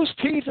 Whose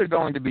teeth are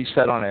going to be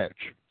set on edge?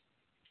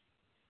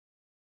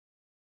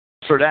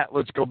 For that,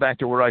 let's go back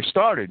to where I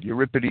started,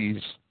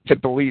 Euripides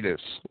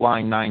Hippolytus,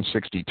 line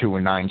 962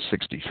 and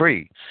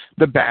 963.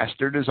 The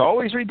bastard is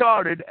always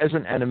regarded as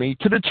an enemy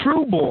to the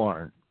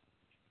true-born.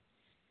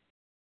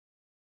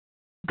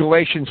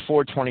 Galatians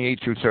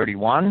 4:28 through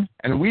 31,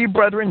 and we,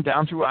 brethren,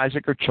 down through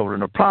Isaac are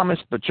children of promise,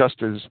 but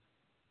just as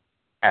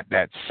at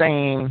that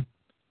same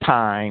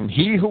time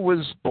he who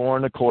was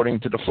born according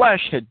to the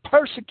flesh had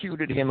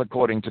persecuted him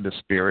according to the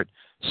Spirit,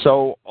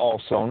 so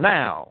also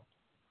now.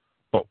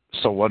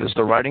 So what does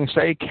the writing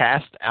say?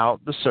 Cast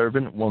out the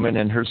servant woman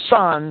and her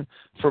son,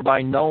 for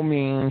by no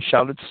means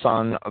shall the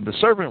son of the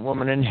servant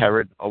woman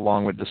inherit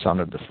along with the son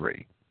of the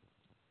free.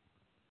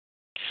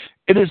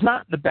 It is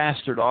not the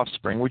bastard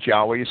offspring which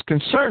Yahweh is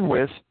concerned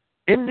with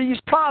in these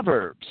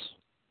proverbs.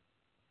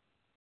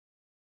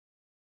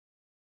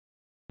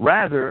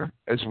 Rather,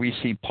 as we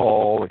see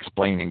Paul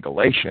explain in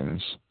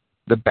Galatians,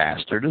 the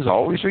bastard is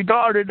always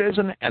regarded as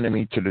an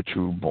enemy to the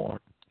true-born.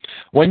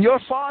 When your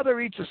father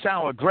eats a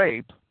sour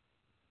grape,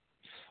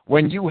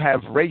 when you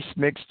have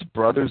race-mixed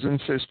brothers and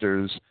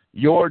sisters,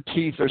 your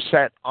teeth are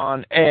set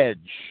on edge.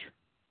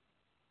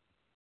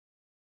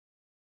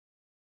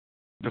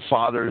 The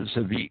fathers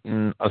have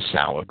eaten a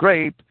sour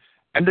grape,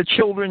 and the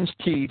children's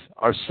teeth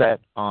are set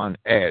on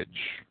edge.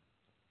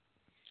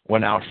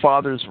 When our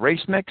fathers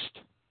race-mixed,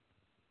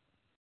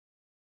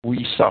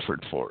 we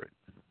suffered for it.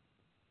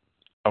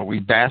 Are we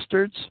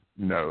bastards?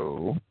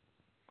 No.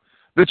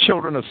 The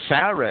children of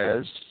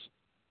Phares,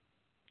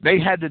 they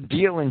had to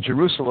deal in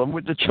Jerusalem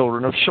with the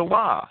children of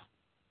Shelah,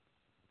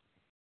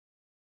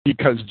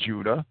 because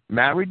Judah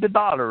married the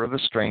daughter of a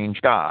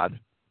strange god.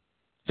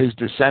 His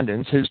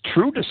descendants, his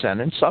true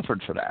descendants,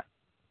 suffered for that.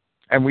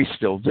 And we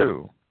still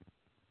do.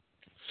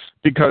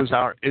 Because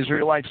our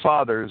Israelite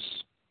fathers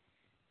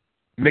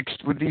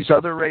mixed with these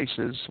other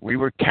races, we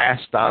were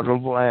cast out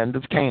of the land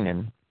of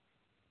Canaan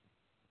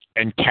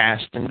and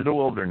cast into the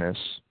wilderness,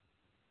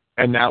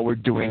 and now we're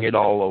doing it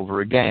all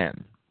over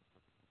again.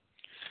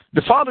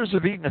 The fathers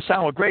have eaten a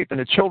sour grape, and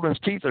the children's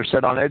teeth are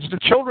set on edge. The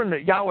children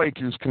that Yahweh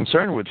is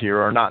concerned with here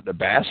are not the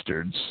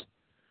bastards.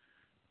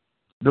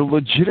 The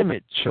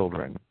legitimate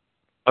children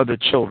are the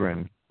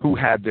children who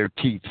had their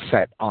teeth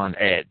set on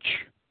edge,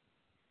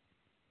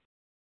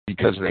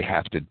 because they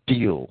have to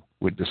deal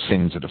with the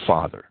sins of the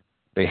father.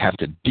 They have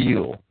to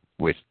deal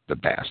with the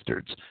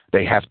bastards.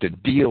 They have to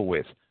deal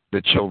with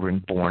the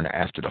children born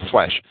after the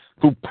flesh,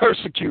 who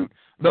persecute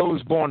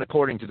those born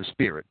according to the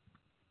Spirit.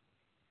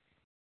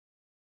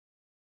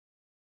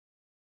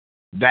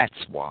 That's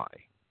why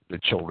the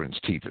children's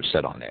teeth are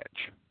set on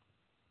edge.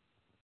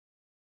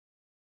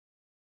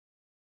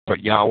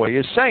 But Yahweh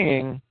is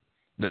saying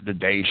that the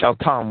day shall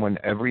come when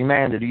every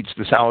man that eats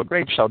the sour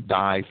grape shall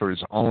die for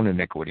his own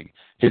iniquity.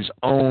 His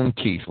own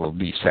teeth will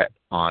be set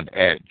on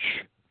edge.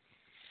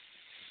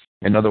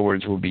 In other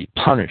words, will be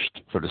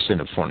punished for the sin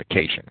of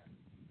fornication.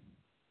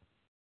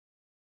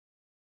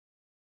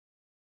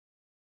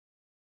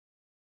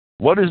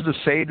 What is the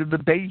fate of the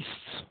beasts?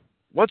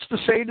 What's the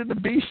fate of the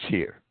beasts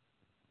here?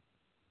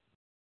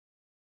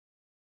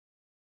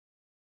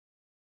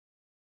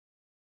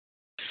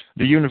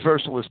 The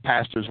Universalist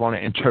pastors want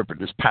to interpret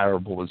this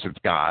parable as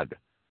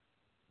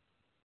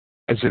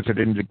if it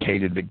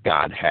indicated that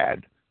God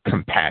had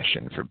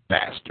compassion for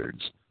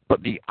bastards.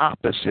 But the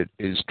opposite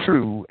is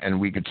true, and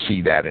we could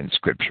see that in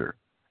Scripture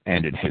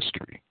and in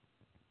history.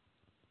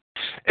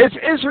 If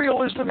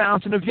Israel is the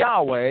mountain of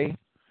Yahweh,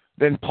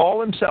 then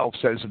Paul himself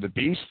says of the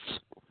beasts,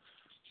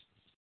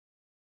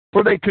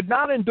 for they could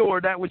not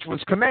endure that which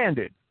was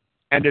commanded.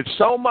 And if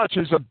so much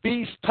as a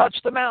beast touch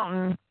the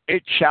mountain,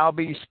 it shall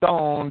be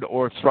stoned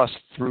or thrust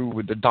through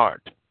with the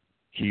dart.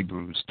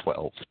 Hebrews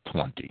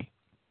 12:20.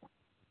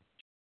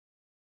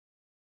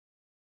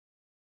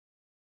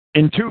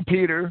 In 2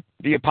 Peter,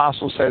 the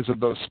apostle says of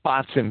those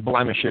spots and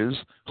blemishes,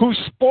 who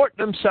sport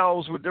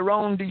themselves with their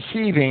own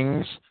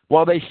deceivings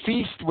while they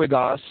feast with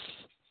us,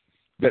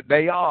 that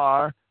they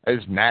are,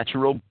 as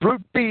natural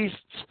brute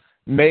beasts,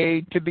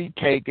 made to be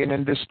taken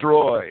and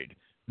destroyed.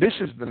 This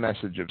is the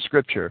message of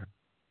Scripture.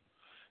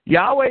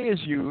 Yahweh is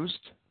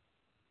used,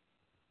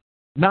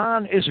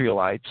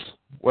 non-Israelites,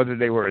 whether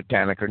they were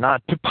Adamic or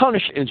not, to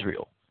punish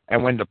Israel.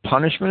 And when the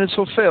punishment is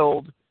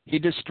fulfilled, he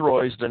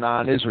destroys the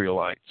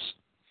non-Israelites.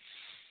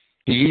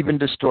 He even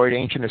destroyed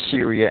ancient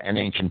Assyria and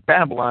ancient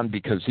Babylon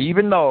because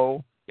even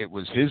though it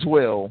was his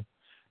will,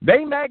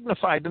 they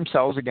magnified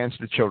themselves against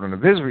the children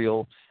of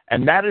Israel,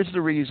 and that is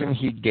the reason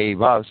he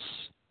gave us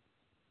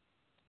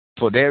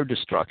for their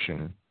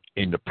destruction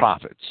in the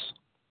prophets.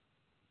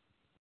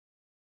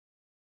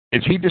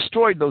 If he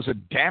destroyed those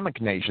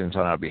Adamic nations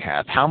on our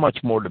behalf, how much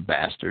more the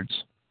bastards?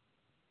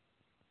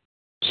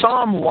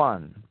 Psalm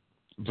 1,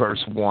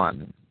 verse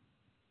 1.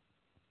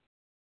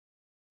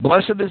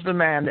 Blessed is the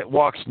man that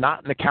walks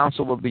not in the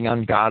counsel of the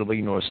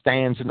ungodly, nor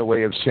stands in the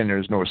way of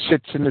sinners, nor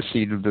sits in the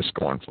seat of the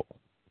scornful.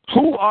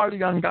 Who are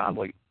the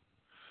ungodly?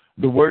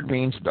 The word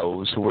means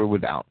those who are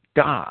without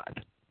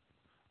God.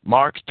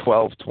 Mark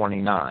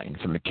 12:29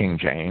 from the King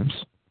James.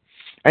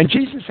 And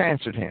Jesus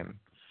answered him,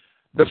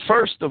 the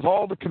first of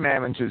all the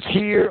commandments is,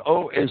 Hear,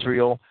 O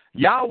Israel,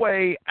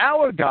 Yahweh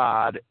our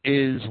God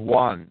is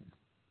one.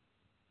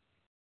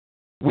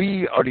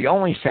 We are the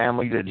only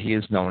family that he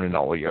has known in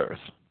all the earth.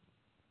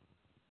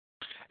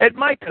 At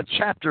Micah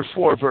chapter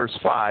 4, verse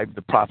 5,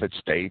 the prophet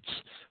states,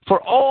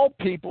 For all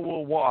people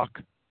will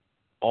walk,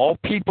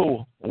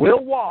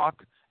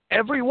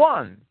 every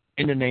one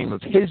in the name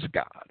of his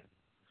God.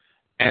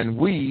 And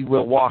we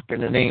will walk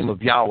in the name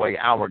of Yahweh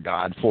our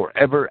God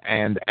forever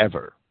and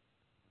ever.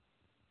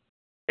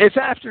 If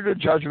after the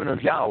judgment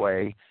of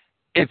Yahweh,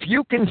 if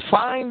you can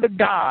find the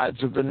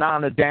gods of the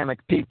non-Adamic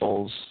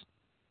peoples,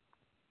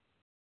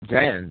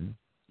 then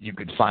you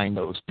could find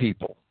those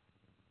people.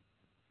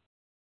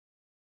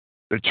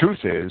 The truth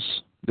is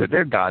that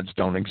their gods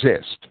don't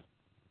exist.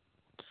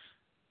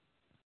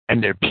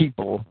 And their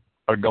people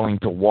are going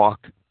to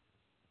walk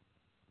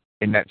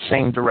in that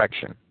same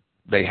direction.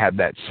 They have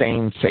that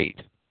same fate.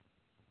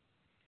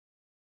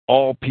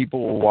 All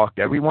people will walk,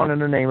 everyone in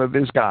the name of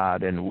his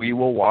God, and we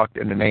will walk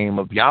in the name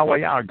of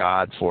Yahweh our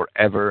God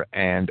forever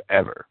and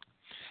ever.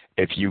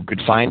 If you could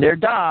find their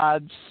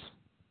gods,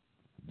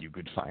 you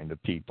could find the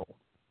people.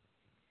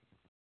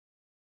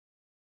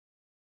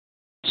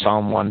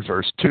 Psalm 1,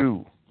 verse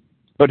 2.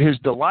 But his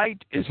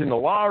delight is in the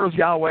law of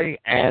Yahweh,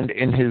 and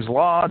in his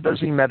law does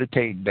he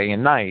meditate day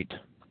and night.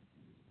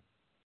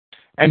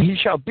 And he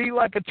shall be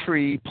like a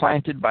tree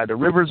planted by the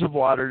rivers of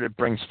water that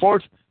brings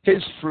forth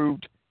his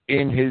fruit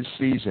in his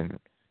season.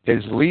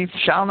 His leaf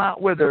shall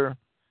not wither,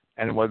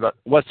 and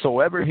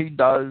whatsoever he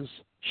does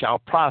shall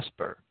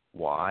prosper.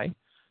 Why?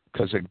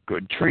 Because a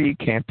good tree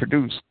can't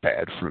produce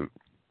bad fruit.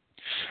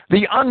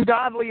 The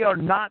ungodly are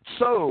not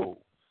so,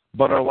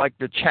 but are like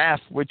the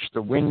chaff which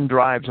the wind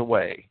drives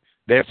away.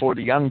 Therefore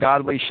the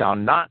ungodly shall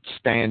not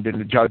stand in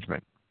the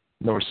judgment,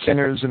 nor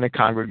sinners in the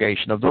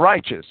congregation of the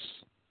righteous.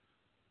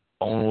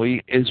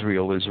 Only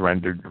Israel is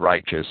rendered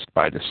righteous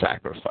by the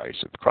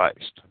sacrifice of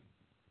Christ.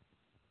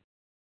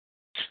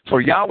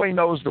 For Yahweh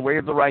knows the way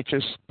of the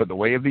righteous, but the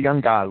way of the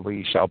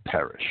ungodly shall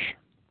perish.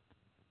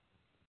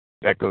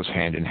 That goes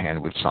hand in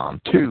hand with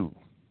Psalm 2.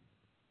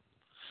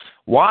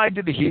 Why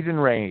do the heathen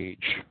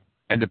rage,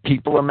 and the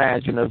people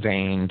imagine a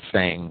vain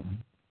thing?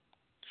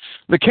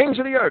 The kings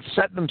of the earth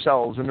set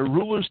themselves, and the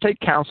rulers take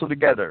counsel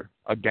together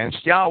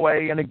against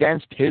Yahweh and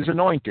against his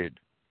anointed.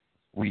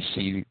 We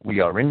see we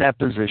are in that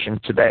position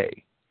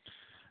today.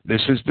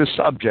 This is the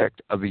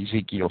subject of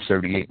Ezekiel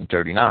 38 and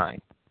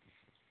 39.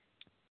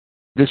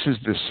 This is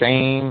the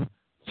same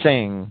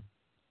thing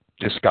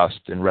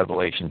discussed in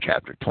Revelation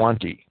chapter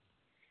 20,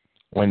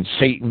 when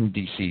Satan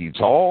deceives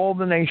all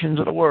the nations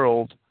of the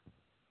world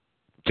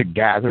to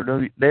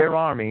gather their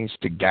armies,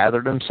 to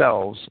gather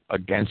themselves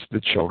against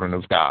the children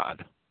of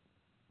God.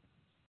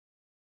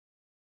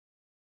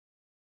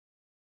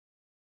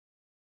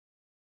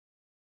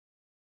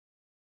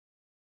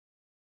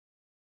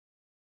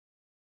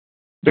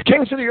 The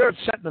kings of the earth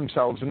set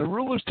themselves, and the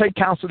rulers take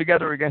counsel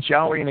together against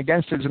Yahweh and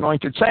against his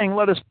anointed, saying,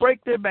 let us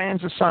break their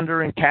bands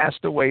asunder and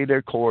cast away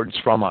their cords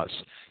from us.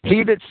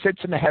 He that sits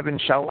in the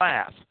heavens shall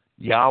laugh.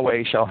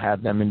 Yahweh shall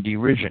have them in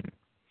derision.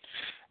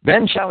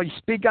 Then shall he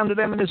speak unto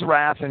them in his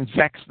wrath, and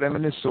vex them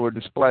in his sore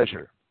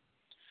displeasure.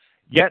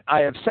 Yet I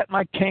have set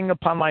my king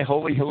upon my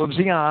holy hill of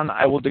Zion.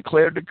 I will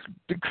declare the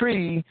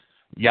decree.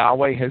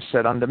 Yahweh has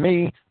said unto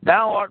me,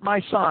 thou art my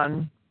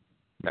son.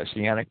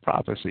 Messianic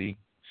prophecy.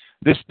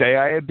 This day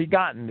I have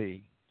begotten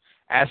thee.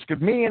 Ask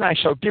of me, and I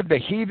shall give the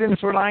heathen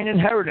for thine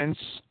inheritance,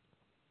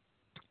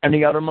 and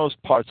the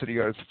uttermost parts of the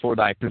earth for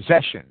thy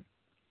possession.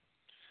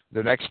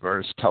 The next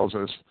verse tells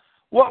us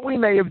what we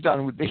may have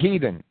done with the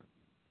heathen,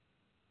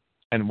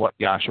 and what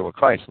Yahshua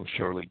Christ will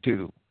surely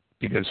do,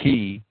 because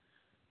he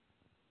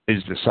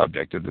is the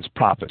subject of this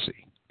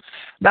prophecy.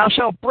 Thou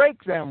shalt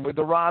break them with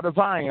a rod of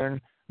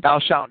iron. Thou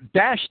shalt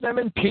dash them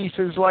in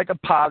pieces like a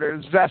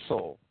potter's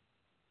vessel.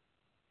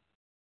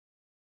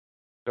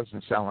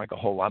 Doesn't sound like a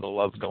whole lot of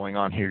love going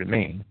on here to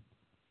me.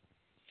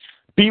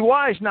 Be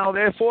wise now,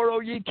 therefore, O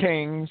ye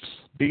kings.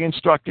 Be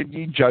instructed,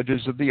 ye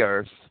judges of the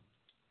earth.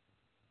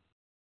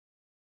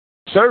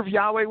 Serve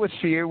Yahweh with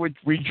fear,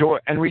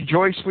 and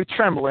rejoice with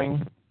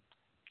trembling.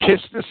 Kiss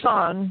the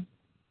Son,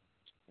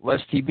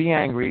 lest he be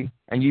angry,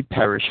 and ye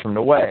perish from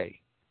the way.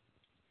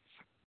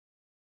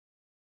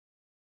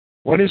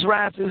 When his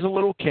wrath is a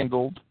little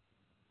kindled,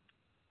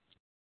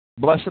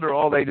 blessed are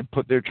all they that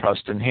put their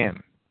trust in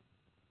him.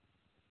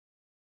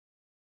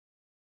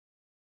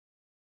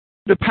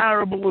 The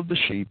parable of the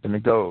sheep and the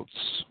goats.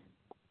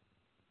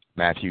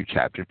 Matthew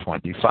chapter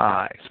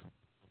 25.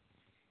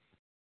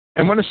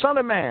 And when the Son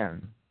of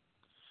Man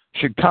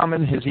should come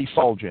in his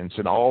effulgence,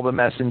 and all the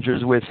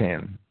messengers with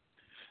him,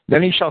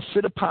 then he shall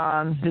sit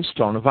upon his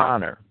throne of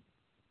honor.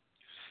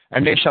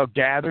 And they shall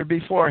gather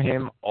before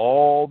him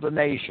all the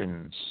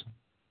nations,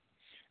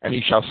 and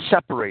he shall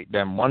separate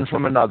them one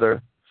from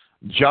another,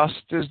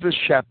 just as the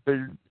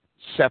shepherd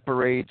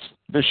separates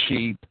the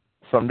sheep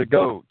from the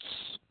goats.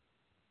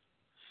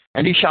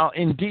 And he shall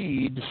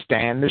indeed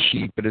stand the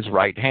sheep at his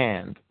right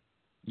hand.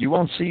 You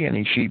won't see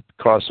any sheep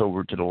cross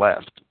over to the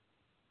left.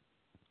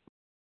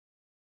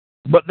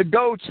 But the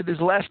goats at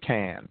his left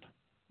hand,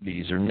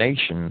 these are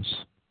nations.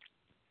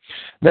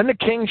 Then the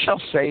king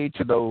shall say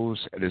to those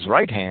at his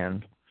right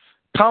hand,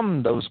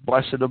 come, those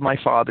blessed of my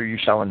Father, you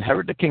shall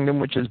inherit the kingdom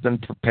which has been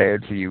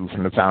prepared for you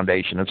from the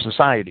foundation of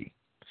society.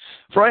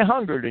 For I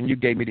hungered, and you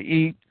gave me to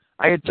eat.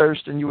 I had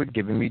thirst, and you had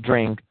given me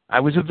drink. I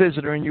was a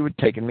visitor, and you had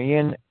taken me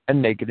in,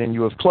 and naked, and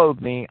you have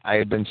clothed me. I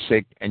had been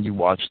sick, and you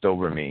watched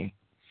over me.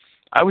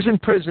 I was in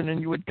prison,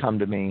 and you had come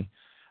to me.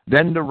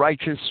 Then the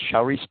righteous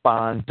shall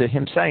respond to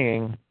him,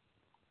 saying,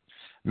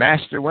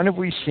 Master, when have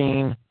we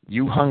seen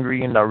you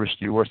hungry and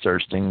nourished you, or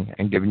thirsting,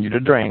 and given you to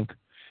drink?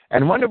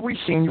 And when have we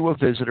seen you a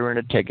visitor, and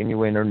had taken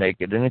you in, or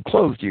naked, and had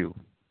clothed you?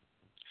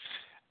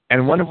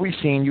 And when have we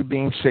seen you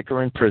being sick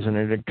or in prison,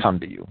 and had come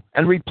to you?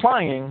 And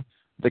replying,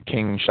 the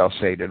king shall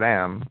say to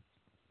them,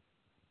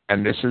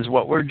 and this is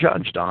what we're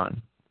judged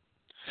on,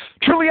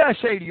 truly I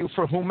say to you,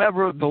 for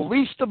whomever the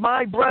least of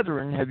my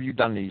brethren have you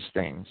done these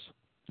things,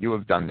 you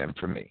have done them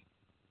for me.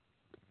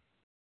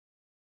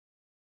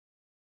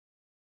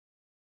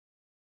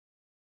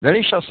 Then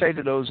he shall say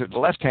to those at the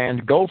left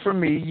hand, go from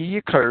me, ye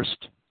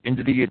accursed,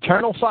 into the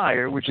eternal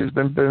fire which has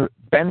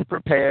been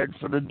prepared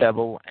for the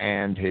devil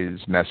and his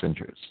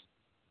messengers.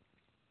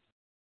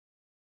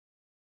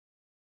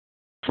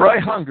 For I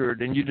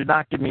hungered, and you did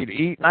not give me to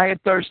eat, and I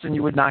had thirst, and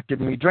you would not give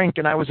me drink,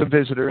 and I was a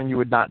visitor, and you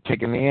would not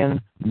take me in,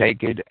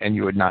 naked, and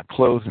you would not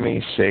clothe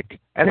me, sick,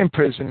 and in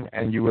prison,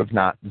 and you have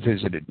not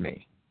visited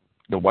me.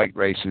 The white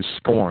race is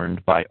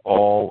scorned by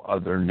all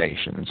other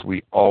nations.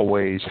 We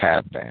always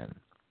have been.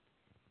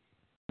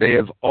 They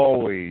have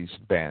always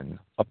been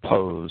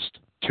opposed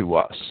to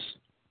us.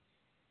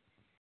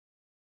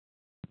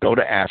 Go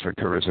to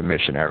Africa as a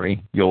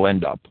missionary, you'll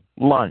end up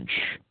lunch.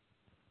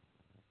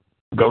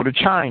 Go to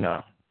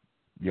China,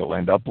 you'll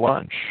end up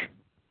lunch.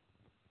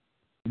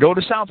 Go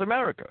to South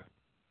America,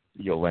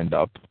 you'll end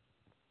up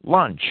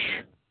lunch.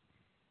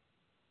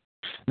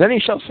 Then he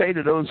shall say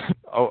to those,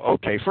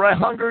 for I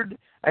hungered,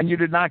 and you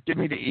did not give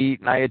me to eat,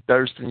 and I had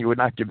thirst, and you would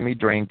not give me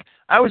drink.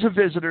 I was a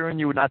visitor, and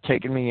you would not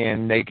take me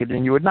in, naked,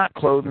 and you would not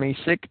clothe me,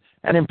 sick,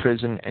 and in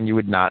prison, and you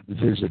would not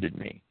visited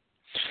me.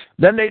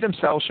 Then they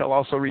themselves shall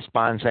also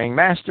respond, saying,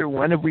 Master,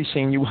 when have we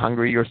seen you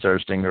hungry or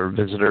thirsting, or a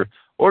visitor,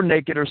 or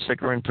naked, or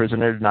sick, or in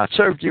prison, and did not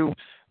serve you?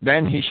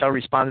 Then he shall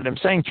respond to them,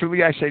 saying,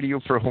 Truly I say to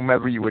you, for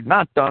whomever you had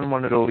not done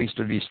one of the least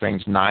of these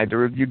things,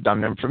 neither have you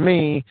done them for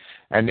me.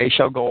 And they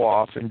shall go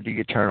off into the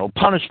eternal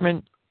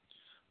punishment,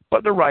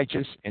 but the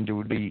righteous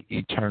into the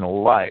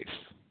eternal life.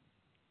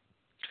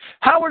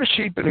 How are the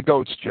sheep and the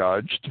goats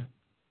judged?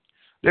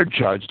 They're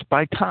judged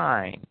by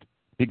kind,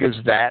 because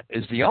that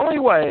is the only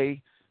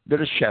way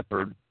that a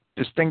shepherd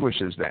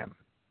distinguishes them.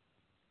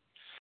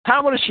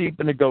 How are the sheep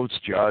and the goats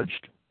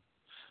judged?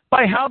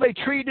 By how they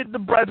treated the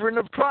brethren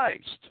of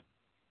Christ.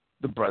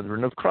 The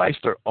brethren of Christ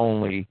are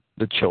only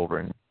the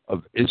children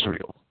of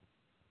Israel.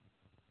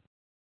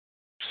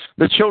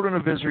 The children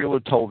of Israel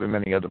had told in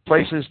many other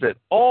places that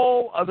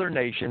all other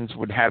nations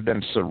would have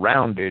them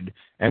surrounded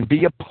and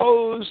be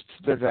opposed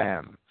to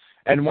them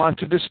and want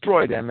to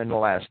destroy them in the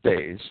last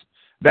days.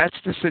 That's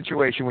the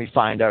situation we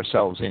find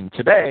ourselves in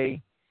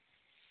today.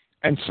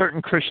 And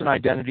certain Christian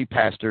identity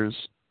pastors,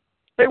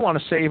 they want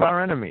to save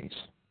our enemies.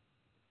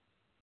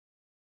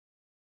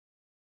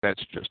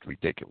 That's just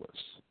ridiculous.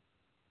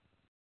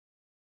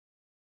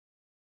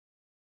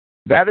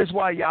 That is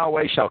why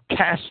Yahweh shall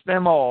cast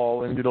them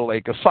all into the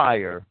lake of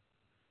fire,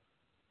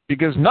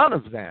 because none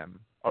of them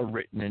are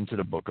written into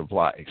the book of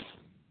life.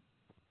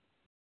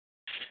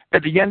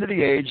 At the end of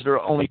the age, there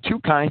are only two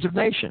kinds of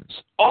nations.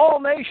 All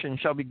nations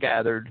shall be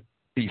gathered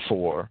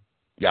before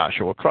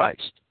Yahshua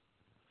Christ,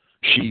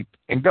 sheep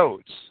and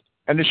goats.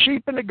 And the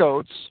sheep and the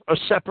goats are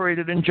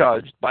separated and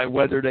judged by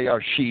whether they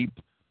are sheep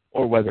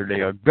or whether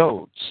they are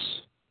goats,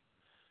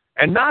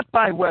 and not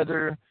by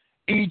whether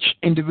each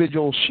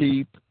individual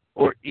sheep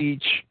or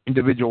each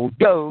individual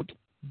goat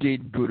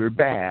did good or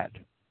bad.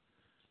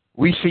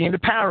 We see in the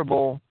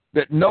parable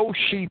that no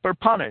sheep are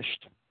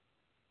punished,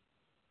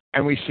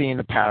 and we see in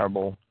the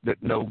parable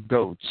that no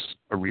goats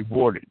are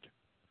rewarded.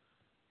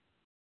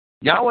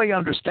 Yahweh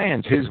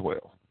understands his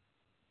will,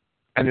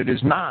 and it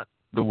is not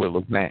the will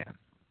of man.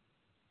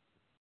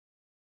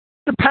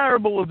 The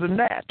parable of the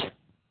net,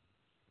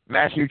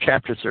 Matthew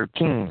chapter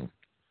 13,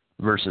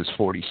 verses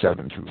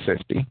 47 through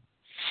 50.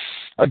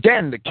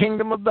 Again, the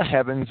kingdom of the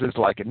heavens is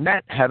like a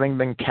net having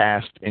been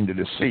cast into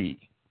the sea,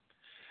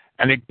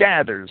 and it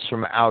gathers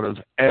from out of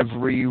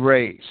every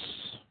race,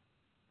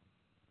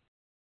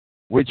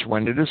 which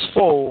when it is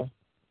full,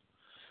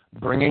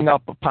 bringing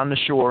up upon the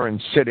shore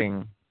and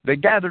sitting, they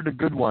gather the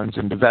good ones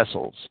into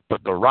vessels,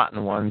 but the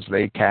rotten ones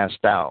they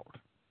cast out.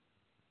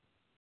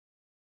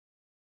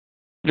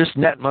 This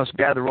net must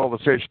gather all the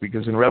fish,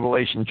 because in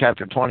Revelation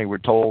chapter 20 we're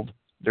told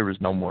there is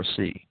no more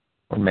sea.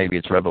 Or maybe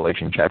it's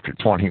Revelation chapter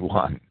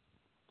 21.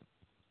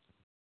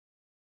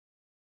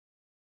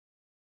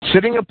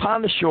 Sitting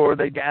upon the shore,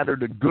 they gather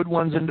the good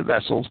ones into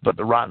vessels, but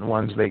the rotten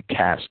ones they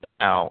cast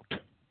out.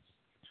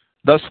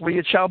 Thusly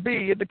it shall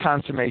be at the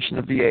consummation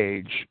of the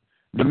age.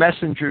 The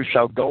messengers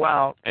shall go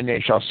out, and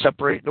they shall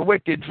separate the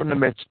wicked from the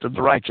midst of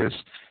the righteous,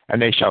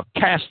 and they shall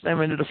cast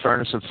them into the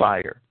furnace of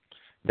fire.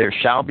 There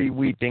shall be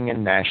weeping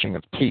and gnashing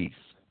of teeth.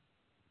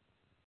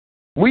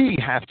 We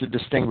have to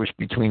distinguish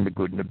between the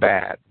good and the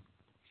bad.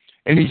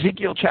 In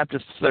Ezekiel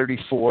chapter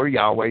 34,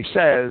 Yahweh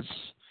says,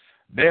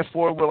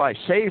 "Therefore will I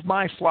save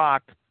my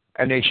flock,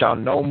 and they shall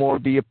no more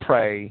be a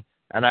prey,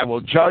 and I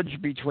will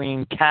judge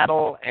between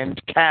cattle and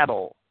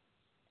cattle.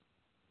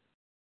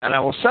 And I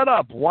will set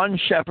up one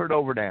shepherd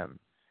over them,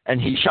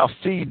 and he shall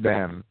feed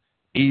them,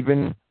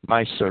 even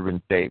my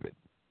servant David.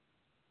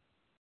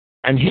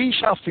 And he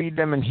shall feed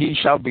them, and he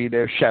shall be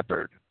their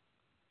shepherd."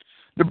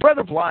 The bread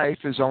of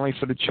life is only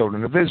for the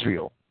children of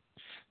Israel.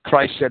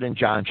 Christ said in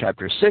John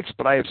chapter 6,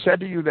 "But I have said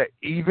to you that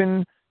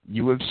even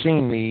you have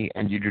seen me,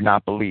 and you do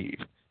not believe.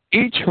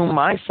 Each whom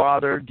my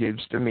Father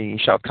gives to me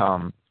shall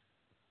come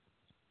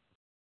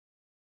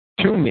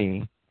to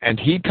me, and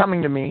he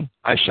coming to me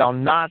I shall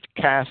not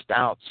cast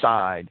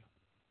outside,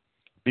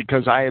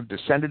 because I have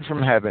descended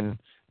from heaven,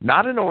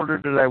 not in order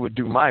that I would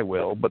do my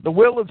will, but the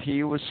will of he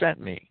who has sent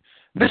me.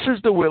 This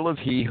is the will of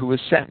he who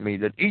has sent me,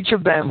 that each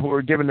of them who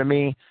are given to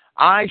me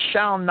I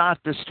shall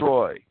not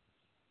destroy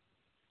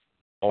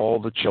all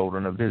the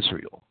children of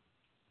Israel,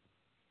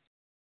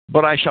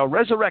 but I shall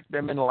resurrect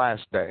them in the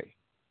last day.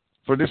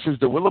 For this is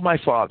the will of my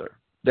Father,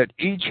 that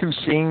each who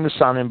seeing the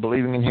Son and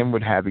believing in him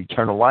would have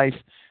eternal life,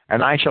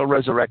 and I shall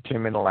resurrect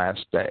him in the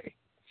last day."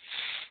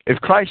 If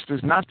Christ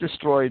does not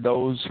destroy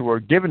those who are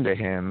given to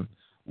him,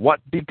 what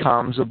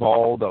becomes of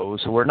all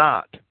those who are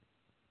not?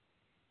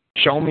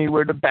 Show me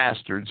where the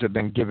bastards have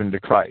been given to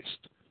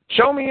Christ.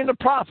 Show me in the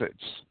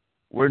prophets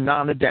where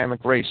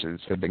non-Adamic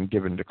races have been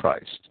given to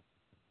Christ.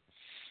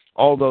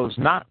 All those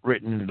not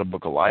written in the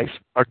book of life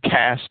are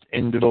cast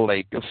into the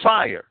lake of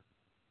fire.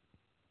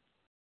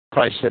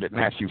 Christ said at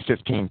Matthew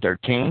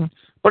 15:13,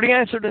 "But he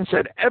answered and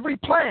said, Every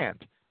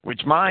plant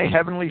which my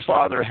heavenly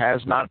Father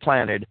has not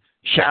planted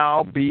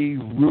shall be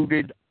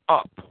rooted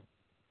up."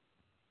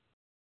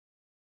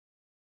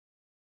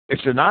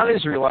 If the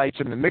non-Israelites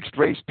and the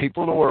mixed-race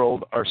people of the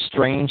world are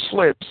strange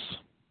slips,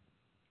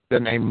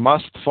 then they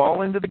must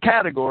fall into the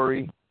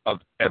category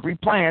of every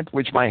plant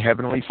which my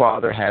heavenly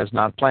Father has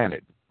not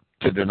planted.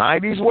 To deny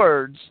these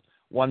words,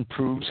 one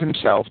proves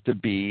himself to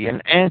be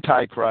an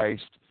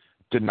antichrist,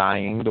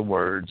 denying the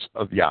words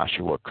of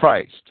Yahshua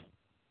Christ.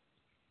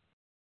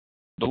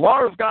 The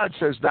law of God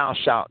says, "Thou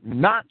shalt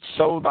not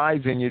sow thy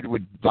vineyard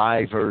with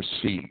diverse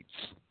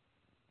seeds."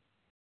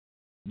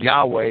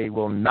 Yahweh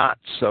will not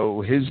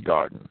sow his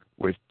garden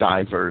with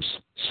diverse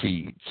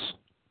seeds.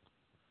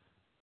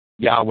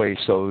 Yahweh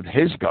sowed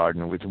his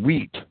garden with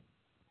wheat.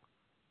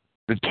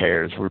 The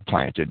tares were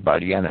planted by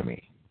the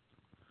enemy.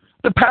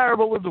 The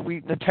parable of the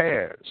wheat and the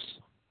tares.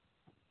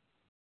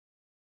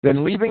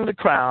 Then leaving the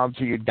crowds,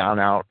 he had gone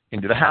out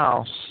into the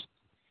house,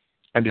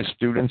 and his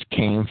students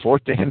came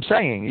forth to him,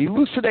 saying,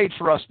 "Elucidate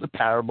for us the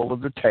parable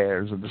of the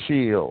tares of the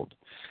field."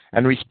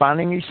 And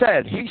responding, he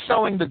said, he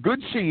sowing the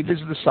good seed is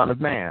the Son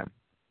of Man.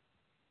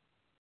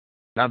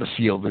 Now the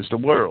field is the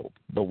world,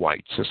 the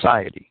white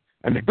society.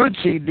 And the good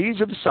seed,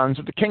 these are the sons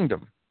of the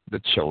kingdom,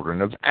 the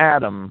children of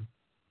Adam.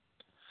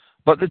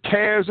 But the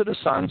tares are the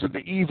sons of the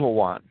evil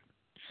one.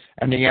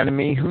 And the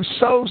enemy who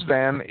sows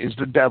them is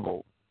the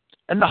devil.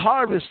 And the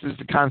harvest is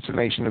the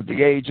consummation of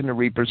the age, and the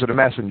reapers are the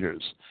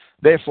messengers.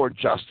 Therefore,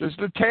 just as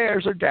the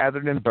tares are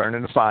gathered and burned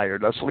in the fire,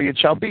 thusly it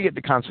shall be at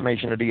the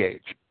consummation of the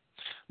age.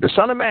 The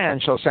Son of Man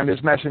shall send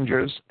his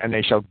messengers, and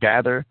they shall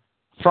gather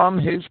from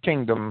his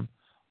kingdom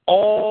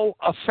all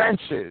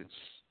offenses.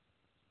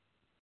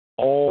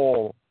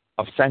 All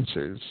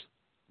offenses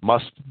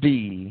must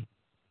be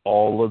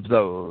all of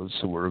those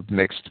who are of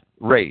mixed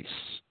race,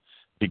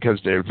 because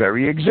their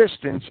very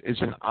existence is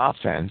an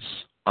offense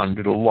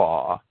under the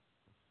law.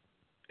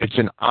 It's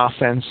an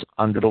offense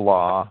under the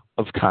law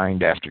of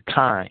kind after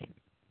kind.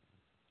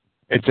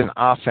 It's an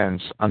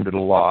offense under the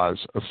laws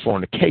of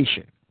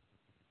fornication.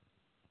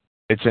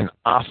 It's an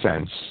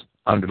offense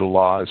under the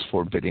laws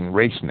forbidding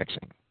race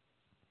mixing.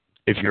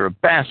 If you're a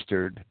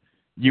bastard,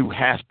 you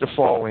have to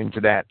fall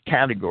into that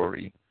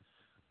category.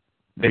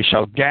 They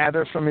shall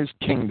gather from his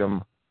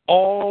kingdom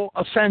all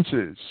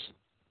offenses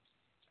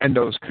and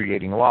those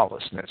creating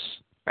lawlessness,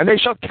 and they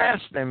shall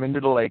cast them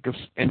into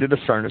the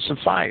furnace of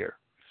fire.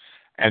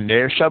 And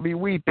there shall be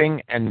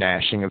weeping and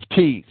gnashing of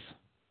teeth.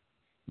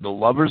 The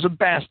lovers of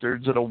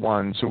bastards are the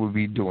ones who will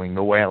be doing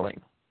the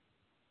wailing.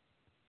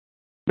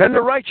 Then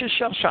the righteous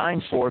shall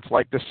shine forth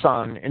like the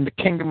sun in the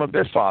kingdom of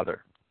their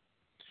Father.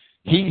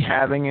 He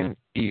having an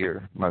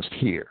ear must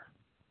hear.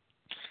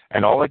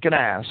 And all I can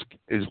ask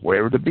is,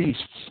 where are the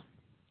beasts?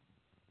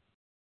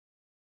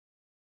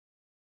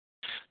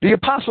 The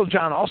Apostle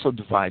John also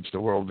divides the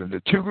world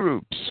into two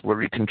groups,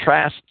 where he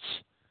contrasts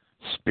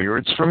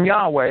spirits from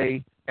Yahweh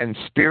and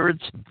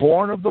spirits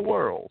born of the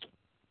world.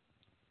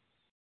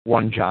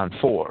 1 John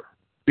 4.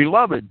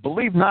 Beloved,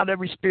 believe not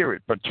every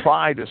spirit, but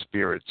try the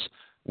spirits,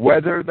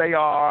 whether they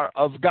are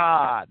of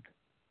God,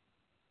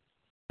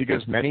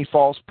 because many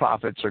false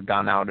prophets are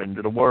gone out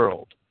into the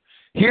world.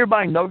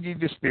 Hereby know ye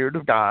the Spirit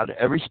of God.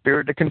 Every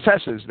spirit that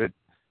confesses that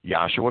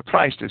Yahshua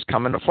Christ is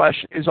come in the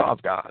flesh is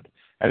of God.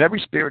 And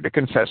every spirit that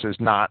confesses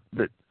not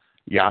that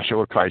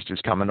Yahshua Christ is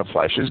come in the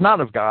flesh is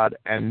not of God.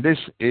 And this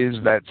is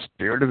that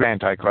spirit of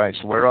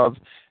Antichrist, whereof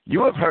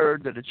you have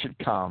heard that it should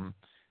come,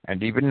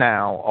 and even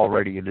now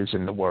already it is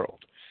in the world.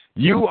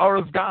 You are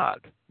of God,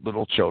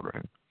 little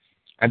children,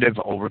 and have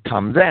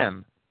overcome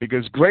them,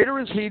 because greater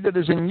is he that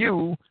is in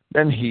you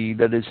than he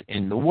that is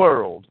in the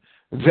world.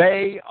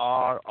 They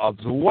are of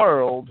the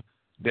world,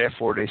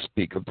 therefore they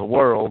speak of the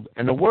world,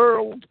 and the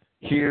world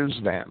hears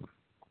them.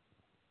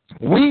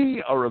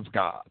 We are of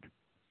God.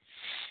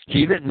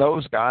 He that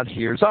knows God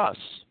hears us,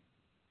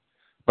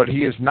 but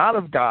he is not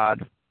of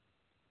God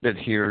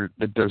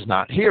that does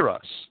not hear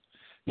us.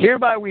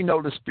 Hereby we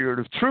know the spirit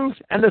of truth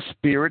and the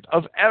spirit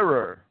of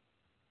error.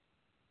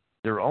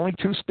 There are only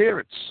two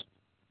spirits.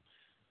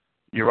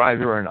 You're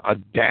either an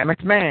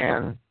Adamic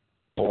man,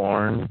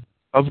 born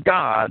of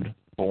God,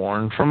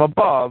 born from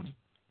above,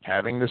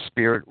 having the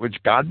spirit which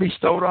God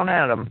bestowed on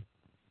Adam,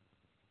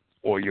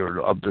 or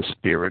you're of the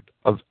spirit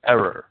of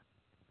error.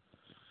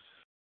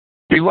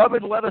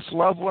 Beloved, let us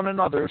love one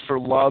another, for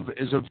love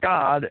is of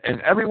God, and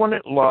everyone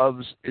that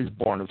loves is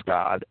born of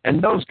God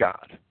and knows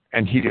God.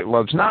 And he that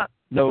loves not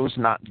knows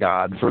not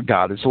God, for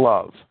God is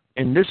love.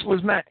 And this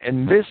was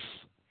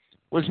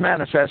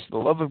manifest, the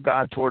love of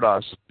God toward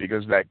us,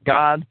 because that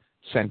God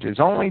sent his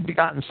only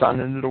begotten Son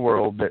into the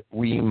world that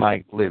we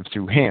might live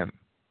through him.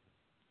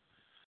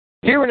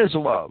 Herein is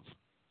love,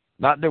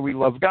 not that we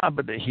love God,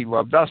 but that he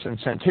loved us and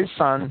sent his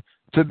Son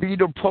to be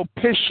the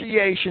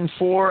propitiation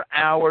for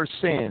our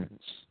sins.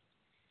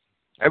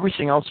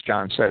 Everything else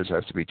John says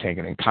has to be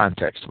taken in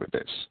context with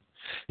this.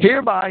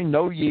 Hereby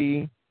know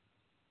ye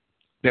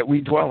that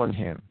we dwell in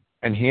him,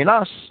 and he in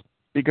us,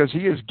 because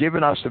he has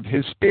given us of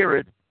his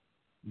Spirit,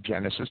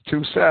 Genesis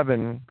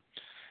 2:7,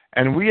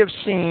 and we have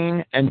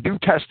seen and do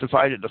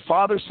testify that the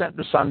Father sent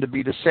the Son to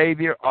be the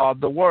Savior of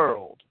the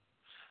world.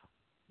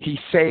 He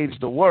saves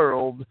the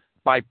world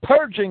by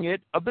purging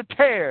it of the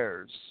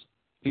tares.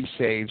 He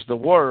saves the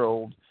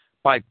world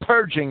by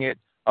purging it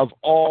of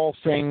all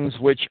things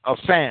which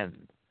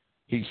offend.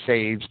 He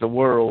saves the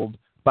world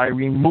by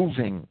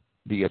removing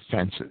the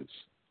offenses,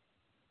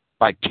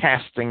 by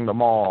casting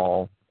them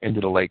all into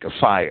the lake of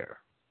fire.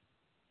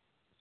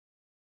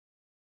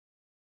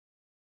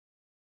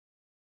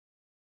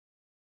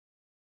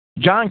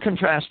 John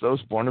contrasts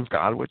those born of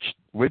God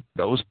with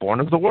those born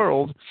of the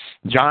world.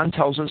 John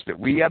tells us that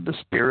we have the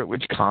Spirit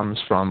which comes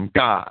from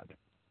God.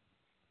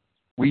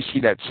 We see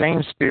that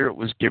same Spirit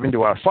was given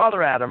to our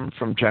father Adam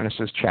from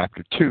Genesis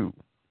chapter 2.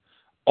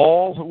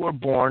 All who are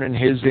born in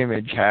his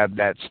image have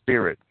that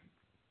Spirit.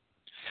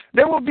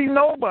 There will be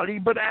nobody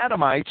but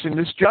Adamites in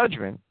this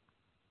judgment.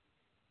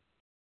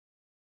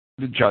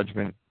 The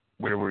judgment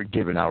where we're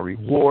given our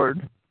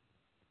reward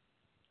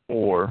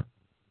or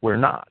we're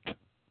not.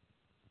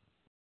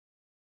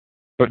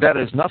 But that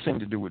has nothing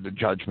to do with the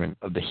judgment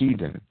of the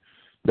heathen.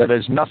 that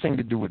has nothing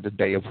to do with the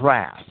day of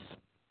wrath.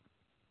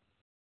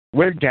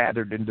 We're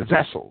gathered into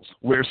vessels.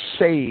 We're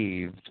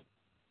saved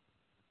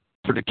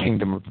for the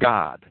kingdom of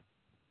God.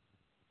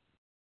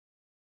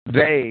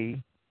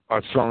 They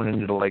are thrown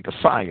into the lake of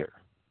fire.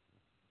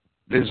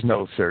 There's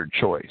no third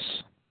choice.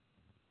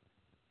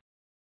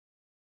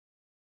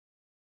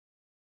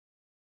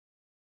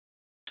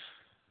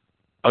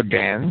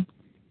 Again,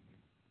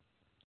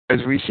 as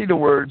we see the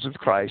words of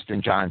Christ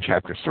in John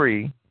chapter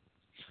 3,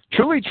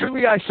 truly,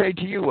 truly, I say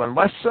to you,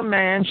 unless a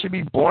man should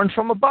be born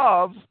from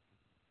above,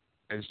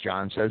 as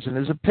John says in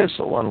his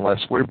epistle, unless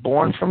we're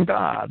born from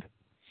God,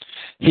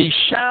 he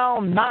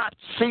shall not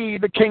see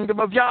the kingdom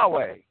of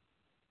Yahweh.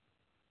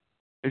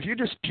 If you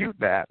dispute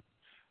that,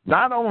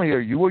 not only are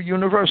you a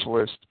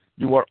universalist,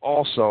 you are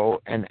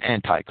also an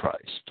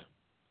antichrist.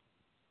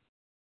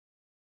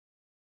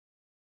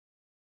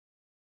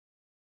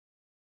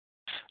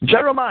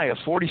 Jeremiah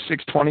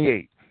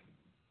 46:28.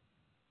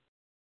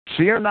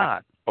 Fear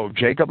not, O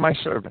Jacob my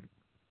servant,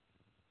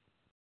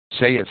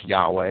 saith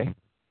Yahweh,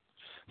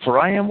 for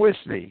I am with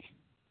thee.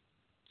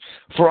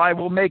 For I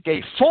will make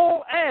a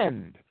full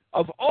end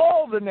of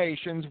all the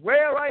nations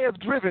where I have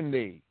driven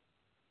thee.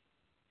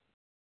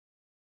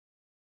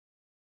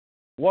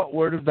 What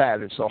word of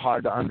that is so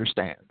hard to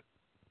understand?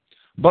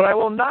 But I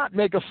will not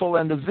make a full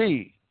end of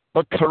thee,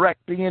 but correct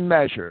thee in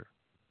measure.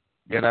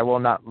 Yet I will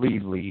not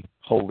leave thee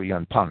wholly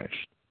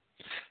unpunished.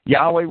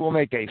 Yahweh will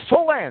make a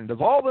full end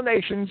of all the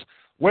nations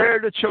where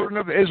the children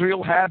of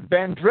Israel have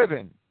been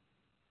driven.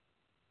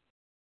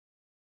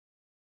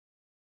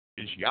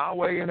 Is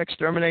Yahweh an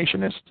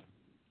exterminationist?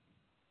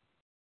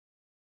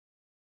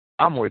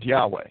 I'm with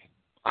Yahweh.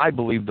 I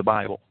believe the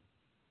Bible.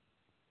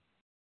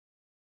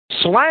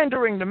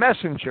 Slandering the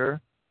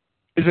messenger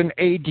is an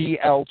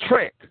ADL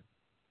trick.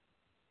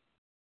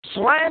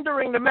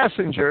 Slandering the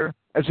messenger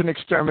as an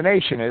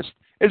exterminationist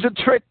is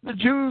a trick the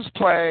Jews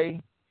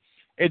play.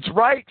 It's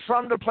right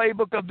from the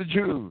playbook of the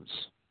Jews.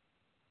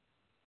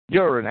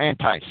 You're an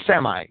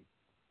anti-Semite.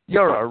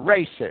 You're a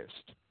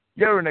racist.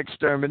 You're an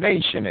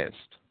exterminationist.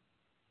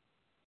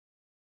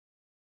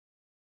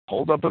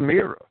 Hold up a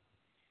mirror.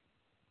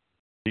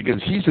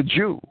 Because he's a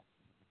Jew.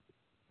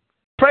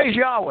 Praise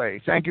Yahweh.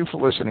 Thank you for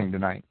listening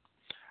tonight.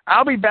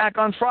 I'll be back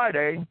on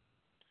Friday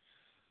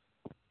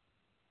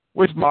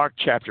with Mark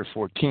chapter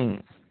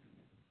 14.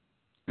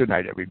 Good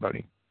night,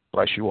 everybody.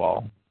 Bless you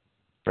all.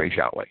 Praise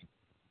Yahweh.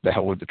 The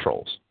hell with the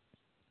trolls.